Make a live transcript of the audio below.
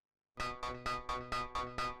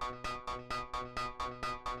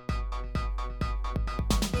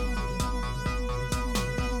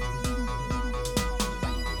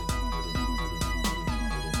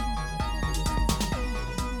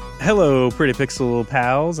Hello, Pretty Pixel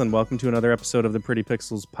pals, and welcome to another episode of the Pretty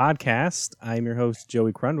Pixels podcast. I'm your host,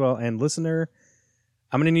 Joey Crundwell, and listener,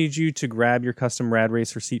 I'm going to need you to grab your custom Rad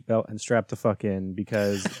Racer seatbelt and strap the fuck in,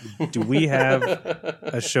 because do we have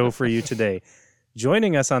a show for you today?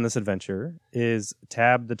 Joining us on this adventure is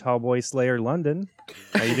Tab, the Tall Boy Slayer London.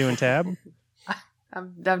 How you doing, Tab?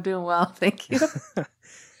 I'm doing well, thank you.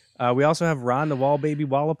 We also have Ron, the Wall Baby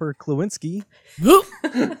Walloper Klawinski.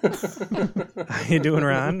 How you doing,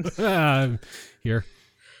 Ron? Here.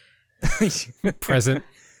 Present.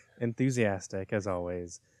 Enthusiastic, as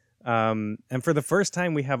always. And for the first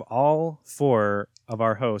time, we have all four of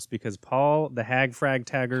our hosts, because Paul, the Hag Frag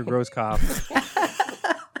Tagger Grosskopf,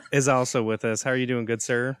 is also with us. How are you doing, good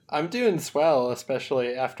sir? I'm doing swell,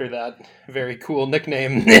 especially after that very cool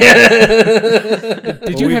nickname. Did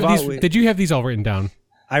you have these all written down?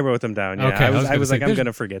 I wrote them down. Yeah, okay, I was like, I'm going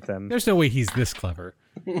to forget them. There's no way he's this clever.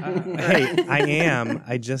 Hey, I am.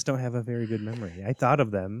 I just don't have a very good memory. I thought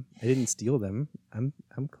of them. I didn't steal them. I'm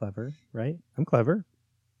clever, right? I'm clever.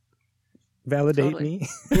 Validate me.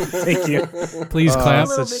 Thank you. Please clap. A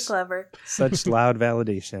little bit clever. Such loud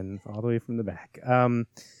validation all the way from the back.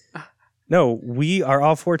 No, we are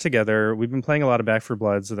all four together. We've been playing a lot of Back 4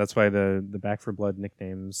 Blood, so that's why the Back 4 Blood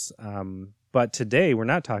nicknames. But today we're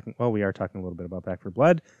not talking. Well, we are talking a little bit about Back 4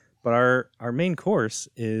 Blood, but our main course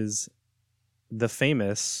is the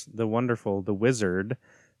famous, the wonderful, the Wizard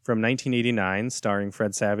from 1989, starring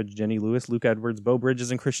Fred Savage, Jenny Lewis, Luke Edwards, Beau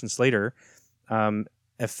Bridges, and Christian Slater. A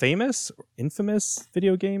famous, infamous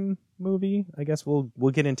video game movie. I guess we'll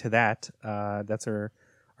get into that. That's our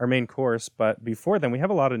main course. But before then, we have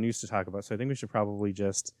a lot of news to talk about, so I think we should probably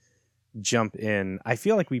just jump in. I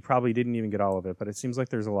feel like we probably didn't even get all of it, but it seems like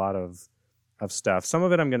there's a lot of stuff. Some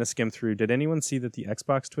of it I'm going to skim through. Did anyone see that the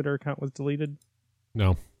Xbox Twitter account was deleted?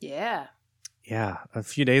 No. Yeah. Yeah. A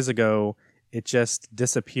few days ago, it just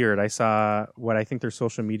disappeared. I saw what I think their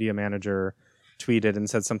social media manager tweeted and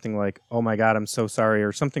said something like, "Oh my God, I'm so sorry,"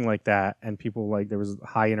 or something like that. And people, like, there was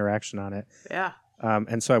high interaction on it. Yeah.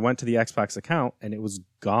 And so I went to the Xbox account and it was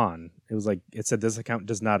gone. It was like, it said this account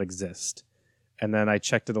does not exist. And then I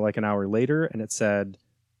checked it like an hour later and it said,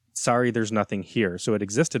 "Sorry, there's nothing here." So it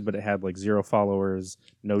existed, but it had like 0 followers,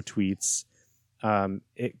 no tweets.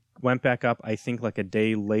 It went back up, I think, like a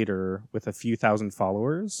day later with a few thousand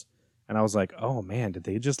followers. And I was like, oh man, did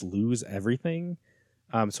they just lose everything?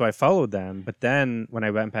 So I followed them. But then when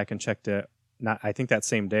I went back and checked it, I think that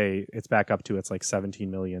same day, it's back up to its like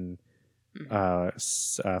 17 million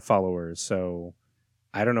followers. So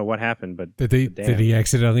I don't know what happened, but Did he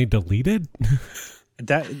accidentally delete it?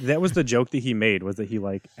 That was the joke that he made, was that he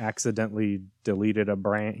like accidentally deleted a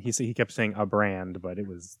brand. He kept saying a brand, but it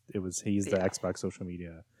was he's the Xbox social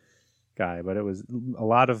media guy. But it was a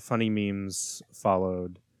lot of funny memes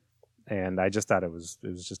followed, and I just thought it was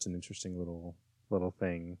just an interesting little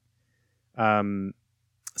thing.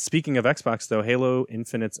 Speaking of Xbox, though, Halo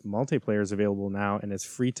Infinite's multiplayer is available now and is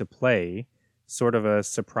free to play. Sort of a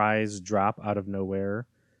surprise drop out of nowhere.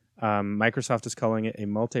 Microsoft is calling it a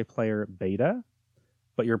multiplayer beta,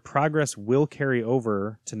 but your progress will carry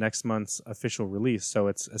over to next month's official release. So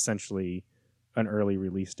it's essentially an early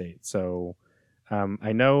release date. So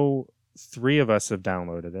I know 3 of us have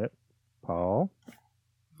downloaded it. Paul?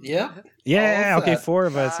 Yeah. Yeah, okay, 4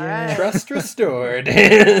 of us. Yeah. Trust restored.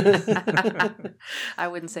 I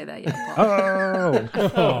wouldn't say that yet, Paul.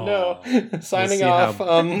 Oh, no. Signing off.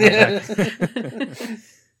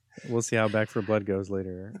 We'll see how Back 4 Blood goes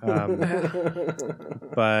later.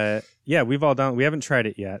 But yeah, we haven't tried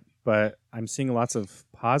it yet, but I'm seeing lots of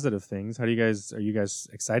positive things. Are you guys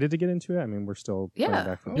excited to get into it? I mean, we're still playing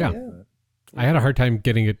Back 4 Blood. Yeah. I had a hard time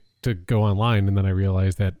getting it to go online, and then I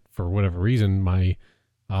realized that for whatever reason, my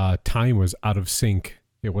time was out of sync.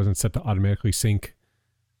 It wasn't set to automatically sync,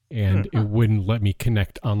 and it wouldn't let me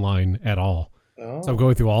connect online at all. So I'm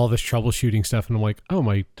going through all this troubleshooting stuff, and I'm like, oh,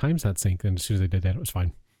 my time's not synced. And as soon as I did that, it was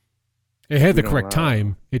fine. It had the correct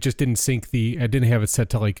time. It just didn't sync I didn't have it set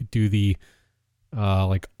to like do the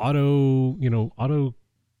like auto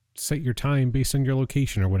set your time based on your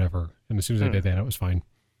location or whatever. And as soon as I did that, it was fine.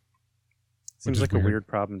 Seems like a weird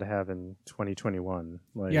problem to have in 2021.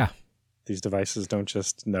 Like, yeah. These devices don't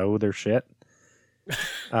just know their shit.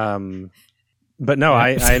 But no,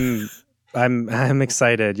 I'm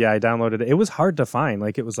excited. Yeah, I downloaded it. It was hard to find.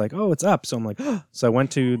 Like, it was like, oh, it's up. So I'm like, oh. So I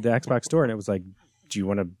went to the Xbox store and it was like, do you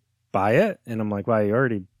want to buy it? And I'm like, well, I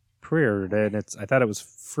already pre-ordered it. And I thought it was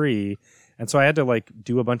free. And so I had to like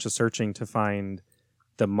do a bunch of searching to find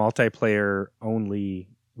the multiplayer only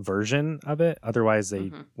version of it. Otherwise they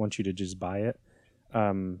want you to just buy it.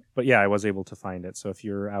 But yeah, I was able to find it. So if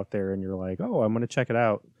you're out there and you're like, oh, I'm going to check it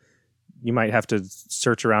out, you might have to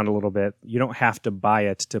search around a little bit. You don't have to buy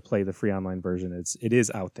it to play the free online version. It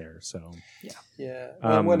is out there. So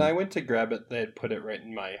Yeah. When I went to grab it, they had put it right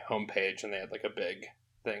in my homepage, and they had like a big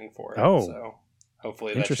thing for it. Oh. So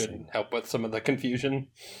hopefully that should help with some of the confusion.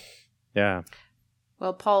 Yeah.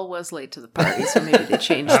 Well, Paul was late to the party, so maybe they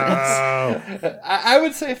changed things. I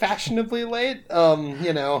would say fashionably late.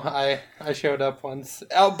 I showed up once.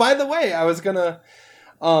 Oh, by the way, I was gonna.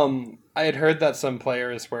 I had heard that some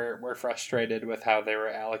players were frustrated with how they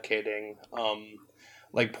were allocating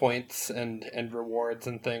like points and rewards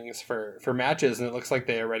and things for matches, and it looks like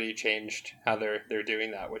they already changed how they're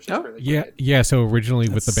doing that, which is really great. Yeah. So originally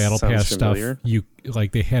with the battle pass familiar. stuff, you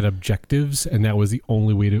like they had objectives, and that was the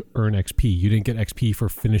only way to earn XP. You didn't get XP for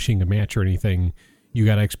finishing a match or anything. You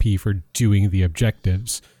got XP for doing the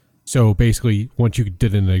objectives. So basically, once you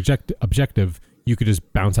did an objective, you could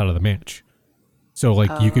just bounce out of the match. So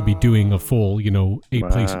like you could be doing a full,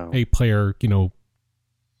 eight player,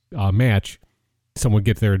 match. Someone would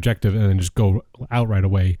get their objective and then just go out right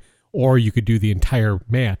away, or you could do the entire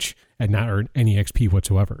match and not earn any XP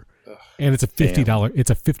whatsoever. Ugh, and it's a $50. It's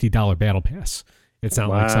a $50 battle pass. It's not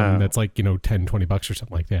like something that's like $10-$20 or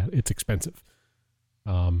something like that. It's expensive.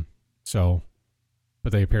 But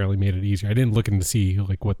they apparently made it easier. I didn't look in to see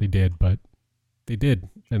like what they did, but they did,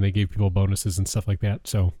 and they gave people bonuses and stuff like that.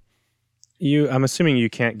 So I'm assuming you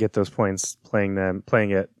can't get those points playing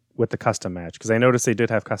it with the custom match, because I noticed they did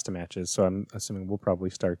have custom matches, so I'm assuming we'll probably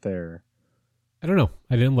start there. I don't know.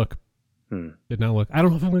 I didn't look. Did not look. I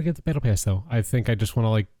don't know if I'm going to get the battle pass though. I think I just want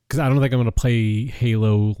to because I don't think I'm going to play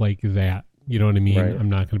Halo like that. You know what I mean? Right. I'm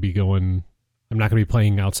not going to be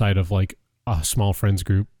playing outside of like a small friends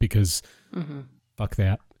group because fuck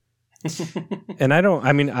that. And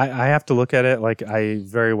I have to look at it. Like I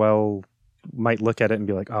very well might look at it and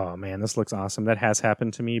be like, oh man, this looks awesome. That has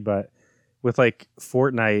happened to me, but with like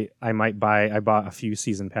Fortnite, I bought a few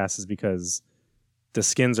season passes because the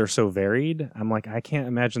skins are so varied. I'm like, I can't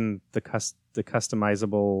imagine the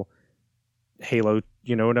customizable Halo,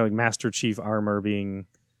 like Master Chief armor being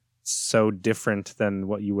so different than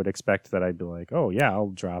what you would expect that I'd be like, oh yeah, I'll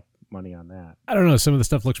drop money on that. I don't know. Some of the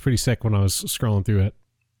stuff looks pretty sick when I was scrolling through it.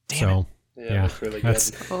 Damn it. Yeah, it's really good.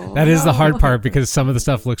 That is the hard part because some of the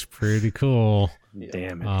stuff looks pretty cool.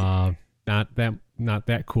 Damn it. Not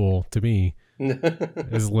that cool to me.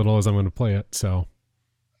 As little as I'm going to play it. So,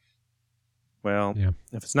 well,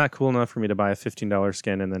 if it's not cool enough for me to buy a $15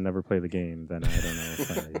 skin and then never play the game, then I don't know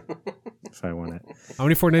if I want it. How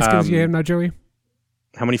many Fortnite skins do you have now, Joey?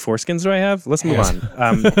 How many foreskins do I have? Let's move on.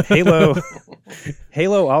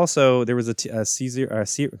 Halo also, there was a Caesar.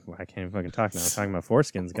 Well, I can't even fucking talk now. Talking about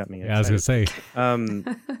foreskins got me excited. Yeah, I was going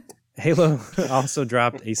to say. Halo also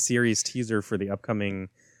dropped a series teaser for the upcoming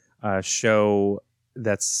show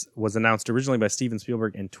was announced originally by Steven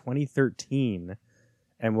Spielberg in 2013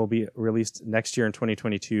 and will be released next year in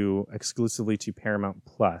 2022 exclusively to Paramount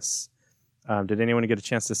Plus. Did anyone get a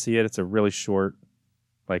chance to see it? It's a really short,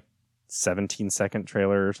 17-second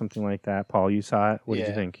trailer or something like that. Paul, you saw it. What did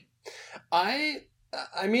you think? I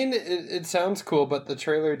mean, it sounds cool, but the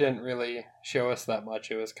trailer didn't really show us that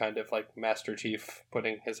much. It was kind of like Master Chief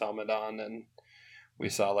putting his helmet on, and we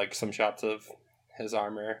saw some shots of his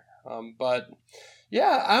armor. But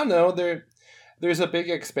yeah, I don't know. There's a big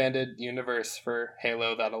expanded universe for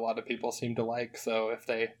Halo that a lot of people seem to like. So if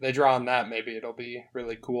they draw on that, maybe it'll be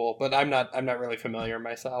really cool. But I'm not really familiar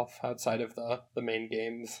myself outside of the main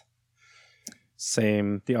games.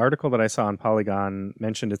 Same. The article that I saw on Polygon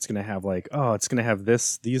mentioned it's going to have it's going to have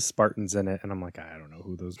these Spartans in it, and I'm like, I don't know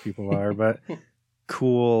who those people are, but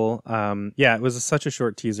cool. Yeah, it was such a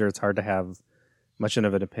short teaser. It's hard to have much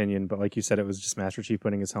of an opinion, but like you said, it was just Master Chief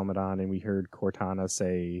putting his helmet on, and we heard Cortana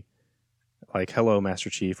say "Hello, Master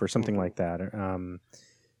Chief" or something like that.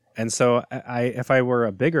 And so if I were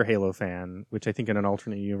a bigger Halo fan, which I think in an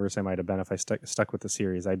alternate universe I might have been if I stuck with the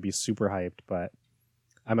series, I'd be super hyped, but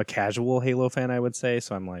I'm a casual Halo fan, I would say,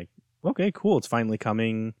 so I'm like, okay, cool, it's finally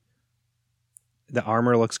coming. The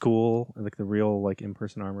armor looks cool, the real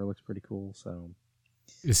in-person armor looks pretty cool. So,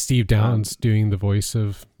 is Steve Downs doing the voice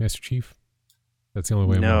of Master Chief? That's the only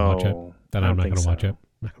way I'm going to watch it. Then I'm not going to watch it.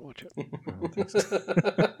 I'm not going to watch it. I don't think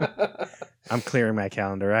so. I'm clearing my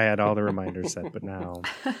calendar. I had all the reminders set, but now.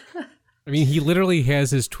 I mean, he literally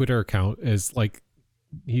has his Twitter account as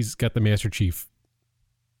he's got the Master Chief.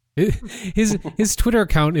 His Twitter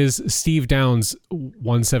account is Steve Downs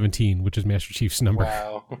 117, which is Master Chief's number.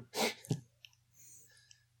 Wow.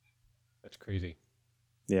 That's crazy.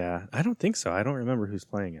 Yeah, I don't think so. I don't remember who's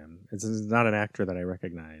playing him. It's not an actor that I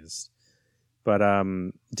recognize. But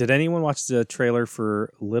did anyone watch the trailer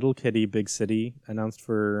for Little Kitty Big City announced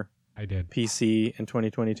for I did. PC in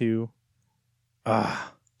 2022?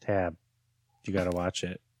 Tab, you got to watch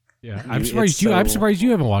it. Yeah, You- I'm it's surprised you. I'm so- surprised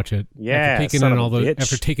you haven't watched it. Yeah, after taking son in of all a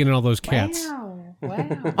those bitch. cats. Wow.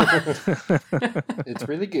 It's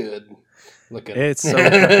really good looking. It's so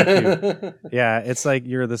fucking cute. Yeah, it's like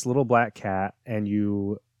you're this little black cat and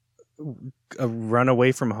you run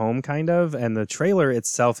away from home, kind of. And the trailer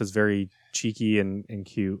itself is very cheeky and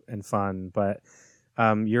cute and fun. But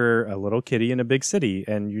you're a little kitty in a big city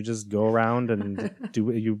and you just go around and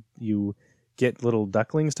you get little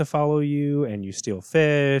ducklings to follow you and you steal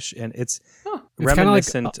fish. And it's It's kind of like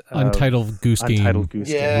reminiscent of Untitled Goose Game Untitled Goose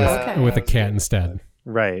Game. Yeah. Okay. with a cat instead.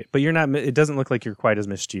 Right. But you're not, it doesn't look like you're quite as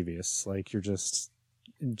mischievous. Like you're just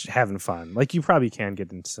having fun. Like you probably can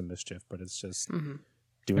get into some mischief, but it's just Mhm.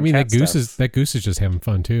 doing I mean, cat stuff. that goose is just having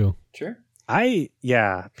fun too. Sure.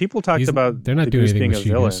 People talked about they're not the doing goose anything being a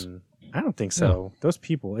mischievous. villain. I don't think so. Those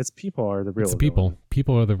people are the real It's the people. villain.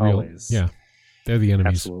 People are the real. Always. Yeah, they're the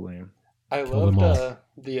enemies. Absolutely. I Kill them loved all.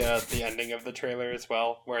 the ending of the trailer as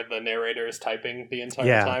well, where the narrator is typing the entire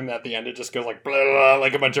Yeah. time. At the end, it just goes like blah, blah, blah,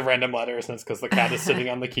 like a bunch of random letters, and it's because the cat is sitting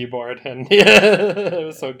on the keyboard. And it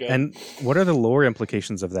was so good. And what are the lore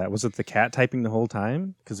implications of that? Was it the cat typing the whole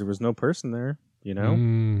time? Because there was no person there, you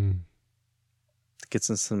know? Gets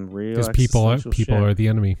in some real Because people existential shit. are the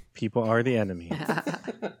enemy. People are the enemy.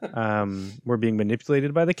 We're being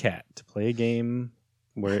manipulated by the cat to play a game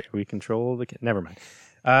where we control the cat. Never mind.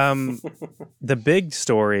 The big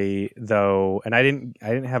story, though, and I didn't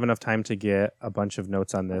have enough time to get a bunch of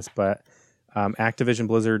notes on this, but Activision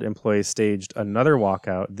Blizzard employees staged another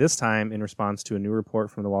walkout, this time in response to a new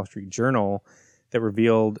report from the Wall Street Journal that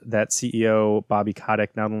revealed that CEO Bobby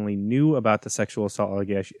Kotick not only knew about the sexual assault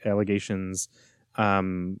allegations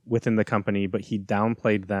within the company, but he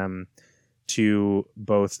downplayed them to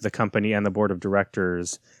both the company and the board of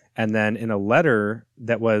directors. And then in a letter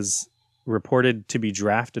that was reported to be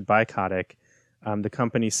drafted by Kotick, the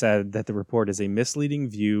company said that the report is a misleading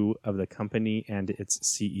view of the company and its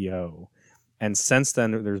CEO. And since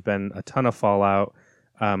then, there's been a ton of fallout.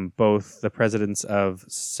 Both the presidents of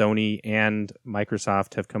Sony and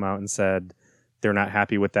Microsoft have come out and said they're not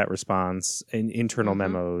happy with that response in internal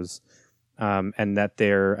memos. And that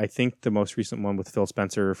I think the most recent one with Phil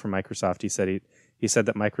Spencer from Microsoft, he said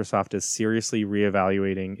that Microsoft is seriously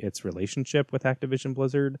reevaluating its relationship with Activision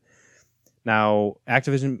Blizzard. Now,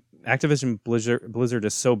 Activision Blizzard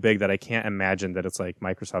is so big that I can't imagine that it's like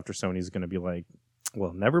Microsoft or Sony is going to be like,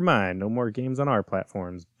 well, never mind, no more games on our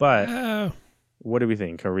platforms. But what do we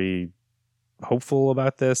think? Are we hopeful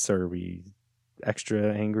about this? Or are we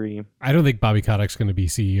extra angry? I don't think Bobby Kotick's going to be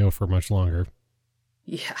CEO for much longer.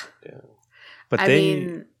 Yeah. But I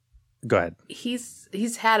mean, go ahead.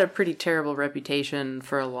 he's had a pretty terrible reputation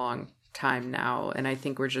for a long time now, and I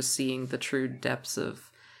think we're just seeing the true depths of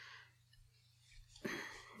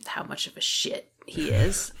how much of a shit he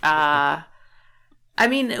is. I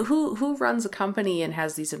mean, who runs a company and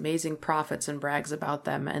has these amazing profits and brags about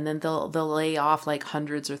them, and then they'll lay off like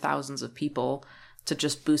hundreds or thousands of people to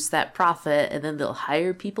just boost that profit, and then they'll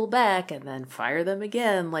hire people back and then fire them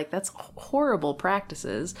again. Like, that's horrible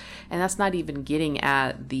practices. And that's not even getting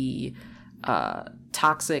at the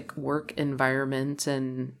toxic work environment,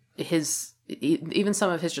 and even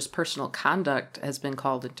some of his just personal conduct has been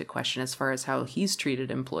called into question as far as how he's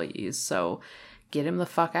treated employees. So get him the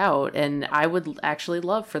fuck out. And I would actually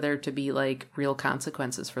love for there to be like real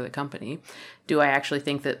consequences for the company. Do I actually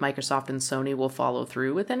think that Microsoft and Sony will follow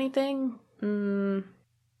through with anything?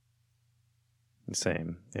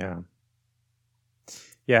 Same.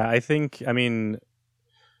 Yeah, I think, I mean,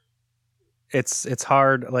 it's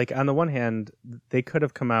hard. Like, on the one hand, they could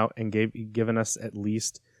have come out and given us at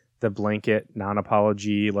least the blanket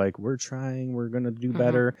non-apology, like, we're trying, we're going to do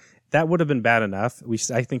better. That would have been bad enough.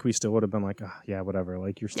 I think we still would have been like, oh, yeah, whatever.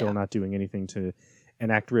 Like, you're still not doing anything to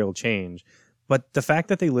enact real change. But the fact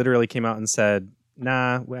that they literally came out and said,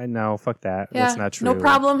 nah, no, fuck that. Yeah, That's not true. no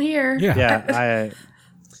problem here. Yeah,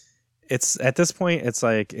 it's at this point, it's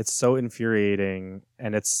like, it's so infuriating,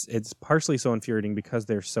 and it's partially so infuriating because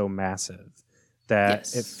they're so massive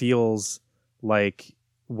that it feels like,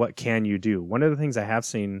 what can you do? One of the things I have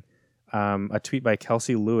seen, a tweet by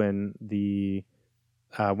Kelsey Lewin, the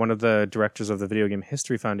one of the directors of the Video Game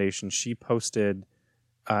History Foundation. She posted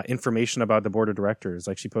information about the board of directors.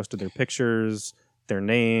 Like, she posted their pictures, their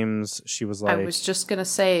names. She was like, I was just gonna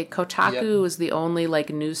say, Kotaku was the only like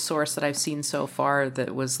news source that I've seen so far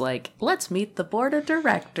that was like, let's meet the board of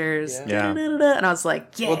directors. Yeah. And I was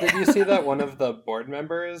like, yeah. Well, did you see that one of the board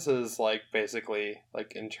members is basically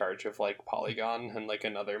in charge of Polygon and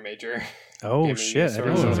another major oh gaming shit, news I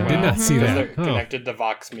didn't source know as I that. did not see Because that. they're connected to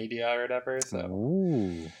Vox Media or whatever. So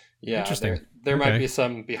Ooh. Yeah, Interesting. there might Okay. be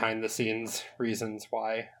some behind the scenes reasons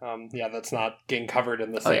why. That's not getting covered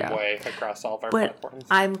in the same yeah. way across all of our But platforms.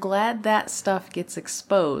 I'm glad that stuff gets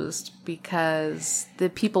exposed because the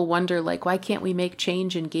people wonder, like, why can't we make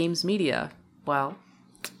change in games media? Well,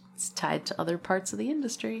 it's tied to other parts of the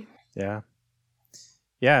industry. Yeah.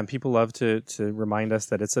 Yeah, and people love to remind us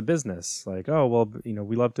that it's a business. Like, oh, well,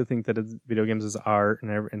 we love to think that video games is art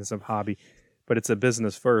and it's a hobby, but it's a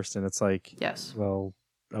business first. And it's like, Yes. well,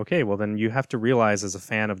 okay, well, then you have to realize as a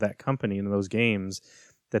fan of that company and those games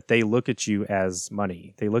that they look at you as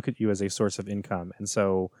money. They look at you as a source of income. And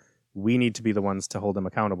so we need to be the ones to hold them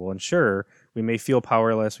accountable. And sure, we may feel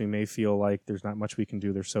powerless. We may feel like there's not much we can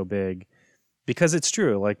do. They're so big. Because it's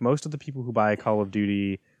true. Like most of the people who buy Call of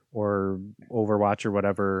Duty or Overwatch or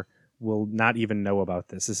whatever will not even know about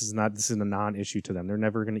this. This is a non-issue to them. They're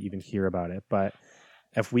never going to even hear about it. But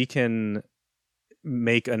if we can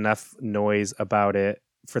make enough noise about it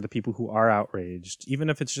for the people who are outraged, even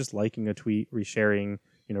if it's just liking a tweet, resharing,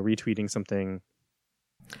 retweeting something,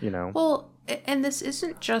 Well, and this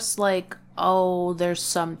isn't just like, oh, there's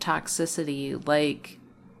some toxicity. Like,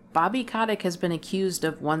 Bobby Kotick has been accused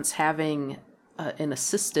of once having an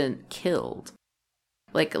assistant killed.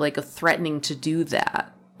 Like a threatening to do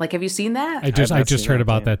that. Like, have you seen that? I just heard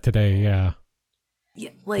about that today. Yeah. Yeah,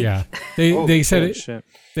 like, Yeah. They said it. Shit.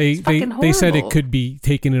 They said it horrible. could be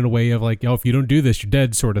taken in a way of like, if you don't do this, you're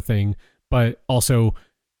dead, sort of thing. But also,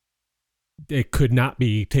 it could not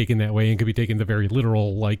be taken that way and could be taken the very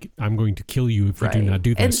literal, like, I'm going to kill you if you do Right. not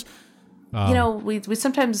do this. And, we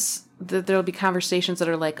sometimes there'll be conversations that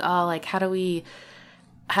are like, oh, like how do we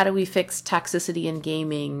fix toxicity in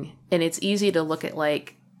gaming? And it's easy to look at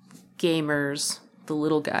like gamers, the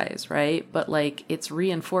little guys, right? But like it's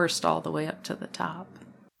reinforced all the way up to the top.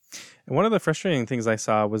 And one of the frustrating things I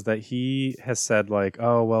saw was that he has said like,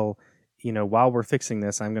 oh, well, while we're fixing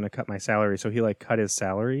this, I'm going to cut my salary. So he like cut his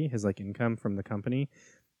salary, his like income from the company.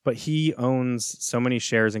 But he owns so many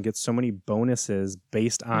shares and gets so many bonuses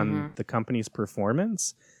based on the company's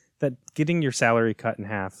performance that getting your salary cut in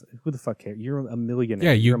half, who the fuck cares? You're a millionaire.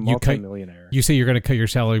 Yeah, you're a you cut- multi-millionaire. You say you're going to cut your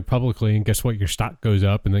salary publicly, and guess what? Your stock goes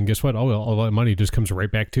up, and then guess what? Oh, well, all that money just comes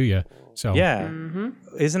right back to you. So Yeah,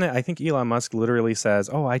 isn't it? I think Elon Musk literally says,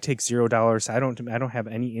 "Oh, I take $0. I don't have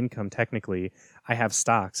any income technically. I have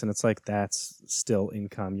stocks," and it's like that's still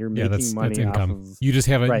income. You're making that's money income. off of You just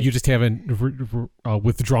haven't Right.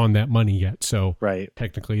 withdrawn that money yet. So right.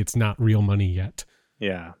 technically, it's not real money yet.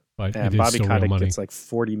 Yeah, But and it is Bobby still real Kotick money. gets like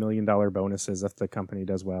 $40 million bonuses if the company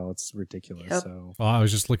does well. It's ridiculous. Yep. So Well, I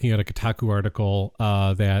was just looking at a Kotaku article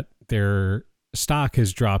that their stock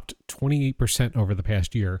has dropped 28% over the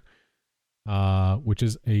past year, which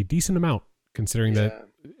is a decent amount considering that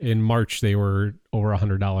in March they were over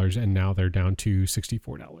 $100 and now they're down to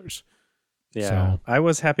 $64. yeah, So- I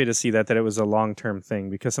was happy to see that it was a long-term thing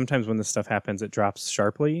because sometimes when this stuff happens, it drops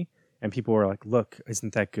sharply. And people were like, "Look,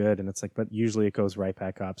 isn't that good?" And it's like, but usually it goes right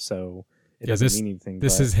back up, so it doesn't mean anything.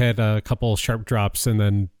 This but, has had a couple sharp drops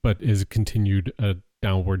but is continued a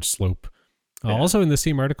downward slope. Yeah. Also in the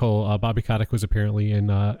same article, Bobby Kotick was apparently in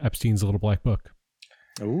Epstein's Little Black Book.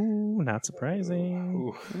 ooh, not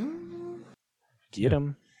surprising. Ooh. Get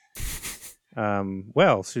him.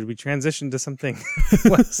 Well, should we transition to something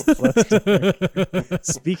less dark?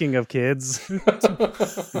 Speaking of kids,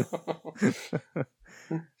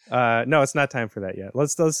 no, it's not time for that yet.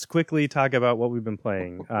 Let's quickly talk about what we've been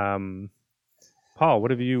playing. Paul,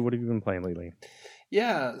 what have you been playing lately?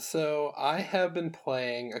 Yeah, so I have been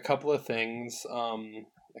playing a couple of things,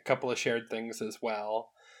 a couple of shared things as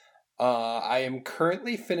well. I am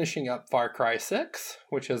currently finishing up Far Cry 6,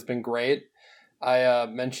 which has been great. I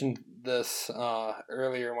mentioned this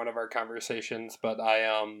earlier in one of our conversations, but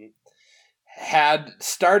I had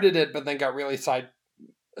started it, but then got really sort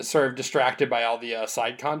of distracted by all the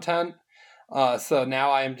side content. So now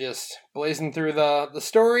I am just blazing through the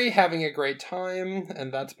story, having a great time,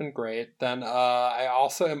 and that's been great. Then I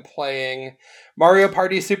also am playing Mario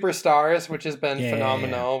Party Superstars, which has been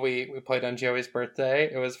phenomenal. We played on Joey's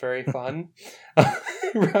birthday. It was very fun.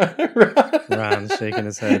 Ron's shaking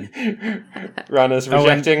his head. Ron is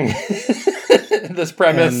rejecting this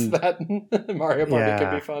premise that Mario Party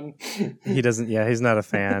could be fun. He doesn't. Yeah, he's not a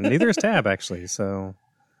fan. Neither is Tab actually. So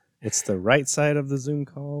it's the right side of the Zoom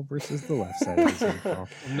call versus the left side of the Zoom call.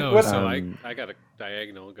 No, What- so I got a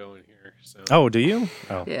diagonal going here. So Oh, do you?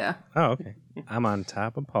 Oh, Yeah. Oh, okay. I'm on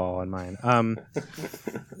top of Paul on mine.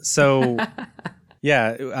 So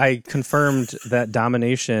yeah, I confirmed that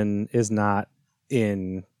domination is not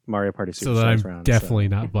in Mario Party Superstars so that I'm round. definitely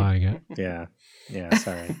not buying it. Yeah.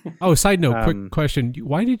 Sorry. Oh, side note, Um, quick question.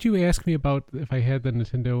 Why did you ask me about if I had the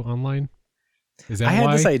Nintendo Online? Is that I had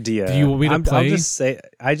why? this idea. Do you want me to play?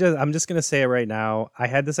 I'm just gonna say it right now. I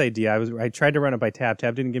had this idea. I tried to run it by Tab.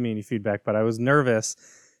 Tab didn't give me any feedback, but I was nervous.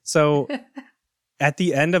 So at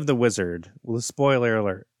the end of The Wizard, well, spoiler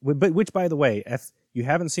alert. But which, by the way, if you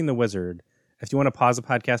haven't seen The Wizard, if you want to pause the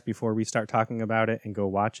podcast before we start talking about it and go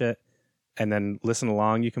watch it and then listen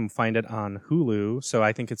along, you can find it on Hulu. So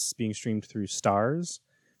I think it's being streamed through Stars.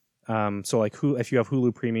 So like if you have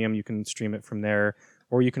Hulu Premium, you can stream it from there,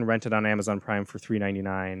 or you can rent it on Amazon Prime for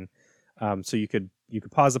 $3.99. So you could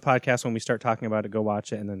pause the podcast when we start talking about it, go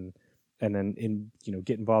watch it, and then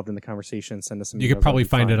get involved in the conversation. Send us some. You could probably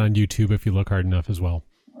find it on YouTube if you look hard enough as well.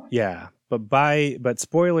 Yeah, but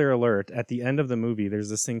spoiler alert: at the end of the movie, there's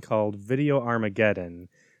this thing called Video Armageddon,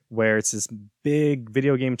 where it's this big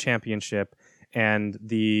video game championship, and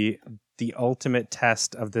the ultimate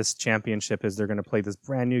test of this championship is they're going to play this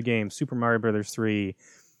brand new game, Super Mario Brothers 3.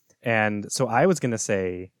 And so I was going to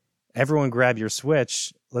say, everyone grab your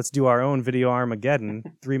Switch. Let's do our own Video Armageddon.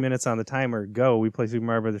 3 minutes on the timer. Go. We play Super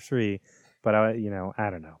Mario Brothers 3. But I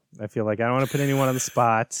don't know. I feel like I don't want to put anyone on the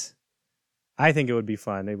spot. I think it would be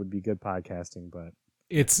fun. It would be good podcasting, but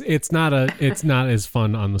it's not as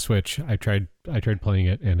fun on the Switch. I tried playing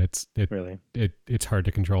it, and it's hard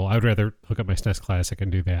to control. I would rather hook up my SNES Classic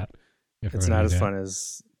and do that. It's not as fun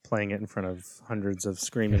as playing it in front of hundreds of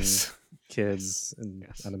screaming kids and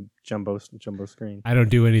on a jumbo screen. I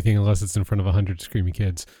don't do anything unless it's in front of 100 screaming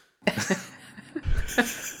kids.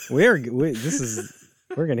 We're going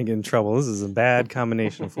to get in trouble. This is a bad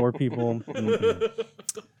combination of 4 people.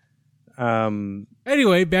 Mm-hmm.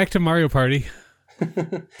 Anyway, back to Mario Party.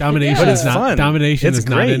 Domination is not fun. Domination is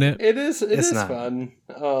great. not in it. It is fun.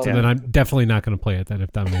 So then I'm definitely not going to play it then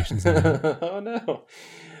if Domination's in it. Oh no.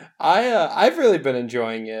 I've really been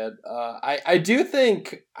enjoying it. I do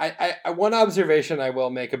think I one observation I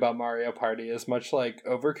will make about Mario Party is much like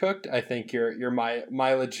Overcooked. I think your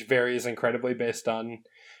mileage varies incredibly based on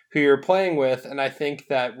who you're playing with, and I think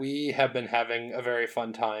that we have been having a very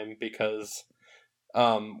fun time because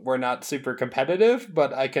we're not super competitive,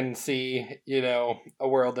 but I can see, a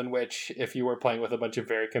world in which if you were playing with a bunch of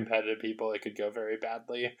very competitive people, it could go very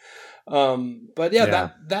badly. But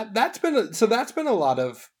yeah. that's been a lot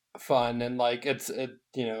of fun, and like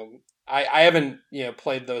I haven't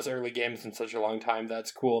played those early games in such a long time.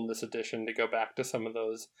 That's cool in this edition to go back to some of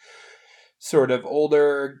those sort of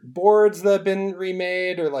older boards that have been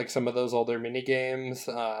remade, or like some of those older mini games.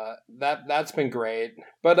 That's been great.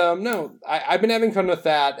 But no, I've been having fun with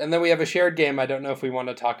that. And then we have a shared game. I don't know if we want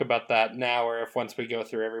to talk about that now, or if once we go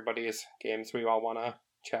through everybody's games, we all want to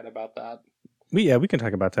chat about that. We can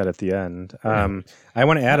talk about that at the end. I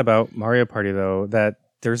want to add about Mario Party though, that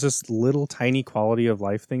there's this little tiny quality of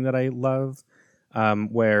life thing that I love,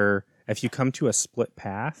 where if you come to a split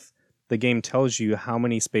path, the game tells you how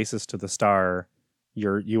many spaces to the star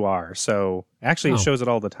you are. So actually it shows it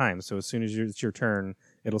all the time. So as soon as it's your turn,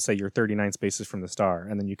 it'll say you're 39 spaces from the star.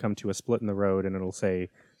 And then you come to a split in the road and it'll say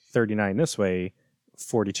 39 this way,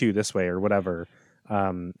 42 this way, or whatever.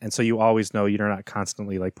 And so you always know you're not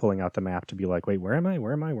constantly like pulling out the map to be like, wait, where am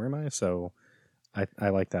I? So I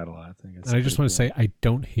like that a lot. I just want to say, I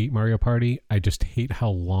don't hate Mario Party. I just hate how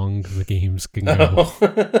long the games can go.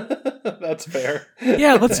 That's fair.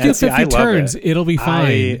 Yeah, let's do 50 turns. It'll be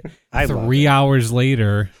fine. 3 hours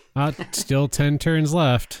later, still 10 turns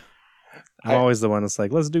left. I'm always the one that's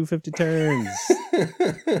like, let's do 50 turns.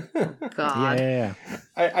 God. Yeah.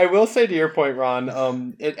 I will say to your point,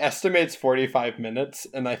 Ron, it estimates 45 minutes,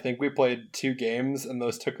 and I think we played 2 games, and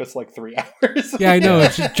those took us like 3 hours. Yeah, I know.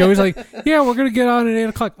 Joey's like, yeah, we're going to get on at 8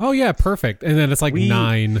 o'clock. Oh, yeah, perfect. And then it's like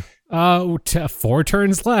 9. 4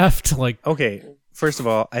 turns left. Like, okay. First of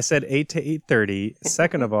all, I said 8 to 8:30.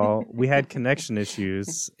 Second of all, we had connection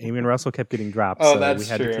issues. Amy and Russell kept getting dropped. Oh, so that's we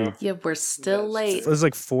had true. To keep... Yeah, we're still late. It was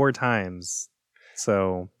like 4 times.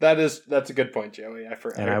 So that's a good point, Joey.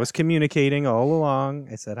 And I was communicating all along.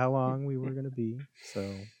 I said how long we were going to be.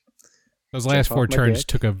 So those last 4 turns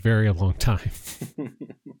took a very long time.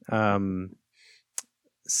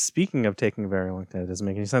 Speaking of taking a very long time, it doesn't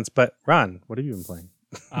make any sense. But Ron, what have you been playing?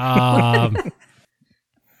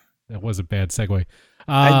 That was a bad segue.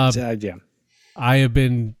 Yeah. I have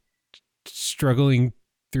been struggling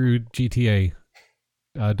through GTA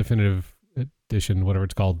Definitive Edition, whatever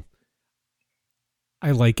it's called.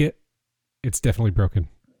 I like it. It's definitely broken.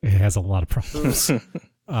 It has a lot of problems.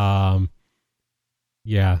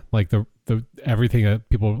 Yeah, like the everything that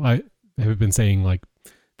people I have been saying, like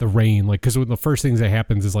the rain, like because one of the first things that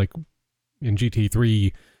happens is like in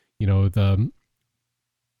GT3, the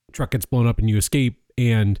truck gets blown up and you escape,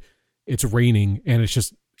 and it's raining, and it's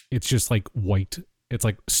just like white. It's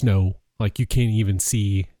like snow. Like you can't even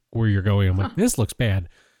see where you're going. I'm like, this looks bad.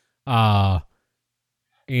 And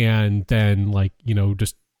then like,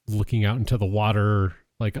 just looking out into the water,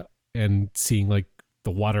 like, and seeing like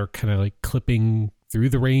the water kind of like clipping through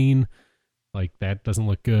the rain, like that doesn't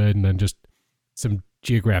look good. And then just some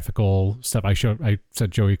geographical stuff. I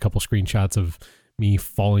sent Joey a couple screenshots of me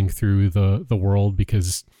falling through the world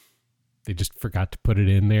because they just forgot to put it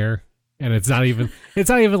in there. And it's not even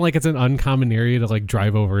like it's an uncommon area to like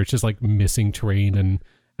drive over. It's just like missing terrain. And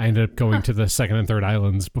I ended up going to the second and third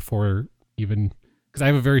islands before even, because I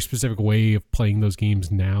have a very specific way of playing those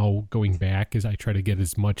games now. Going back is I try to get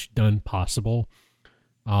as much done possible.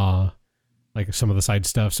 Like some of the side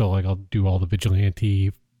stuff. So like I'll do all the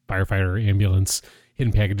vigilante, firefighter, ambulance,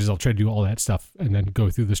 hidden packages. I'll try to do all that stuff and then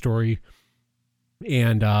go through the story.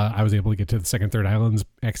 And I was able to get to the second, third islands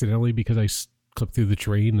accidentally because I clipped through the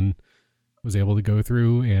terrain and was able to go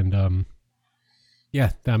through. And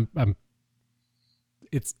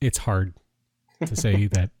it's hard to say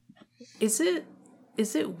that.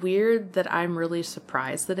 Is it weird that I'm really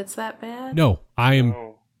surprised that it's that bad? No, I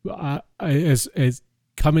am as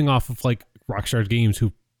coming off of like Rockstar's games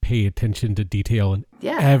who pay attention to detail and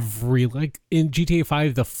every, like in GTA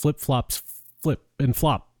 5 the flip-flops flip and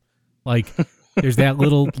flop, like there's that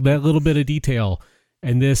little bit of detail,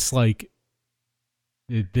 and this like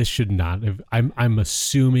this should not have. I'm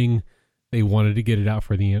assuming they wanted to get it out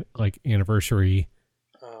for the like anniversary,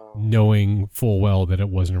 knowing full well that it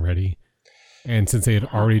wasn't ready. And since they had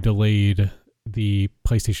already delayed the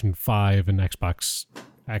PlayStation 5 and Xbox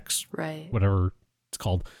X, whatever it's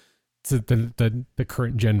called, to the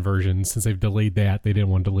current gen version, since they've delayed that, they didn't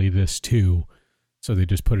want to delay this too. So they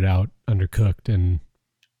just put it out undercooked, and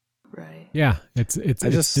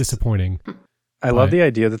it's disappointing. I love the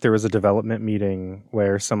idea that there was a development meeting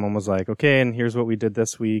where someone was like, okay, and here's what we did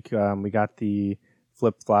this week. We got the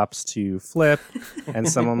flip-flops to flip, and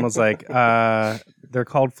someone was like, they're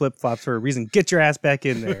called flip-flops for a reason. Get your ass back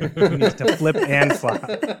in there. You need to flip and flop.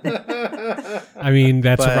 I mean,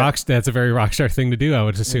 that's a very Rockstar thing to do, I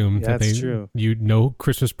would assume. Yeah, that's true.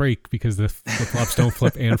 Christmas break because the flip-flops don't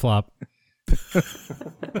flip and flop.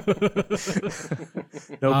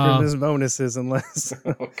 No Christmas bonuses unless.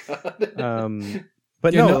 Oh God.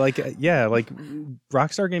 But like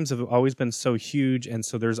Rockstar games have always been so huge, and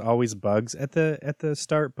so there's always bugs at the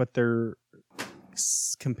start, but they're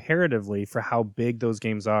comparatively for how big those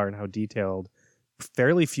games are and how detailed,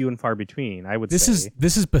 fairly few and far between. I would say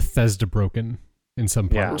this is Bethesda broken in some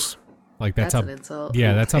parts. Yeah. Like that's how, an insult.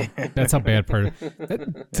 Yeah, that's how bad part of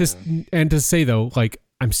it. And to say though, like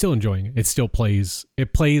I'm still enjoying it. It still plays.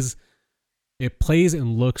 It plays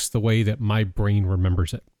and looks the way that my brain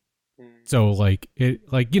remembers it. So like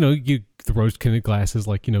it, like, you the rose tinted glasses,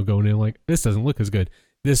 like, going in like, this doesn't look as good.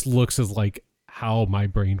 This looks as like how my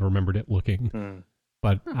brain remembered it looking.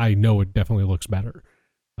 But I know it definitely looks better.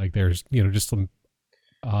 Like there's, just some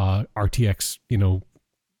RTX,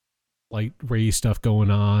 light ray stuff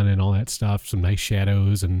going on and all that stuff. Some nice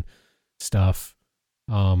shadows and stuff.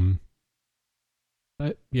 But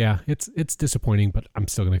yeah, it's disappointing, but I'm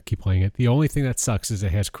still going to keep playing it. The only thing that sucks is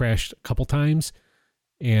it has crashed a couple times.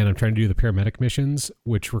 And I'm trying to do the paramedic missions,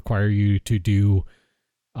 which require you to do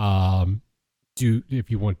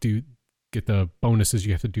if you want to get the bonuses,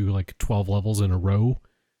 you have to do like 12 levels in a row,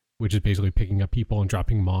 which is basically picking up people and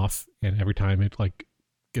dropping them off. And every time it like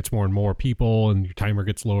gets more and more people and your timer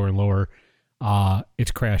gets lower and lower,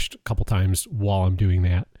 it's crashed a couple times while I'm doing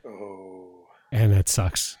that. Oh. And that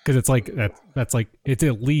sucks because it's like that's like it's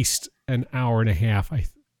at least an hour and a half,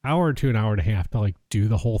 hour to an hour and a half to like do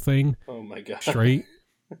the whole thing. Oh my god! Straight.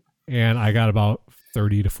 And I got about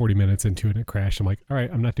 30 to 40 minutes into it and it crashed. I'm like, all right,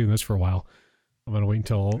 I'm not doing this for a while. I'm going to wait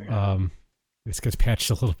until this gets patched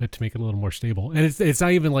a little bit to make it a little more stable. And it's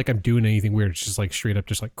not even like I'm doing anything weird. It's just like straight up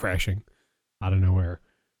just like crashing out of nowhere.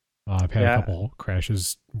 I've had a couple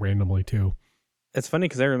crashes randomly too. It's funny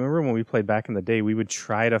because I remember when we played back in the day, we would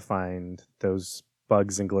try to find those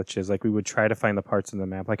bugs and glitches. Like we would try to find the parts in the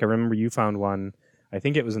map. Like I remember you found one, I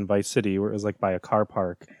think it was in Vice City, where it was like by a car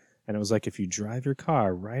park. And it was like, if you drive your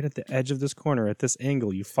car right at the edge of this corner at this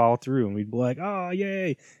angle, you fall through. And we'd be like, oh,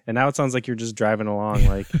 yay. And now it sounds like you're just driving along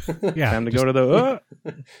like, time to go to the...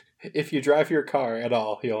 If you drive your car at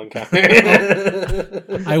all, you'll encounter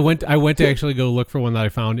I went to actually go look for one that I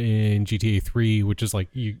found in GTA 3, which is like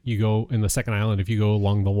you go in the second island. If you go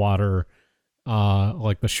along the water,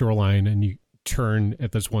 like the shoreline, and you turn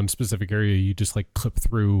at this one specific area, you just like clip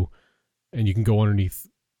through and you can go underneath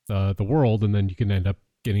the world, and then you can end up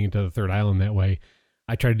getting into the third island that way.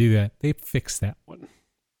 I tried to do that. They fixed that one.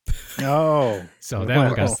 Oh. So that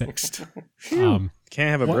one got fixed. Can't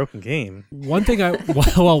have a What? broken game. One thing I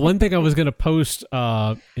was going to post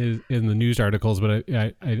is in the news articles, but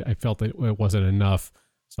I felt that it wasn't enough,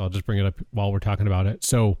 so I'll just bring it up while we're talking about it.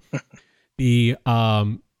 So the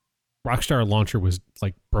Rockstar launcher was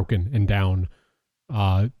like broken and down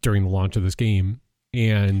during the launch of this game,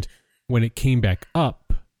 and when it came back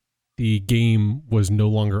up, the game was no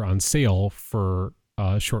longer on sale for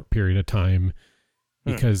a short period of time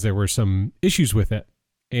because there were some issues with it.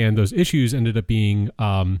 And those issues ended up being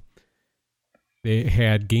they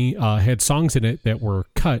had songs in it that were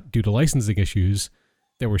cut due to licensing issues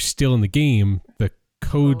that were still in the game. The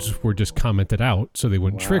codes were just commented out, so they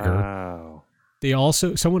wouldn't trigger. Wow.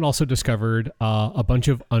 Someone also discovered a bunch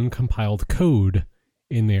of uncompiled code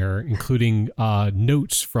in there, including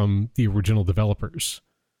notes from the original developers,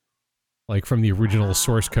 like from the original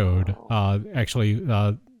source code. Actually,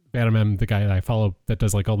 Adam M, the guy that I follow that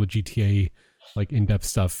does like all the GTA like in-depth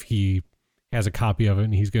stuff, he has a copy of it,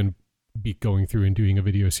 and he's going to be going through and doing a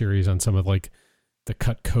video series on some of like the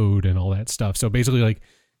cut code and all that stuff. So basically like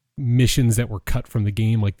missions that were cut from the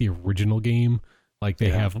game, like the original game, like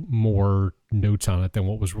they have more notes on it than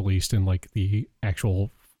what was released in like the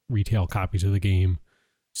actual retail copies of the game.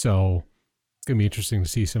 So it's going to be interesting to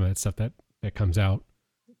see some of that stuff that comes out.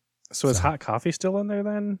 So is Hot Coffee still in there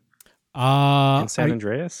then? In San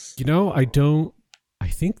Andreas? I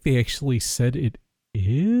think they actually said it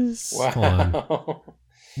is. Wow. Hold on.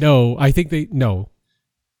 No, I think it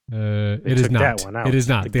is took not. that one out. It is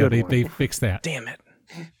not. The good They one. fixed that. Damn it.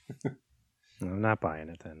 I'm not buying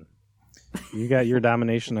it then. You got your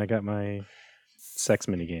domination, I got my sex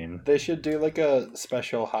minigame. They should do like a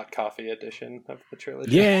special hot coffee edition of the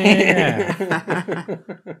trilogy. Yeah.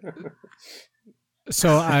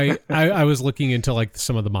 So I was looking into like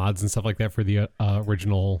some of the mods and stuff like that for the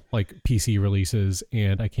original like PC releases,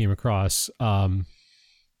 and I came across a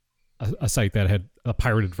site that had a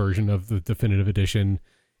pirated version of the definitive edition,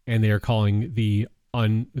 and they are calling the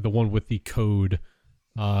one with the code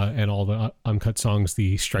and all the uncut songs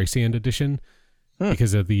the Streisand edition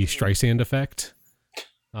because of the Streisand effect.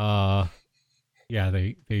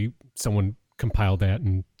 Someone compiled that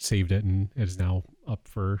and saved it, and it is now up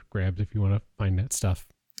for grabs if you want to find that stuff.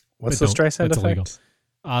 What's the Streisand that's effect?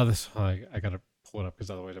 Illegal. I gotta pull it up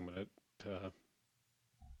because otherwise I'm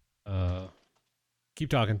gonna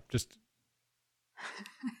keep talking. Just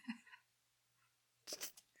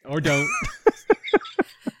or don't.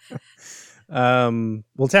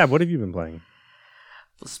 Well, Tab, what have you been playing?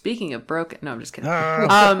 Well, speaking of broken, no, I'm just kidding.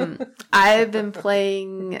 I've been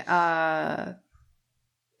playing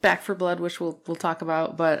Back for Blood, which we'll talk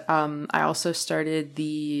about, but I also started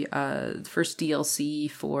the first DLC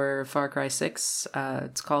for Far Cry 6.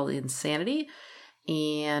 It's called Insanity,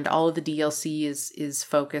 and all of the DLC is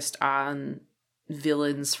focused on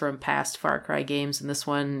villains from past Far Cry games, and this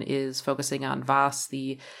one is focusing on Vaas,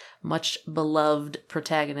 the much beloved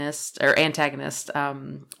protagonist or antagonist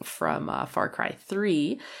from Far Cry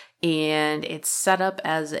 3. And it's set up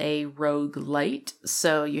as a roguelite,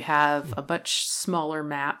 so you have a much smaller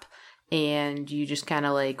map, and you just kind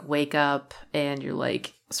of like wake up and you're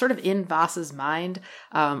like sort of in Vaas's mind.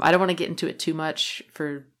 I don't want to get into it too much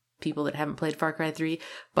for people that haven't played Far Cry 3,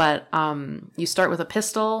 but you start with a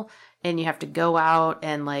pistol, and you have to go out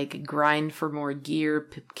and like grind for more gear,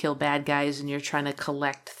 kill bad guys, and you're trying to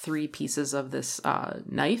collect 3 pieces of this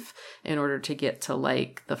knife in order to get to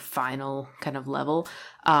like the final kind of level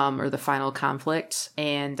or the final conflict.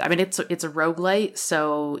 And I mean, it's a roguelite,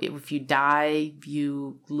 so if you die,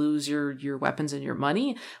 you lose your weapons and your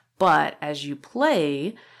money. But as you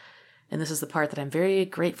play, and this is the part that I'm very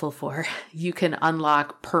grateful for, you can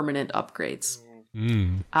unlock permanent upgrades.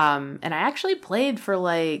 And I actually played for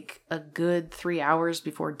like a good 3 hours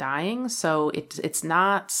before dying, so it's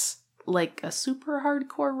not like a super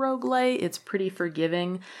hardcore roguelite. It's pretty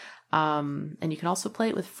forgiving, and you can also play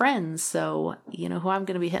it with friends, so you know who I'm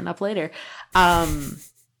going to be hitting up later. But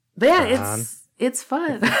yeah, it's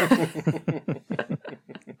fun.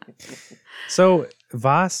 So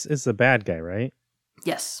Vaas is the bad guy, right?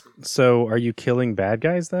 Yes. So are you killing bad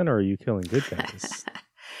guys then, or are you killing good guys?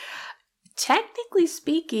 Technically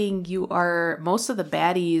speaking, most of the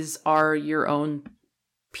baddies are your own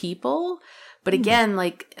people. But again,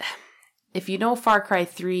 like, if you know Far Cry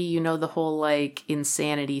 3, you know the whole, like,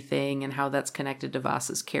 insanity thing and how that's connected to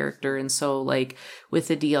Vaas's character. And so, like, with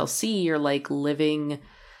the DLC, you're living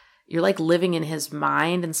in his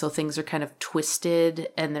mind. And so things are kind of twisted.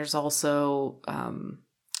 And there's also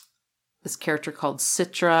this character called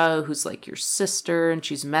Citra, who's, like, your sister, and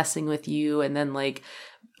she's messing with you. And then, like,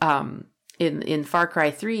 in Far Cry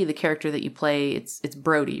 3, the character that you play, it's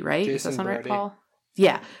Brody, right? Jason Does that sound Brody. right, Paul?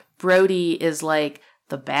 Yeah. Brody is like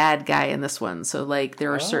the bad guy in this one. So like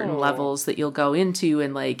there are certain levels that you'll go into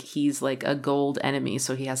and like he's like a gold enemy,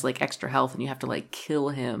 so he has like extra health and you have to like kill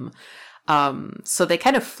him. So they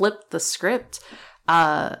kind of flipped the script.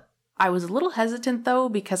 I was a little hesitant though,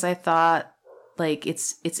 because I thought like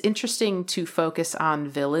it's interesting to focus on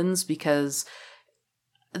villains because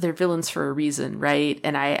they're villains for a reason, right?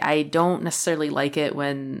 And I don't necessarily like it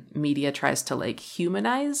when media tries to like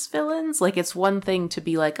humanize villains. Like it's one thing to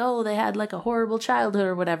be like, oh, they had like a horrible childhood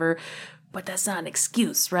or whatever, but that's not an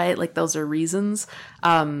excuse, right? Like those are reasons.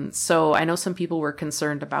 So I know some people were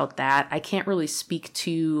concerned about that. I can't really speak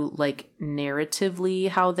to like narratively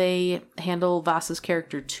how they handle Voss's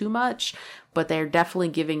character too much, but they're definitely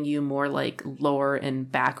giving you more like lore and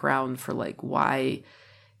background for like why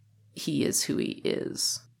he is who he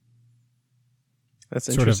is. That's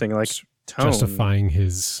Sort interesting. of Like tone. justifying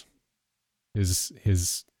his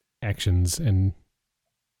actions and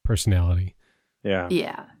personality. Yeah.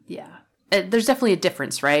 Yeah. There's definitely a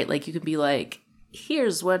difference, right? Like you could be like,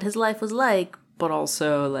 here's what his life was like, but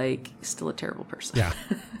also like still a terrible person. Yeah.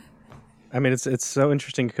 I mean, it's so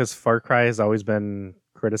interesting because Far Cry has always been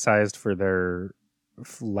criticized for their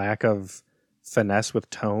lack of finesse with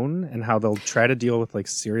tone and how they'll try to deal with like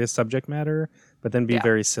serious subject matter, but then be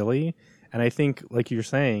very silly. And I think, like you're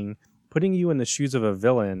saying, putting you in the shoes of a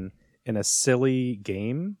villain in a silly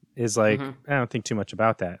game is like, I don't think too much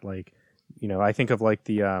about that. Like, you know, I think of like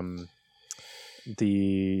it's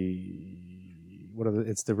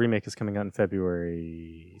the remake is coming out in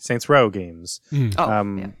February, Saints Row games.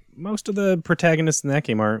 Most of the protagonists in that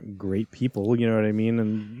game aren't great people, you know what I mean?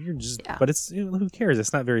 And you're just, but it's, you know, who cares?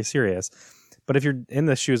 It's not very serious. But if you're in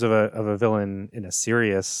the shoes of a villain in a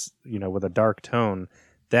serious, you know, with a dark tone,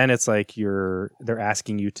 then it's like they're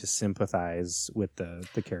asking you to sympathize with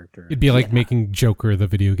the character. It'd be like making Joker the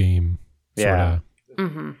video game. Yeah.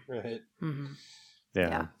 Right.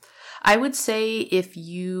 Yeah. I would say if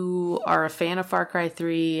you are a fan of Far Cry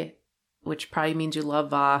 3, which probably means you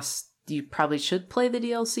love Voss, you probably should play the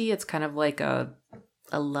DLC. It's kind of like a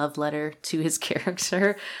love letter to his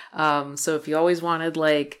character. So if you always wanted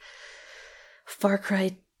like Far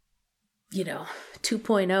Cry, you know,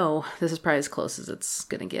 2.0, this is probably as close as it's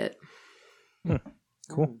gonna get.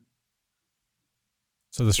 Cool.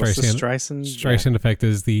 So the Streisand Streisand effect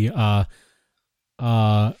is the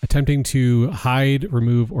attempting to hide,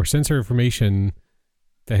 remove, or censor information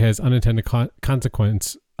that has unintended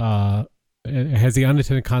consequence. It has the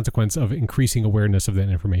unintended consequence of increasing awareness of that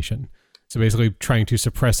information. So basically, trying to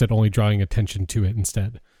suppress it, only drawing attention to it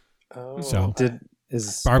instead. Oh, so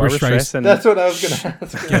is Barbara Streisand? That's what I was going to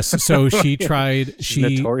ask. Yes. So she tried.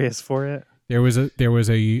 She's notorious for it. There was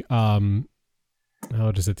a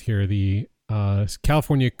how does it here? The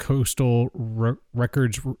California Coastal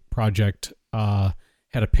Records Project had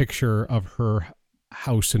a picture of her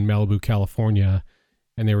house in Malibu, California,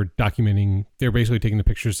 and they were basically taking the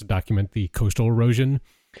pictures to document the coastal erosion,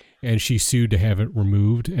 and she sued to have it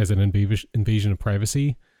removed as an invasion of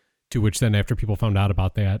privacy, to which then after people found out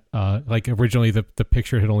about that, like originally the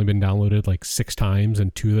picture had only been downloaded like 6 times,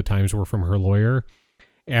 and 2 of the times were from her lawyer.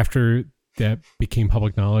 After that became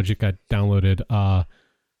public knowledge, it got downloaded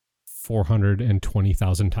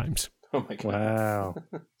 420,000 times. Oh my God. Wow.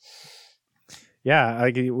 Yeah,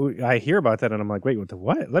 I hear about that and I'm like, wait,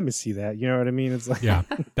 what? Let me see that. You know what I mean? It's like, yeah,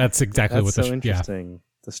 that's exactly that's what so interesting.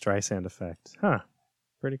 The Streisand effect, huh?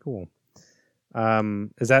 Pretty cool.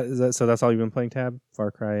 Is that so? That's all you've been playing, Tab? Far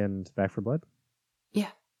Cry and Back 4 Blood. Yeah.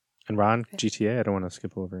 And Ron, GTA. I don't want to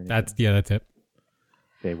skip over anything. That's it.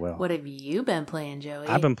 Okay, well. What have you been playing, Joey?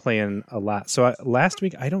 I've been playing a lot. So last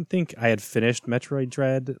week, I don't think I had finished Metroid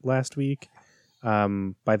Dread last week.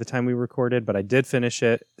 By the time we recorded, but I did finish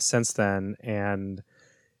it since then, and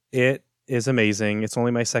it is amazing. It's only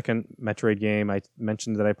my second Metroid game. I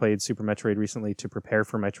mentioned that I played Super Metroid recently to prepare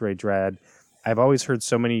for Metroid Dread. I've always heard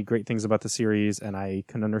so many great things about the series, and I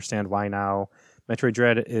can understand why now. Metroid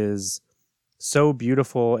Dread is so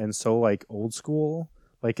beautiful and so like old school.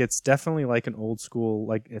 Like it's definitely like an old school,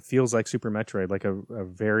 like it feels like Super Metroid, like a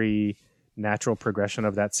very natural progression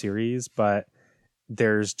of that series, but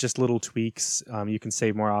there's just little tweaks. You can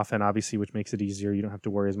save more often, obviously, which makes it easier. You don't have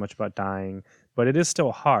to worry as much about dying, but it is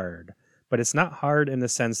still hard. But it's not hard in the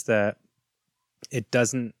sense that it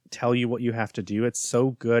doesn't tell you what you have to do. It's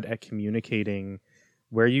so good at communicating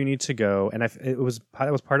where you need to go. And that was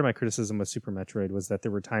part of my criticism with Super Metroid, was that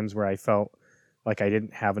there were times where I felt like I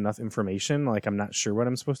didn't have enough information, like I'm not sure what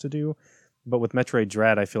I'm supposed to do. But with Metroid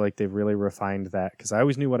Dread, I feel like they've really refined that, because I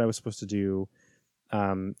always knew what I was supposed to do.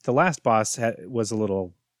 The last boss was a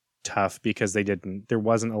little tough because there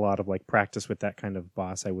wasn't a lot of like practice with that kind of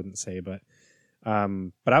boss, I wouldn't say, but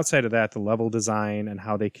But outside of that, the level design and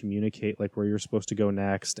how they communicate, like where you're supposed to go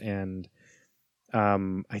next, and I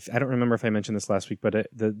don't remember if I mentioned this last week, but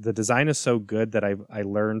the design is so good that I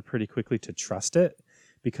learned pretty quickly to trust it.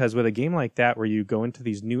 Because with a game like that, where you go into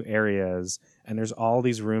these new areas and there's all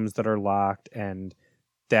these rooms that are locked, and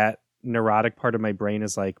that neurotic part of my brain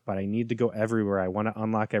is like, but I need to go everywhere. I want to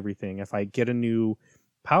unlock everything. If I get a new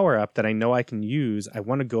power up that I know I can use, I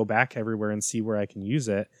want to go back everywhere and see where I can use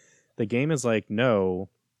it. The game is like, no,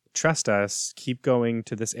 trust us. Keep going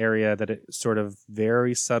to this area that it sort of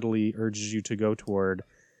very subtly urges you to go toward.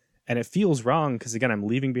 And it feels wrong because, again, I'm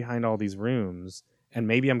leaving behind all these rooms and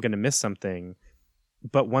maybe I'm going to miss something.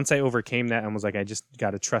 But once I overcame that and was like, I just got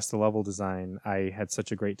to trust the level design, I had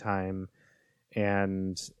such a great time.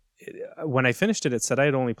 And when I finished it, it said I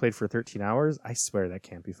had only played for 13 hours. I swear that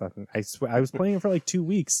can't be fucking. I swear I was playing it for like 2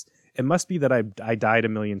 weeks. It must be that I died a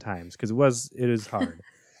million times because it is hard.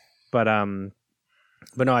 But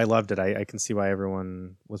no, I loved it. I can see why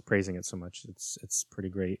everyone was praising it so much. It's pretty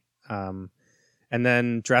great. And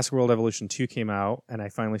then Jurassic World Evolution 2 came out, and I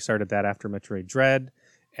finally started that after Metroid Dread.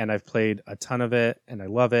 And I've played a ton of it, and I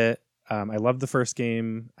love it. I loved the first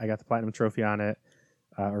game. I got the Platinum Trophy on it,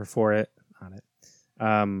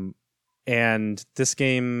 and this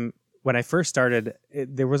game, when I first started,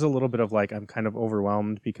 there was a little bit of like, I'm kind of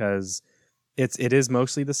overwhelmed because it is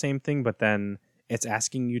mostly the same thing, but then it's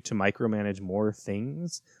asking you to micromanage more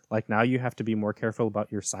things. Like now you have to be more careful about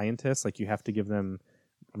your scientists. Like you have to give them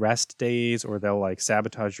rest days or they'll like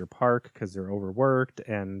sabotage your park because they're overworked,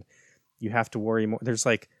 and you have to worry more. There's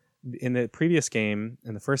like in the previous game,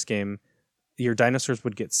 in the first game, your dinosaurs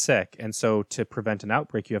would get sick. And so to prevent an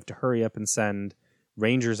outbreak, you have to hurry up and send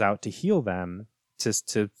rangers out to heal them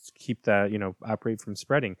to keep the, outbreak from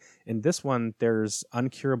spreading. In this one, there's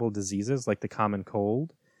uncurable diseases like the common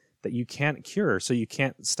cold that you can't cure. So you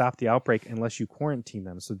can't stop the outbreak unless you quarantine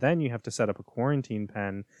them. So then you have to set up a quarantine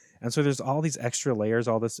pen. And so there's all these extra layers,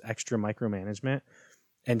 all this extra micromanagement.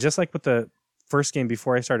 And just like with the first game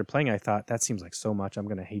before I started playing, I thought that seems like so much. I'm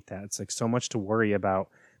going to hate that. It's like so much to worry about.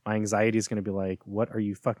 My anxiety is going to be like, what are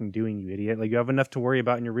you fucking doing, you idiot? Like you have enough to worry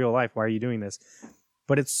about in your real life. Why are you doing this?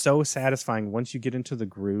 But it's so satisfying once you get into the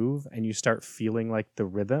groove and you start feeling like the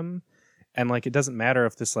rhythm. And like, it doesn't matter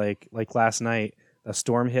if this like last night, a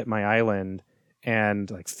storm hit my island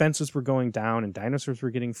and like fences were going down and dinosaurs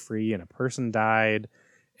were getting free and a person died.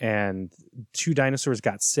 And 2 dinosaurs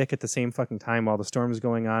got sick at the same fucking time while the storm was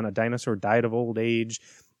going on. A dinosaur died of old age.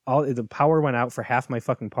 All the power went out for half my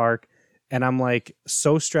fucking park. And I'm like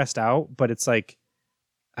so stressed out, but it's like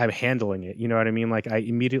I'm handling it. You know what I mean? Like I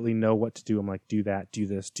immediately know what to do. I'm like, do that, do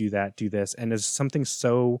this, do that, do this. And there's something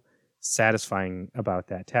so satisfying about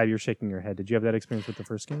that. Tab, you're shaking your head. Did you have that experience with the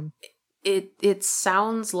first game? It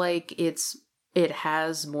sounds like it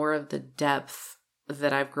has more of the depth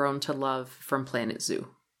that I've grown to love from Planet Zoo.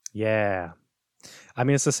 Yeah. I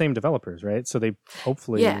mean, it's the same developers, right? So they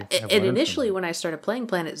hopefully... Yeah, and initially when I started playing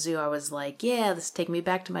Planet Zoo, I was like, yeah, this is taking me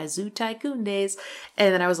back to my Zoo Tycoon days.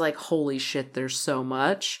 And then I was like, holy shit, there's so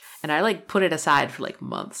much. And I like put it aside for like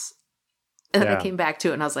months. And then I came back to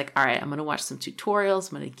it and I was like, all right, I'm going to watch some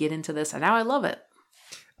tutorials. I'm going to get into this. And now I love it.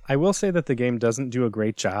 I will say that the game doesn't do a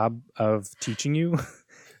great job of teaching you.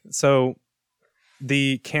 So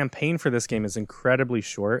the campaign for this game is incredibly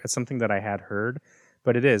short. It's something that I had heard.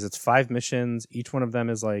 But it's 5 missions. Each one of them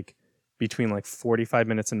is like between like 45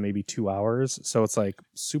 minutes and maybe 2 hours. So it's like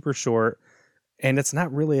super short. And it's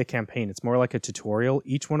not really a campaign. It's more like a tutorial.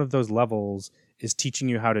 Each one of those levels is teaching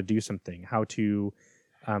you how to do something, how to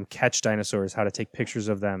catch dinosaurs, how to take pictures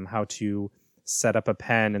of them, how to set up a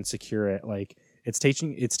pen and secure it. Like it's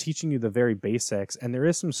teaching you the very basics. And there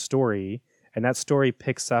is some story, and that story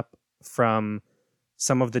picks up from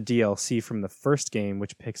some of the DLC from the first game,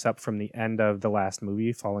 which picks up from the end of the last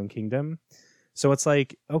movie, Fallen Kingdom. So it's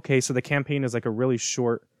like, okay, so the campaign is like a really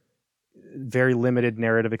short, very limited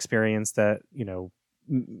narrative experience that,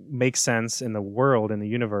 makes sense in the world, in the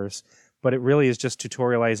universe, but it really is just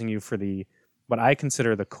tutorializing you for what I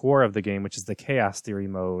consider the core of the game, which is the chaos theory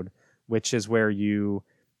mode, which is where you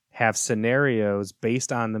have scenarios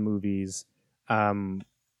based on the movies,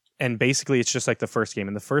 and basically, it's just like the first game.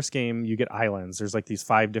 In the first game, you get islands. There's like these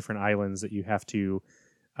 5 different islands that you have to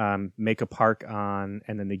make a park on,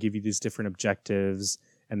 and then they give you these different objectives,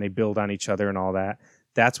 and they build on each other and all that.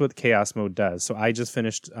 That's what Chaos Mode does. So I just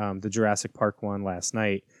finished the Jurassic Park one last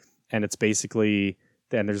night, and it's basically,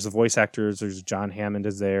 and there's the voice actors. There's John Hammond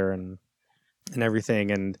is there and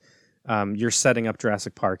everything, and you're setting up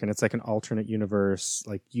Jurassic Park, and it's like an alternate universe.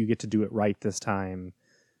 Like you get to do it right this time.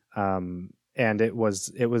 and it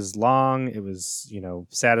was long, it was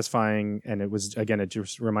satisfying, and it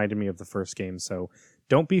just reminded me of the first game. So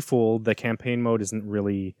don't be fooled, the campaign mode isn't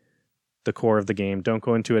really the core of the game. Don't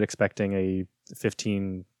go into it expecting a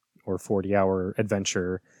 15 or 40 hour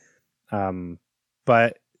adventure.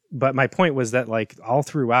 But my point was that like all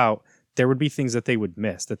throughout there would be things that they would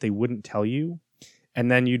miss, that they wouldn't tell you,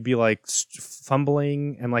 and then you'd be like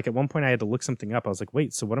fumbling, and like at one point I had to look something up. I was like,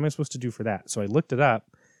 wait, so what am I supposed to do for that? So I looked it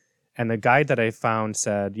up, and the guide that I found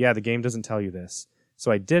said, yeah, the game doesn't tell you this.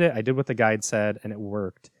 So I did it. I did what the guide said, and it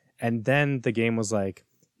worked. And then the game was like,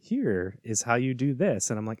 here is how you do this.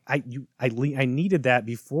 And I'm like, I needed that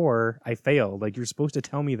before I failed. Like, you're supposed to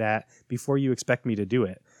tell me that before you expect me to do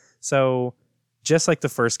it. So just like the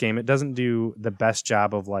first game, it doesn't do the best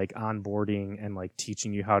job of like onboarding and like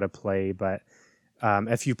teaching you how to play. But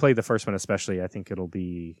if you play the first one especially, I think it'll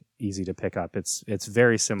be easy to pick up. It's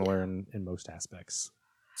very similar in most aspects.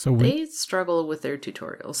 So they struggle with their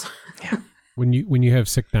tutorials. Yeah. When you have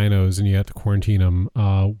sick dinos and you have to quarantine them,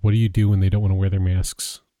 what do you do when they don't want to wear their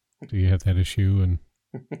masks? Do you have that issue? And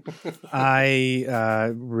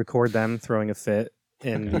I record them throwing a fit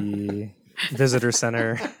in the visitor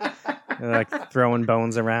center, like throwing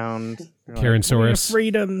bones around. Tyrannosaurus. Like,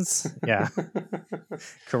 freedoms. Yeah.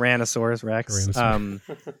 Tyrannosaurus Rex.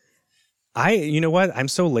 You know what? I'm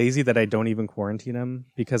so lazy that I don't even quarantine them,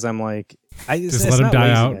 because I'm like, just let them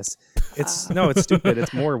die laziness. Out. It's stupid.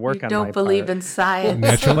 It's more work on my part. You don't believe in science.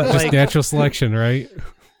 Natural selection, right?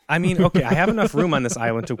 I mean, okay, I have enough room on this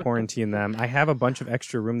island to quarantine them. I have a bunch of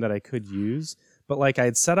extra room that I could use, but like I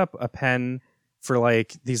had set up a pen for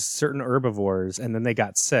like these certain herbivores, and then they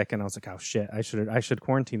got sick, and I was like, oh shit, I should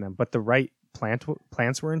quarantine them. But the right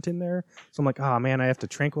plants weren't in there, so I'm like, oh man, I have to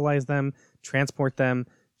tranquilize them, transport them,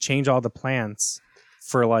 change all the plants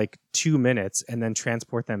for like 2 minutes, and then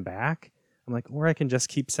transport them back. I'm like, or I can just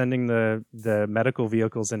keep sending the medical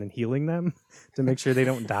vehicles in and healing them to make sure they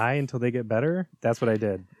don't die until they get better. That's what I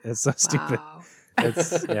did. It's so stupid.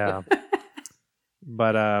 It's yeah.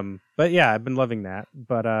 But yeah, I've been loving that.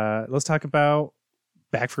 But let's talk about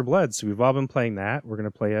Back 4 Blood. So we've all been playing that. We're gonna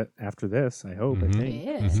play it after this, I hope. Mm-hmm. I think.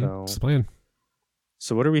 Yeah. So it's the plan.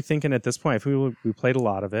 So what are we thinking at this point? We played a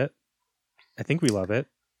lot of it. I think we love it.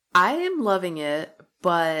 I am loving it,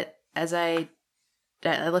 but as I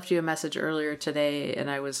left you a message earlier today, and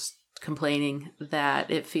I was complaining that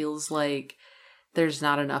it feels like there's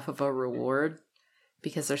not enough of a reward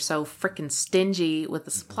because they're so freaking stingy with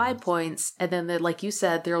the supply points. And then, like you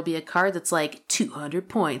said, there'll be a card that's like 200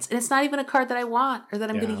 points, and it's not even a card that I want or that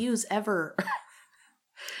I'm going to use ever.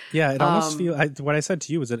 Yeah, it almost feels. What I said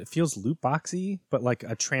to you is that it feels loot boxy, but like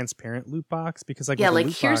a transparent loot box, because like like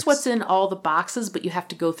here's what's in all the boxes, but you have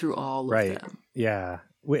to go through all of them. Yeah.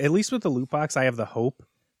 At least with the loot box, I have the hope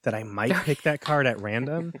that I might pick that card at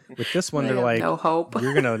random. With this one, they're like, no hope.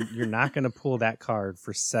 You're not gonna pull that card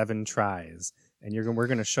for 7 tries, and we're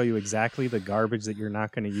gonna show you exactly the garbage that you're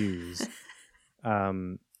not gonna use.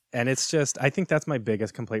 And it's just, I think that's my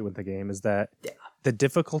biggest complaint with the game, is that the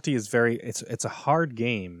difficulty is it's a hard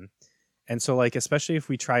game, and so like especially if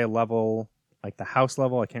we try a level like the house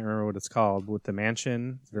level, I can't remember what it's called, with the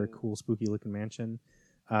mansion, it's a very cool, spooky looking mansion.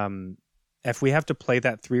 If we have to play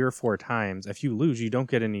that 3 or 4 times, if you lose, you don't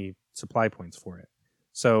get any supply points for it.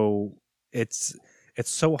 So it's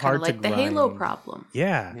so Kinda hard like to the grind. Halo problem.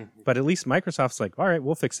 Yeah, but at least Microsoft's like, all right,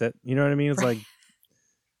 we'll fix it. You know what I mean? It's like,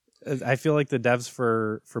 I feel like the devs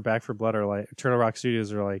for Back 4 Blood are like, Turtle Rock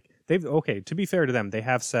Studios are like, to be fair to them, they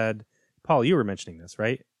have said, Paul, you were mentioning this,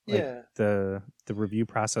 right? Like Yeah. The review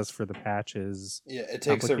process for the patch is it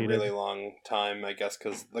takes a really long time, I guess,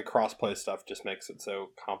 because the crossplay stuff just makes it so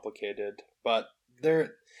complicated. But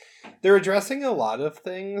they're addressing a lot of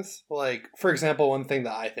things. Like, for example, one thing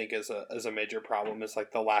that I think is a major problem is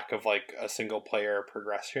like the lack of like a single player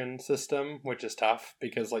progression system, which is tough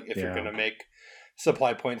because like if you're gonna make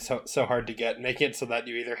supply points so hard to get, make it so that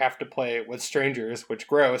you either have to play with strangers, which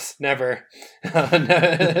gross, never.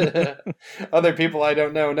 Other people I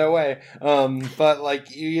don't know, no way. But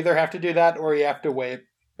like you either have to do that or you have to wait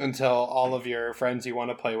until all of your friends you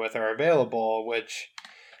want to play with are available, which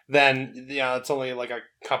then it's only like a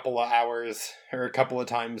couple of hours or a couple of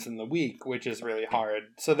times in the week, which is really hard.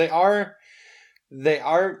 So they are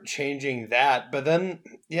changing that, but then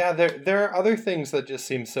there are other things that just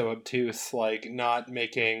seem so obtuse, like not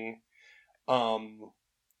making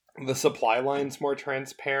the supply lines more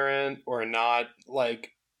transparent, or not like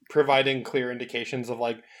providing clear indications of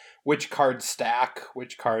like which cards stack,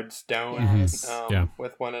 which cards don't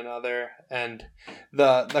with one another. And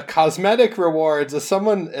the cosmetic rewards, as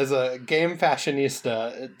a game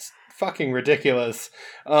fashionista, it fucking ridiculous.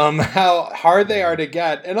 How hard they are to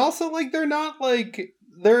get, and also like they're not like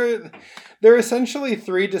they're essentially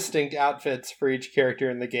 3 distinct outfits for each character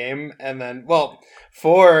in the game, and then 4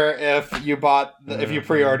 if you if you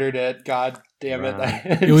pre-ordered it. God damn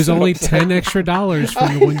it! It was only $10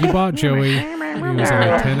 from the one you bought, Joey. It was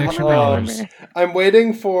only $10.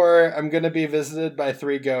 I'm going to be visited by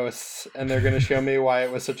 3 ghosts, and they're going to show me why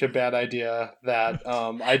it was such a bad idea that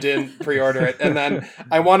I didn't pre-order it. And then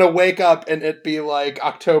I want to wake up and it be like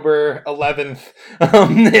October 11th.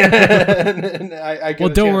 And I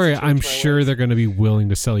get don't worry. I'm sure they're going to be willing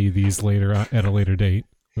to sell you these later at a later date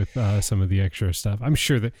with some of the extra stuff. I'm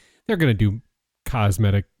sure that they're going to do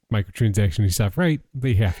cosmetic microtransaction stuff, right?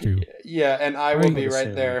 They have to. Yeah, and I will be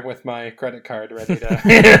right there with my credit card ready to.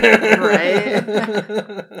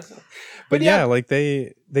 Right. But yeah, like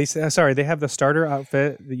they have the starter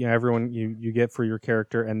outfit that, everyone you get for your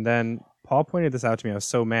character, and then Paul pointed this out to me. I was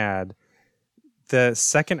so mad. The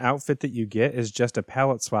second outfit that you get is just a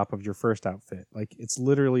palette swap of your first outfit. Like it's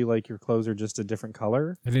literally like your clothes are just a different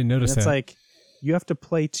color. I didn't notice that. It's like you have to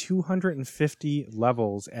play 250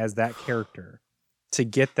 levels as that character to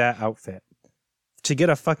get that outfit, to get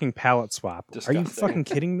a fucking palette swap. Disgusting. Are you fucking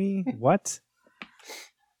kidding me? What?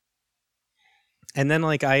 And then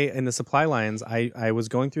like in the supply lines, I was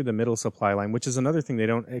going through the middle supply line, which is another thing they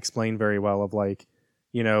don't explain very well of like,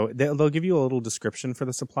 they'll give you a little description for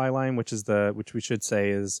the supply line, which we should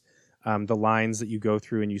say is the lines that you go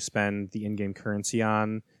through and you spend the in-game currency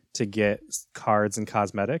on to get cards and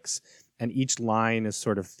cosmetics. And each line is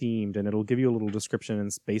sort of themed, and it'll give you a little description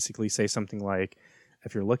and basically say something like,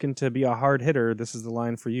 if you're looking to be a hard hitter, this is the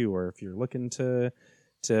line for you. Or if you're looking to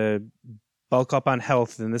bulk up on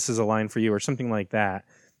health, then this is a line for you, or something like that.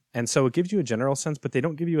 And so it gives you a general sense, but they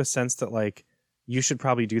don't give you a sense that like you should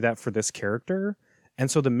probably do that for this character. And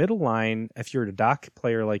so the middle line, if you're a dock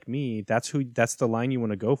player like me, that's the line you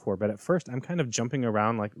want to go for. But at first, I'm kind of jumping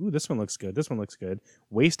around like, ooh, this one looks good, this one looks good,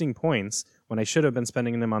 wasting points when I should have been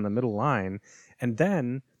spending them on the middle line. And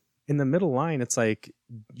then in the middle line, it's like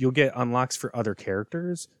you'll get unlocks for other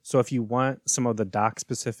characters. So if you want some of the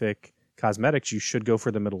dock-specific cosmetics, you should go for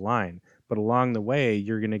the middle line. But along the way,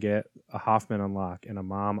 you're going to get a Hoffman unlock and a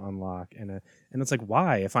Mom unlock. And it's like,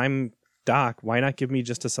 why? If I'm Doc, why not give me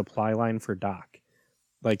just a supply line for Doc?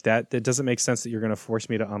 Like that doesn't make sense that you're going to force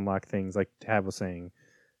me to unlock things, like Tab was saying,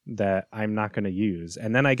 that I'm not going to use.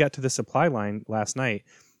 And then I got to the supply line last night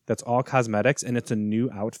that's all cosmetics, and it's a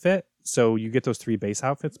new outfit. So you get those 3 base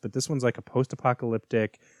outfits, but this one's like a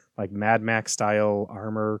post-apocalyptic, like Mad Max style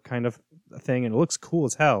armor kind of thing, and it looks cool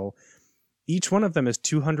as hell. Each one of them is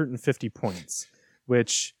 250 points,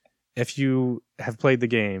 which if you have played the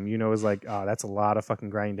game, is like, oh, that's a lot of fucking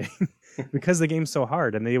grinding because the game's so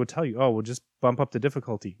hard. And they would tell you, oh, we'll just bump up the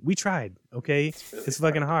difficulty. We tried, okay? It's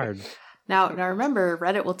fucking hard. Now remember,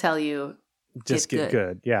 Reddit will tell you, just get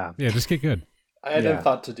good. Yeah. Yeah, just get good. I hadn't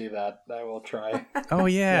thought to do that. I will try. Oh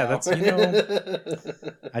yeah, that's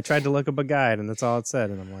I tried to look up a guide and that's all it said,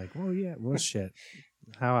 and I'm like, well, yeah, well, shit,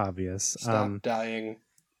 how obvious. Stop dying,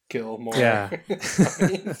 kill more. Yeah.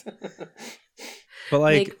 But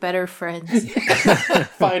like, make better friends.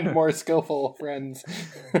 Find more skillful friends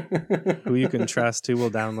who you can trust, who will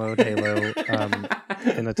download Halo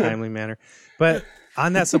in a timely manner. But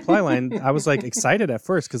on that supply line, I was like excited at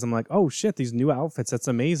first because I'm like, oh shit, these new outfits, that's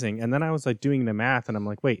amazing. And then I was like doing the math and I'm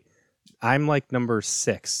like, wait, I'm like number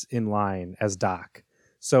 6 in line as Doc.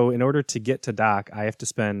 So in order to get to Doc, I have to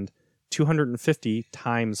spend 250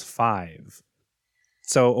 times 5.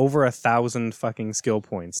 So over 1,000 fucking skill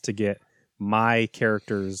points to get my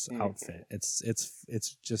character's outfit. It's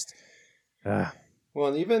just well,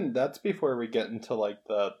 and even that's before we get into like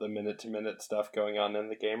the minute to minute stuff going on in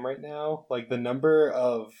the game right now. Like the number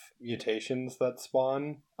of mutations that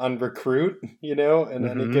spawn on recruit, in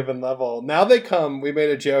any given level. Now they come, we made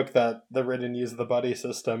a joke that the Ridden use the buddy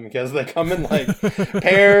system because they come in like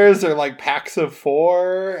pairs or like packs of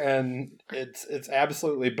 4, and it's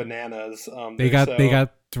absolutely bananas. They got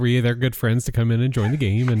 3 of their good friends to come in and join the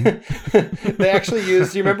game, and they actually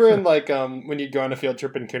used. Do you remember in like when you'd go on a field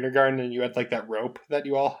trip in kindergarten and you had like that rope that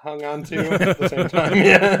you all hung on to at the same time?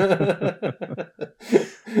 Yeah.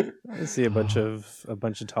 I see a bunch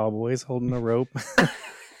of tall boys holding a rope.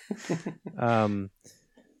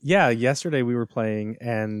 Yeah, yesterday we were playing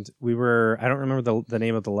and I don't remember the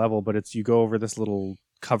name of the level, but it's you go over this little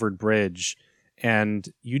covered bridge and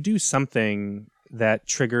you do something that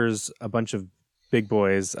triggers a bunch of big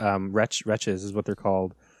boys. Wretches is what they're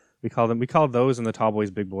called. We call those and the tall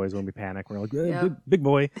boys big boys when we panic. We're like, big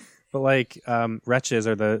boy. But like wretches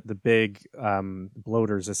are the big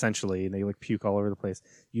bloaters essentially, and they like puke all over the place.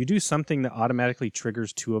 You do something that automatically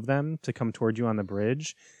triggers 2 of them to come toward you on the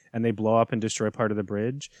bridge, and they blow up and destroy part of the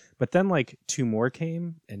bridge. But then like 2 more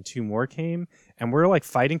came, and 2 more came, and we're like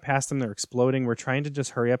fighting past them. They're exploding. We're trying to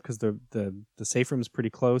just hurry up because the safe room is pretty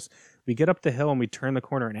close. We get up the hill and we turn the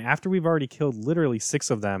corner, and after we've already killed literally 6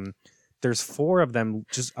 of them, there's 4 of them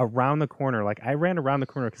just around the corner. Like I ran around the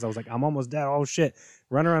corner because I was like, I'm almost dead. Oh shit.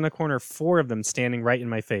 Run around the corner, 4 of them standing right in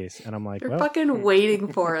my face. And I'm like, They're well, fucking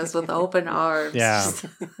waiting for us with open arms. Yeah.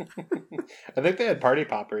 I think they had party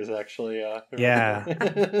poppers actually. Yeah.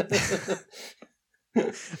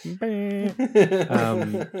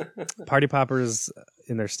 Party poppers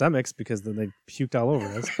in their stomachs because then they puked all over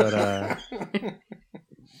us.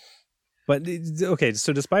 But okay,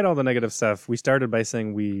 so despite all the negative stuff, we started by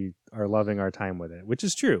saying we are loving our time with it, which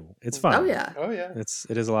is true. It's fun. Oh yeah. Oh yeah.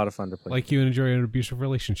 It is a lot of fun to play. Like you enjoy an abusive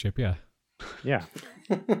relationship, yeah. Yeah.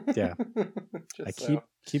 Yeah. Just I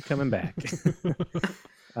keep coming back.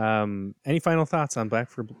 Any final thoughts on Back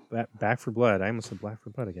for Blood? I almost said Black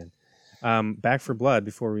for Blood again. Back for Blood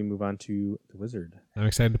before we move on to The Wizard. I'm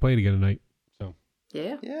excited to play it again tonight. So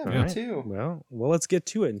Yeah. Yeah, Yeah. me too. Well, let's get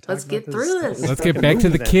to it. And talk Let's get about through this. let's get back to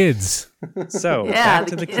the kids. So Yeah, back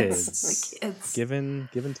to the kids. The kids. Given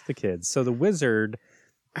to the kids. So The Wizard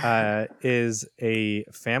is a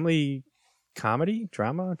family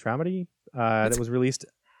dramedy that was released.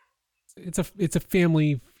 It's a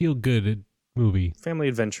family feel good movie. Family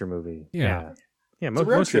adventure movie. Yeah. Yeah, It's a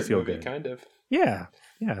road mostly trip feel movie, good. kind of. Yeah,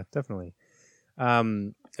 definitely.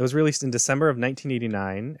 It was released in December of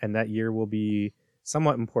 1989, and that year will be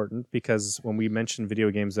somewhat important because when we mention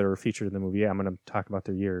video games that are featured in the movie, I'm going to talk about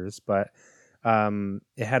their years. But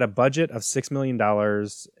it had a budget of $6 million,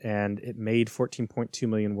 and it made $14.2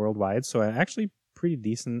 million worldwide, so actually pretty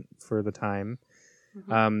decent for the time.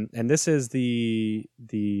 Mhm. And this is the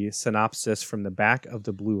synopsis from the back of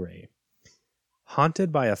the Blu-ray.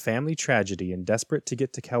 Haunted by a family tragedy and desperate to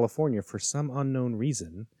get to California for some unknown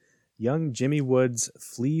reason, young Jimmy Woods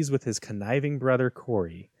flees with his conniving brother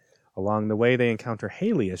Corey. Along the way, they encounter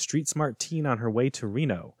Haley, a street-smart teen on her way to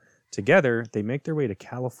Reno. Together, they make their way to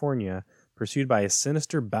California, pursued by a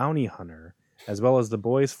sinister bounty hunter, as well as the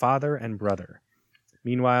boy's father and brother.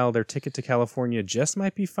 Meanwhile, their ticket to California just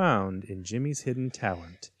might be found in Jimmy's hidden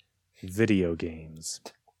talent, video games.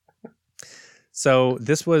 So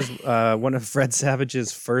this was one of Fred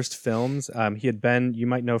Savage's first films. He had been, you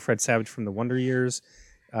might know Fred Savage from The Wonder Years,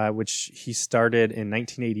 which he started in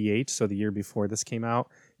 1988, so the year before this came out.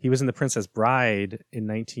 He was in The Princess Bride in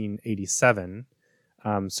 1987,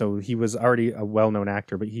 so he was already a well-known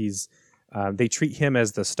actor, but they treat him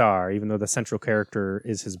as the star, even though the central character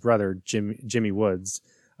is his brother, Jimmy Woods,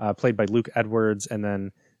 played by Luke Edwards, and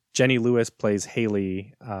then Jenny Lewis plays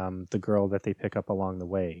Haley, the girl that they pick up along the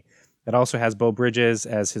way. It also has Beau Bridges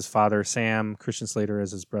as his father, Sam, Christian Slater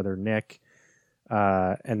as his brother, Nick,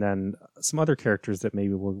 and then some other characters that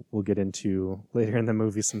maybe we'll get into later in the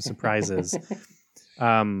movie, some surprises.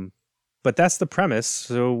 But that's the premise.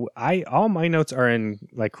 So all my notes are in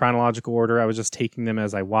like chronological order. I was just taking them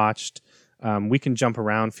as I watched. We can jump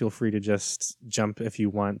around. Feel free to just jump if you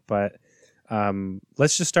want. But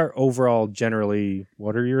let's just start overall. Generally,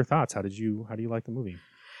 what are your thoughts? How do you like the movie?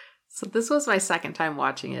 So this was my second time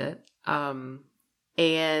watching it.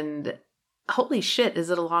 And holy shit, is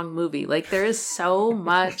it a long movie? Like there is so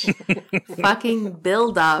much fucking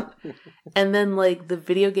build up. And then like the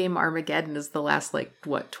video game Armageddon is the last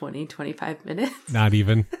 20, 25 minutes. Not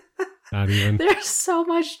even. There's so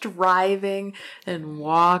much driving and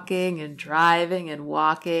walking and driving and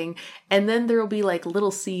walking. And then there'll be like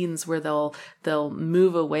little scenes where they'll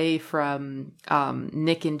move away from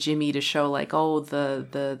Nick and Jimmy to show like, oh,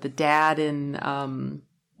 the dad and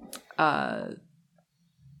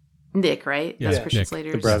Nick, right? Yeah, That's Christian Nick,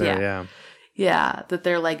 Slater's The brother, yeah. Yeah, that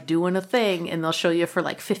they're like doing a thing and they'll show you for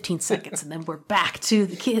like 15 seconds and then we're back to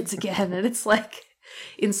the kids again. And it's like,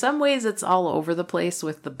 in some ways it's all over the place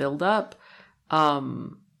with the buildup. But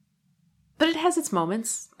it has its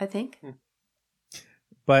moments, I think.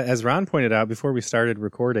 But as Ron pointed out before we started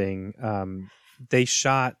recording, they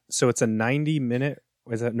shot, so it's a 90-minute,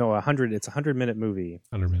 it's a 100-minute movie.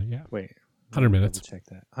 100 minutes, yeah. Wait. 100 minutes. Check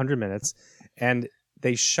that. 100 minutes. And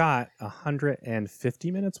they shot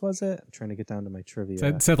 150 minutes, was it? I'm trying to get down to my trivia.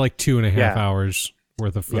 It said like 2.5 Yeah. hours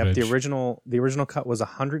worth of footage. Yep, the original cut was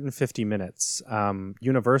 150 minutes.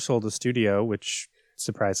 Universal, the studio, which,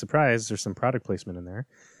 surprise, surprise, there's some product placement in there.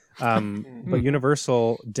 But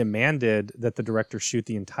Universal demanded that the director shoot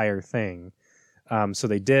the entire thing. So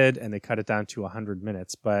they did, and they cut it down to 100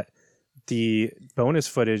 minutes. But the bonus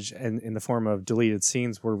footage in the form of deleted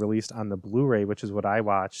scenes were released on the Blu-ray, which is what I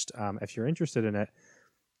watched. If you're interested in it,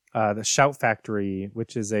 the Shout Factory,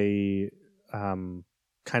 which is a kind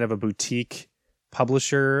of a boutique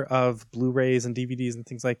publisher of Blu-rays and DVDs and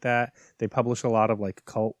things like that. They publish a lot of like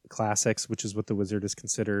cult classics, which is what The Wizard is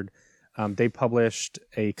considered. They published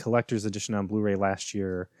a collector's edition on Blu-ray last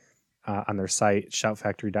year on their site,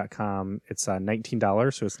 shoutfactory.com. It's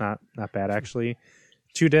 $19, so it's not bad actually.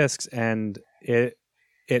 2 discs, and it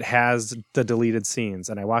has the deleted scenes,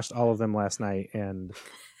 and I watched all of them last night, and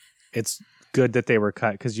it's good that they were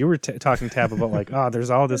cut, because you were talking, Tab, about like, oh, there's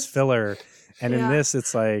all this filler, and in this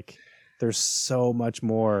it's like there's so much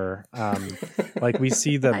more. Like we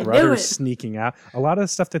see the brothers sneaking out. A lot of the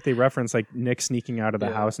stuff that they reference, like Nick sneaking out of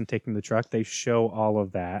the house and taking the truck, they show all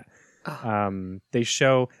of that. They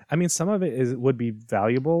show, I mean, some of it would be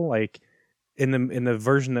valuable. Like in the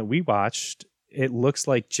version that we watched, it looks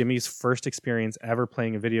like Jimmy's first experience ever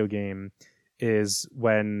playing a video game is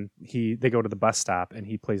when they go to the bus stop and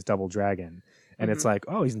he plays Double Dragon. And it's like,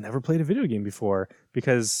 oh, he's never played a video game before,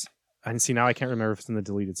 because I see now I can't remember if it's in the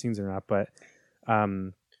deleted scenes or not, but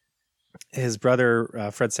his brother,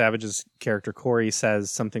 Fred Savage's character, Corey, says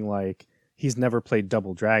something like he's never played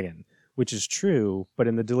Double Dragon, which is true. But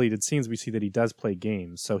in the deleted scenes, we see that he does play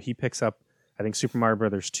games. So he picks up, I think, Super Mario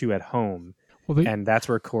Brothers 2 at home. And that's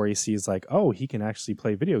where Corey sees like, oh, he can actually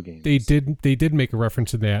play video games. They did make a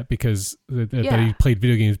reference to that, because that he played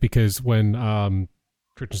video games, because when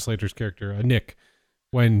Christian Slater's character, Nick,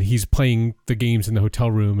 when he's playing the games in the hotel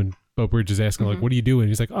room and Bo Bridge is asking like, what are you doing?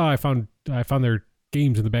 He's like, oh, I found their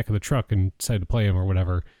games in the back of the truck and decided to play them or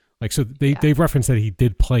whatever. Like, so they referenced that he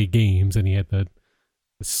did play games, and he had the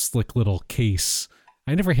slick little case.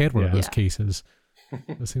 I never had one of those cases.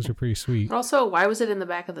 Those things are pretty sweet. Also, why was it in the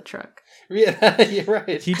back of the truck? Yeah, you're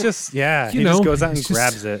right. He just, just goes out and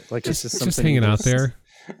grabs it. Like it's just something hanging out there.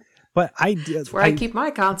 But that's where I keep my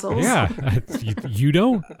consoles. Yeah, you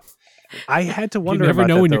don't. I had to wonder. You never about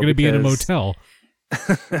know that, when though, you're going to be in a motel.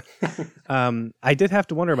 I did have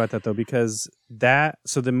to wonder about that though, because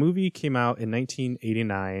so the movie came out in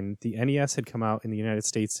 1989. The NES had come out in the United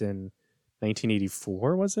States in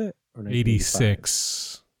 1984, was it? Or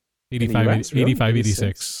 86. 85,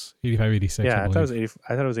 86. Yeah, I thought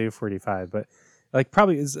it was 84, 85, but like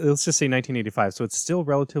probably let's just say 1985. So it's still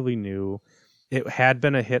relatively new. It had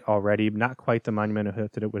been a hit already, not quite the monumental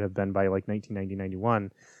hit that it would have been by like 1990,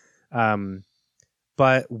 91.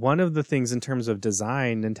 But one of the things in terms of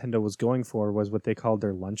design Nintendo was going for was what they called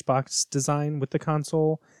their lunchbox design with the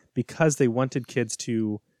console, because they wanted kids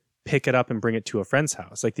to pick it up and bring it to a friend's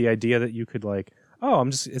house. Like the idea that you could like, oh,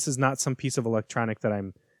 this is not some piece of electronic that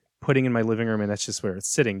I'm putting in my living room and that's just where it's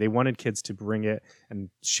sitting. They wanted kids to bring it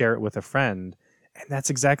and share it with a friend. And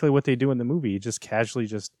that's exactly what they do in the movie. He just casually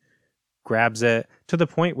just grabs it, to the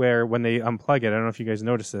point where when they unplug it, I don't know if you guys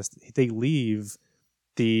noticed this, they leave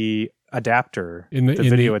the adapter, the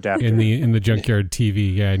video adapter. In the junkyard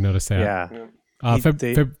TV. Yeah, I noticed that. Yeah.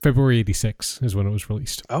 February 86 is when it was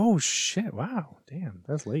released. Oh, shit. Wow. Damn,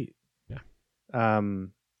 that's late. Yeah.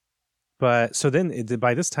 But so then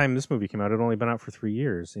by this time this movie came out, it had only been out for 3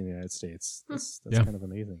 years in the United States. That's kind of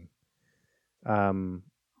amazing.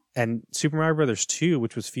 And Super Mario Brothers 2,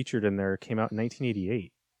 which was featured in there, came out in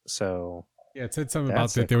 1988. So yeah, it said something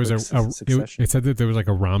about that there was it said that there was like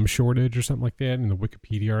a ROM shortage or something like that in the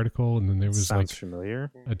Wikipedia article, and then there was Sounds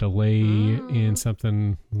familiar. A delay in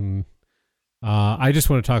something. I just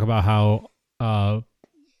want to talk about how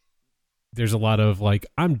there's a lot of like,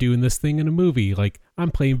 I'm doing this thing in a movie, like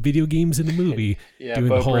I'm playing video games in a movie. Doing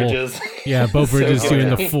Bo Bridges. Yeah, Bo Bridges doing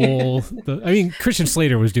the full. I mean, Christian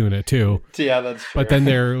Slater was doing it too. Yeah, that's true. But then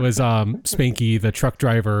there was Spanky, the truck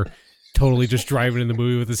driver, totally just driving in the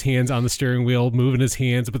movie with his hands on the steering wheel, moving his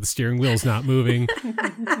hands, but the steering wheel's not moving.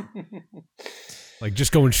 Like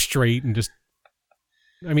just going straight and just.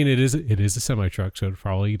 I mean, it is a semi truck, so it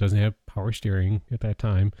probably doesn't have power steering at that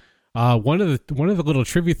time. One of the little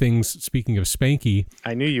trivia things. Speaking of Spanky,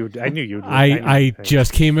 I knew you'd. I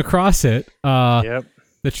just came across it. Yep.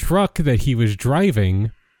 The truck that he was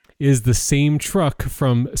driving is the same truck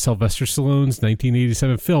from Sylvester Stallone's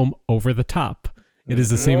 1987 film Over the Top. It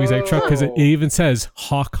is the same exact truck, because it even says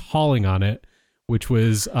Hawk Hauling on it, which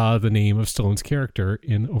was the name of Stallone's character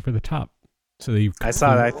in Over the Top. So I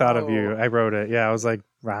saw that. I thought of you. I wrote it. Yeah, I was like,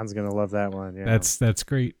 Ron's gonna love that one. Yeah. That's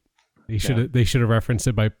great. They should have referenced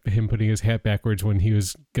it by him putting his hat backwards when he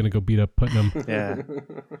was gonna go beat up Putnam. Yeah.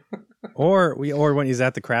 Or when he's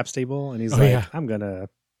at the crap stable and he's I'm gonna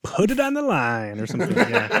put it on the line or something.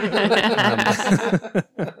 Yeah.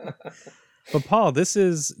 But Paul, this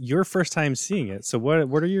is your first time seeing it. So what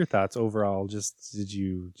are your thoughts overall? Just did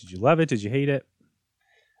you love it? Did you hate it?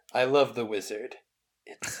 I love the wizard.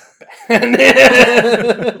 It's bad.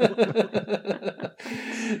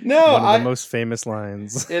 No, One of the most famous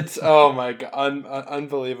lines. It's oh my god,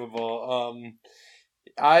 unbelievable.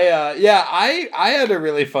 I had a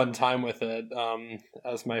really fun time with it.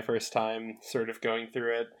 As my first time sort of going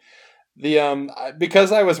through it.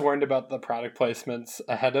 Because I was warned about the product placements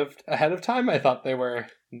ahead of time, I thought they were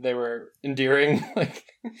endearing, like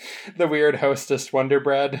the weird Hostess Wonder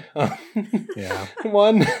Bread Yeah.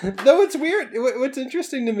 one. Though it's weird. What's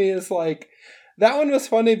interesting to me is like that one was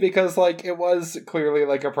funny because like it was clearly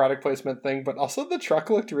like a product placement thing, but also the truck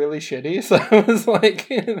looked really shitty. So it was like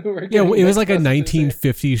it was like a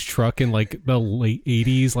 1950s truck in like the late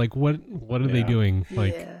 80s. Like what are they doing?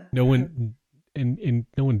 Like no one. And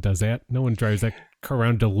no one does that. No one drives that car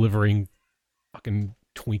around delivering fucking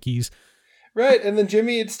Twinkies. Right, and then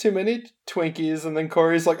Jimmy eats too many Twinkies, and then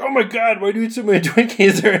Corey's like, "Oh my god, why do you eat so many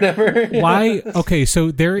Twinkies?" or whatever. Why? Okay,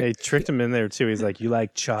 so they tricked him in there too. He's like, "You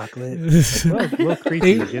like chocolate?" Like, well,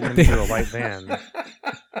 creepy. Get him into a white van.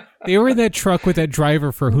 They were in that truck with that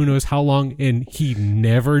driver for who knows how long, and he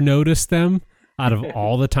never noticed them. Out of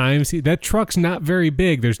all the times, that truck's not very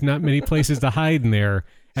big. There's not many places to hide in there.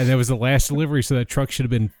 And that was the last delivery, so that truck should have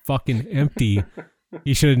been fucking empty.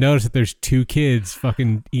 You should have noticed that there's 2 kids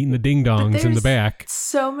fucking eating the ding-dongs in the back.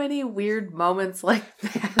 So many weird moments like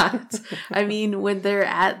that. I mean, when they're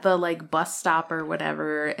at the like bus stop or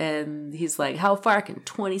whatever, and he's like, "How far can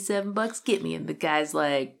 $27 get me?" And the guy's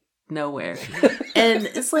like, "Nowhere." And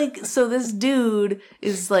it's like, so this dude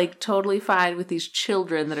is like totally fine with these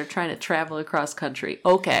children that are trying to travel across country.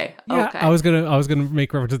 Okay. I was gonna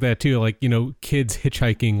make reference to that too. Like, you know, kids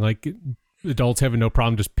hitchhiking, like adults having no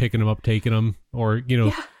problem just picking them up, taking them, or you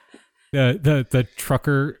know, the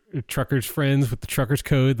trucker's friends with the trucker's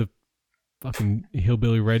code, the fucking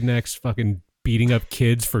hillbilly rednecks, fucking beating up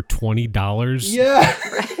kids for $20. Yeah,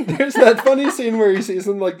 there's that funny scene where he sees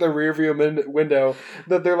in like the rearview window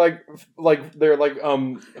that they're like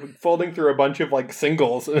folding through a bunch of like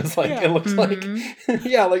singles, and it's like it looks like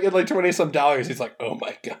like at like $20 some. He's like, "Oh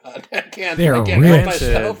my god, I can't help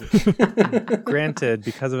myself." Granted,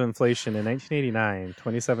 because of inflation in 1989,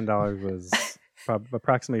 $27 was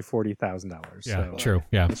approximately $40,000. Yeah, so, true.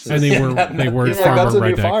 Yeah, and they were farmer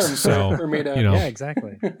rednecks, so for me to, you know, yeah,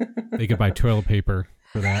 exactly. They could buy toilet paper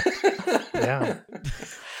for that. Yeah.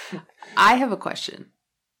 I have a question.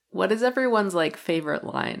 What is everyone's like favorite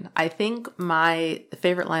line? I think my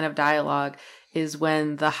favorite line of dialogue is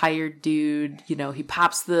when the hired dude, you know, he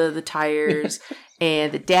pops the tires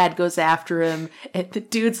and the dad goes after him, and the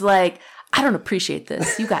dude's like, "I don't appreciate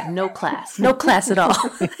this. You got no class. No class at all."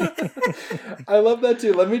 I love that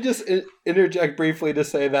too. Let me just interject briefly to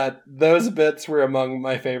say that those bits were among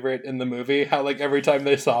my favorite in the movie. How like every time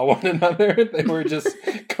they saw one another, they were just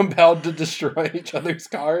compelled to destroy each other's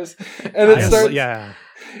cars. And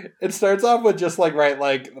it starts off with just like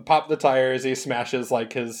pop the tires, he smashes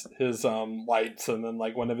like his lights and then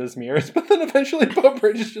like one of his mirrors, but then eventually Bo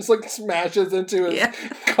Bridges just like smashes into his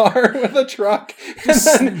car with a truck.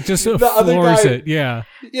 Just floors it. Yeah,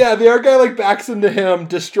 the other guy like backs into him,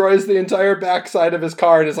 destroys the entire backside of his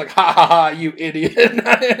car, and is like, "Ha ha ha, you idiot."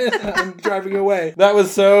 I'm driving away. That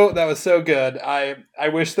was so good. I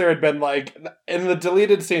wish there had been like in the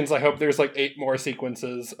deleted scenes, I hope there's like 8 more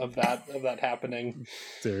sequences of that happening.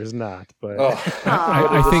 There's not, but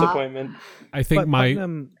I think disappointment. I think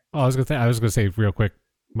I was gonna say real quick.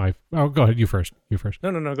 Go ahead. You first.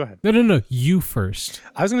 No, go ahead. No. You first.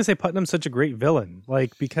 I was gonna say Putnam's such a great villain,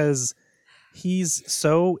 like because he's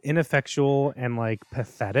so ineffectual and like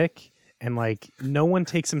pathetic, and like no one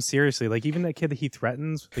takes him seriously. Like even that kid that he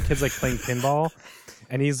threatens, the kid's like playing pinball,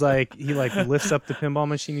 and he lifts up the pinball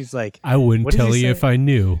machine. He's like, "I wouldn't tell you if I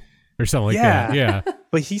knew." Or something like that. Yeah.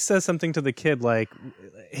 But he says something to the kid like,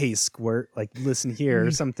 "Hey, squirt, like listen here,"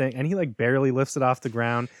 or something. And he like barely lifts it off the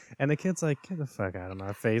ground. And the kid's like, "Get the fuck out of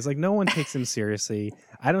my face." Like no one takes him seriously.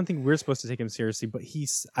 I don't think we're supposed to take him seriously, but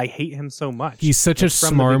I hate him so much. He's such a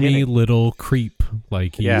smarmy little creep.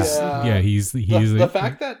 Like he's the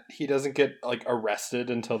fact that he doesn't get like arrested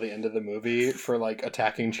until the end of the movie for like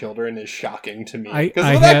attacking children is shocking to me.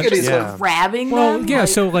 Because he's grabbing them. Well, yeah.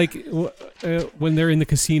 So like when they're in the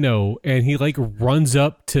casino and he like runs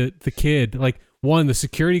up to the kid, like the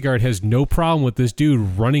security guard has no problem with this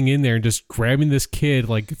dude running in there and just grabbing this kid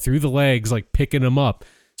like through the legs, like picking him up.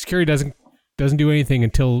 Security doesn't do anything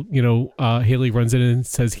until, you know, Haley runs in and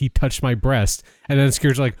says, "He touched my breast," and then the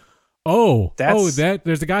security's like,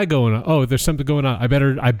 there's a guy going on. There's something going on.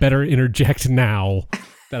 I better interject now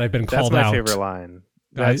that I've been called out. That's my favorite line.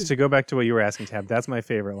 That's to go back to what you were asking, Tab. That's my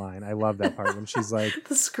favorite line. I love that part when she's like,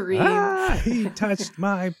 The scream. he touched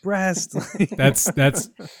my breast. That's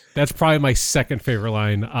probably my second favorite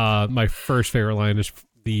line. My first favorite line is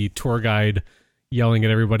the tour guide yelling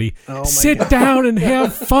at everybody, Oh my sit God. down and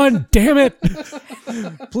have fun, damn it.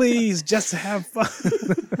 Please, just have fun.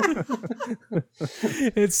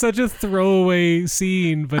 It's such a throwaway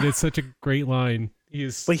scene, but it's such a great line.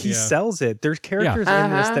 But he sells it. There's characters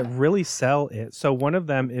in this that really sell it. So one of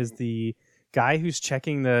them is the guy who's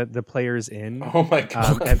checking the players in Oh my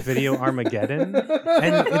god! at Video Armageddon,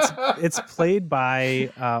 and it's played by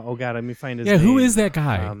oh god, let me find his name. who is that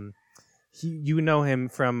guy? You know him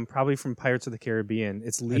probably from Pirates of the Caribbean.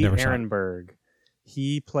 It's Lee never saw it. Ehrenberg.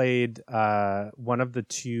 He played one of the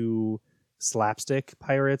two slapstick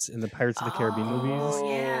pirates in the Pirates of the Caribbean movies.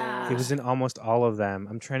 Yeah. He was in almost all of them.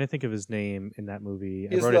 I'm trying to think of his name in that movie.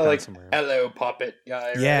 He's I wrote the it down like somewhere. hello puppet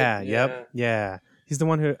guy. Yeah, right? yep, yeah. He's the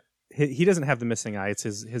one who he doesn't have the missing eye. It's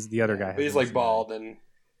his the other guy. has But he's the like missing eye. bald and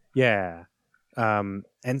Yeah.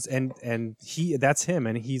 And he that's him,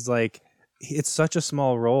 and he's like, it's such a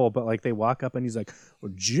small role, but like they walk up and he's like,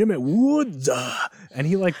 well, Jimmy Woods, and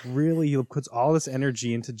he like really puts all this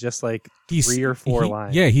energy into just like three or four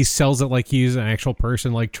lines. Yeah, he sells it like he's an actual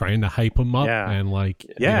person, like trying to hype him up and like,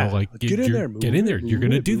 Yeah. you know, like Get in there, move get in there. it, You're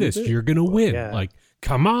gonna move do it, this. move it. You're gonna win. Yeah. Like,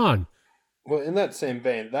 come on. well, in that same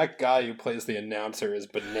vein, that guy who plays the announcer is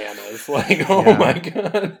bananas. Like, oh Yeah. my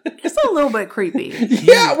god. It's a little bit creepy.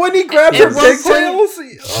 Yeah, when he grabs At her one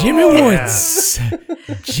pigtails. Jimmy Oh. Woods.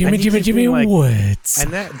 Jimmy And he keeps Jimmy being like- Woods.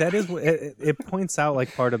 And that is it points out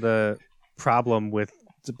like part of the problem with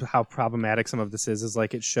how problematic some of this is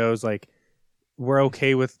like it shows like we're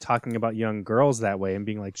okay with talking about young girls that way and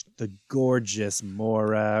being like the gorgeous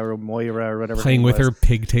Moira or whatever her Playing name with was. her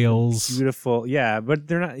pigtails. Beautiful, yeah, but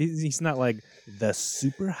they're not. He's not like the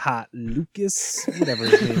super hot Lucas, whatever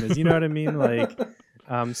his name is. You know what I mean? Like,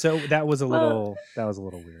 so that was a little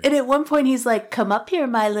weird. And at one point he's like, come up here,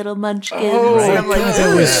 my little munchkins. Oh, and I'm like, God,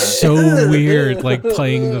 That was "Ugh." so weird, like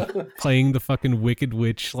playing the fucking Wicked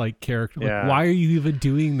Witch like character. Like, Yeah. why are you even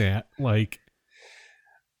doing that? Like,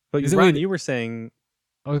 But Is it Ryan, like- you were saying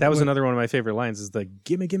oh, that was what- another one of my favorite lines. Is the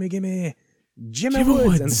gimme, gimme, gimme, Jimmy Jimmy Woods.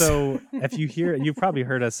 Woods. And so if you hear, you've probably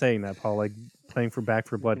heard us saying that, Paul, like playing for Back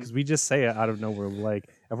for Blood, because we just say it out of nowhere. Like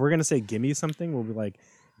if we're gonna say gimme something, we'll be like,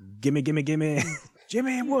 gimme, gimme, gimme,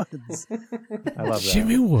 Jimmy Woods. I love that.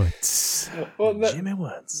 Jimmy Woods. Well, Jimmy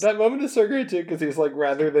Woods. that moment is so great too because he's like,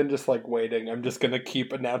 rather than just like waiting, I'm just gonna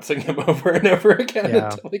keep announcing him over and over again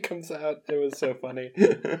Yeah. until he comes out. It was so funny.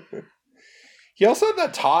 He also had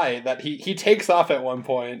that tie that he takes off at one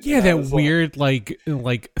point. Yeah, and I that was weird like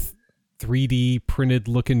 3D printed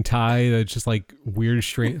looking tie that's just like weird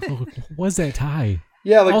straight. What was that tie?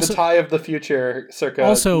 yeah, like also- the tie of the future, circa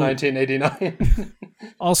also- 1989.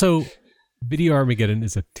 Also, Video Armageddon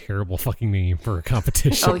is a terrible fucking name for a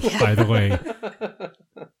competition. Oh, yeah. By the way,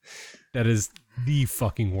 that is the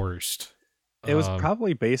fucking worst. It was Um,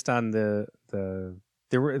 probably based on the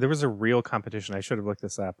there was a real competition. I should have looked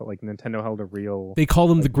this up, but like Nintendo held a real. They call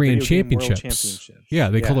them the like, Grand Video Game World Championships. Championships. Yeah,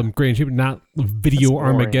 they call them Grand Champions, not Video That's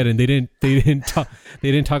boring. Armageddon. They didn't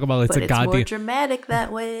talk about it's But a it's more goddamn. dramatic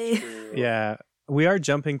that way. Yeah, we are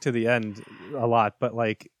jumping to the end a lot, but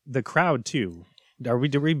like the crowd too. Are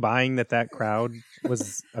we buying that crowd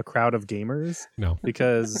was a crowd of gamers? No.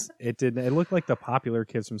 Because it didn't. It looked like the popular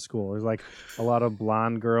kids from school. There's like a lot of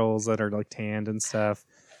blonde girls that are like tanned and stuff.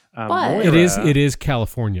 But- It Moira, is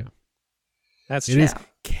California. That's It true. is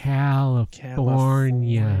California.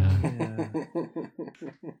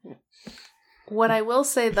 What I will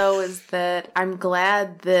say though is that I'm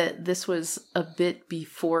glad that this was a bit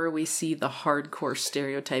before we see the hardcore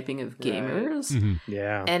stereotyping of gamers. Mhm.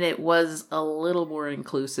 Yeah. And it was a little more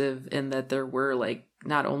inclusive in that there were like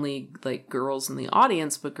not only like girls in the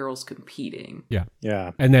audience, but girls competing. Yeah.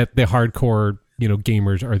 And that the hardcore,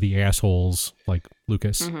 gamers are the assholes like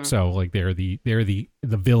Lucas. Mhm. So like they're the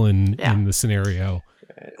villain Yeah. in the scenario.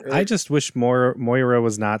 I just wish Moira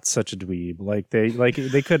was not such a dweeb.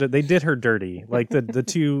 They did her dirty. Like the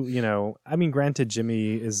two, I mean, granted,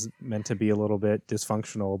 Jimmy is meant to be a little bit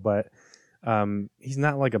dysfunctional, but he's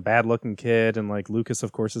not like a bad looking kid, and like Lucas,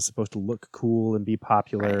 of course, is supposed to look cool and be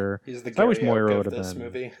popular. He's the So I wish Gary Moira Oak would of have this been.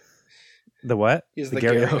 movie. The what? He's the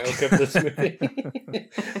Gary Oak of this movie.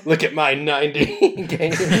 Look at my 90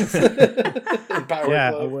 games. Power Yeah,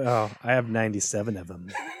 Glove. well, I have 97 of them.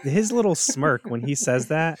 His little smirk when he says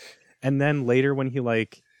that, and then later when he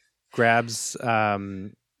like grabs, I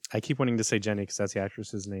keep wanting to say Jenny because that's the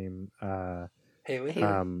actress's name. Haley. Haley.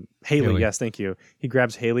 Haley, Haley. yes, thank you. He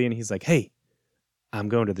grabs Haley and he's like, "Hey, I'm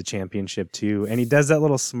going to the championship too. And he does that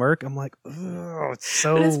little smirk. I'm like, oh, it's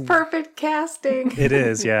so. But it's perfect casting. It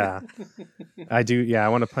is, yeah. I do, yeah. I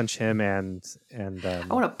want to punch him and. I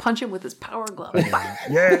want to punch him with his power glove.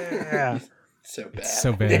 Yeah. So bad.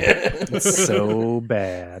 So bad. It's so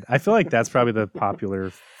bad. I feel like that's probably the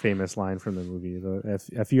popular, famous line from the movie.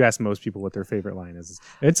 If you ask most people what their favorite line is,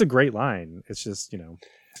 it's a great line. It's just,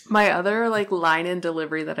 My other line in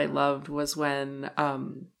delivery that I loved was when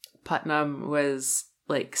Putnam was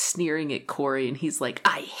sneering at Corey, and he's like,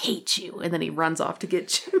 "I hate you," and then he runs off to get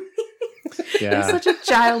Jimmy. Yeah. It's such a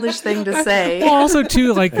childish thing to say. Well, also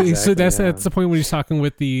too, Exactly, so that's yeah. the point when he's talking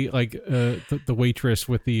with the the waitress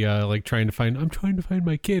with the I'm trying to find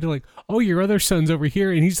my kid. Like, oh, your other son's over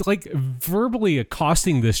here, and he's verbally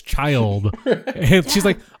accosting this child, and she's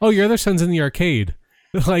like, oh, your other son's in the arcade.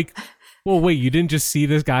 Like, well, wait, you didn't just see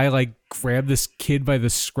this guy grab this kid by the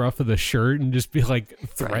scruff of the shirt and just be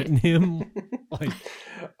threaten him?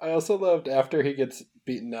 I also loved after he gets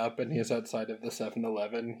beaten up and he's outside of the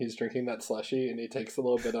 7-Eleven, he's drinking that slushie and he takes a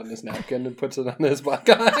little bit on his napkin and puts it on his black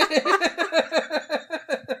eye.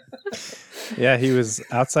 Yeah, he was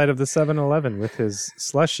outside of the 7-Eleven with his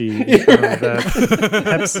slushie in front of the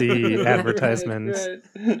Pepsi advertisement.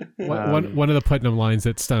 Right. One of the Putnam lines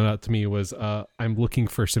that stood out to me was, I'm looking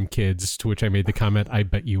for some kids, to which I made the comment, I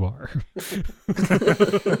bet you are.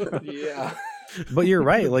 Yeah. But you're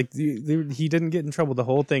right. He didn't get in trouble the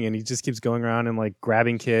whole thing, and he just keeps going around and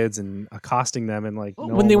grabbing kids and accosting them, and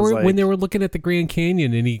when they were looking at the Grand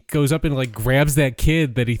Canyon, and he goes up and grabs that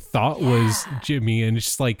kid that he thought was Jimmy, and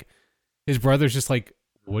it's just his brother's just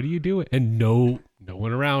what are you doing? And no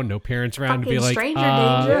one around, no parents around to be like, stranger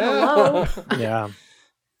danger. Hello. Yeah.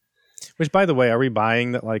 Which, by the way, are we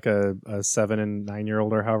buying that a 7 and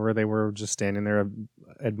 9-year-old or however they were just standing there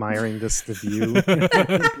admiring the view?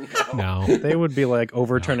 No. They would be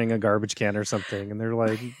overturning a garbage can or something, and they're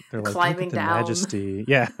climbing look at the down. majesty.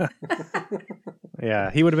 Yeah.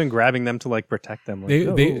 Yeah, he would have been grabbing them to protect them.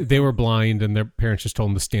 They were blind, and their parents just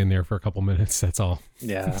told them to stand there for a couple minutes. That's all.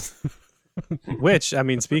 Yeah. Which, I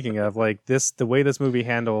mean, speaking of the way this movie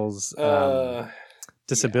handles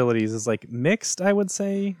disabilities is mixed, I would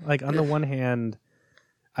say. On the one hand,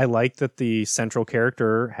 I like that the central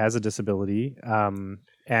character has a disability,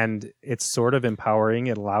 and it's sort of empowering.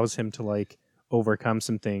 It allows him to overcome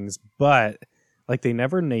some things, but they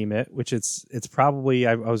never name it, which it's probably,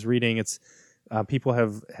 I was reading, it's people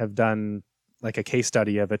have done a case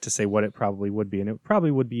study of it to say what it probably would be, and it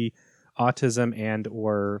probably would be autism and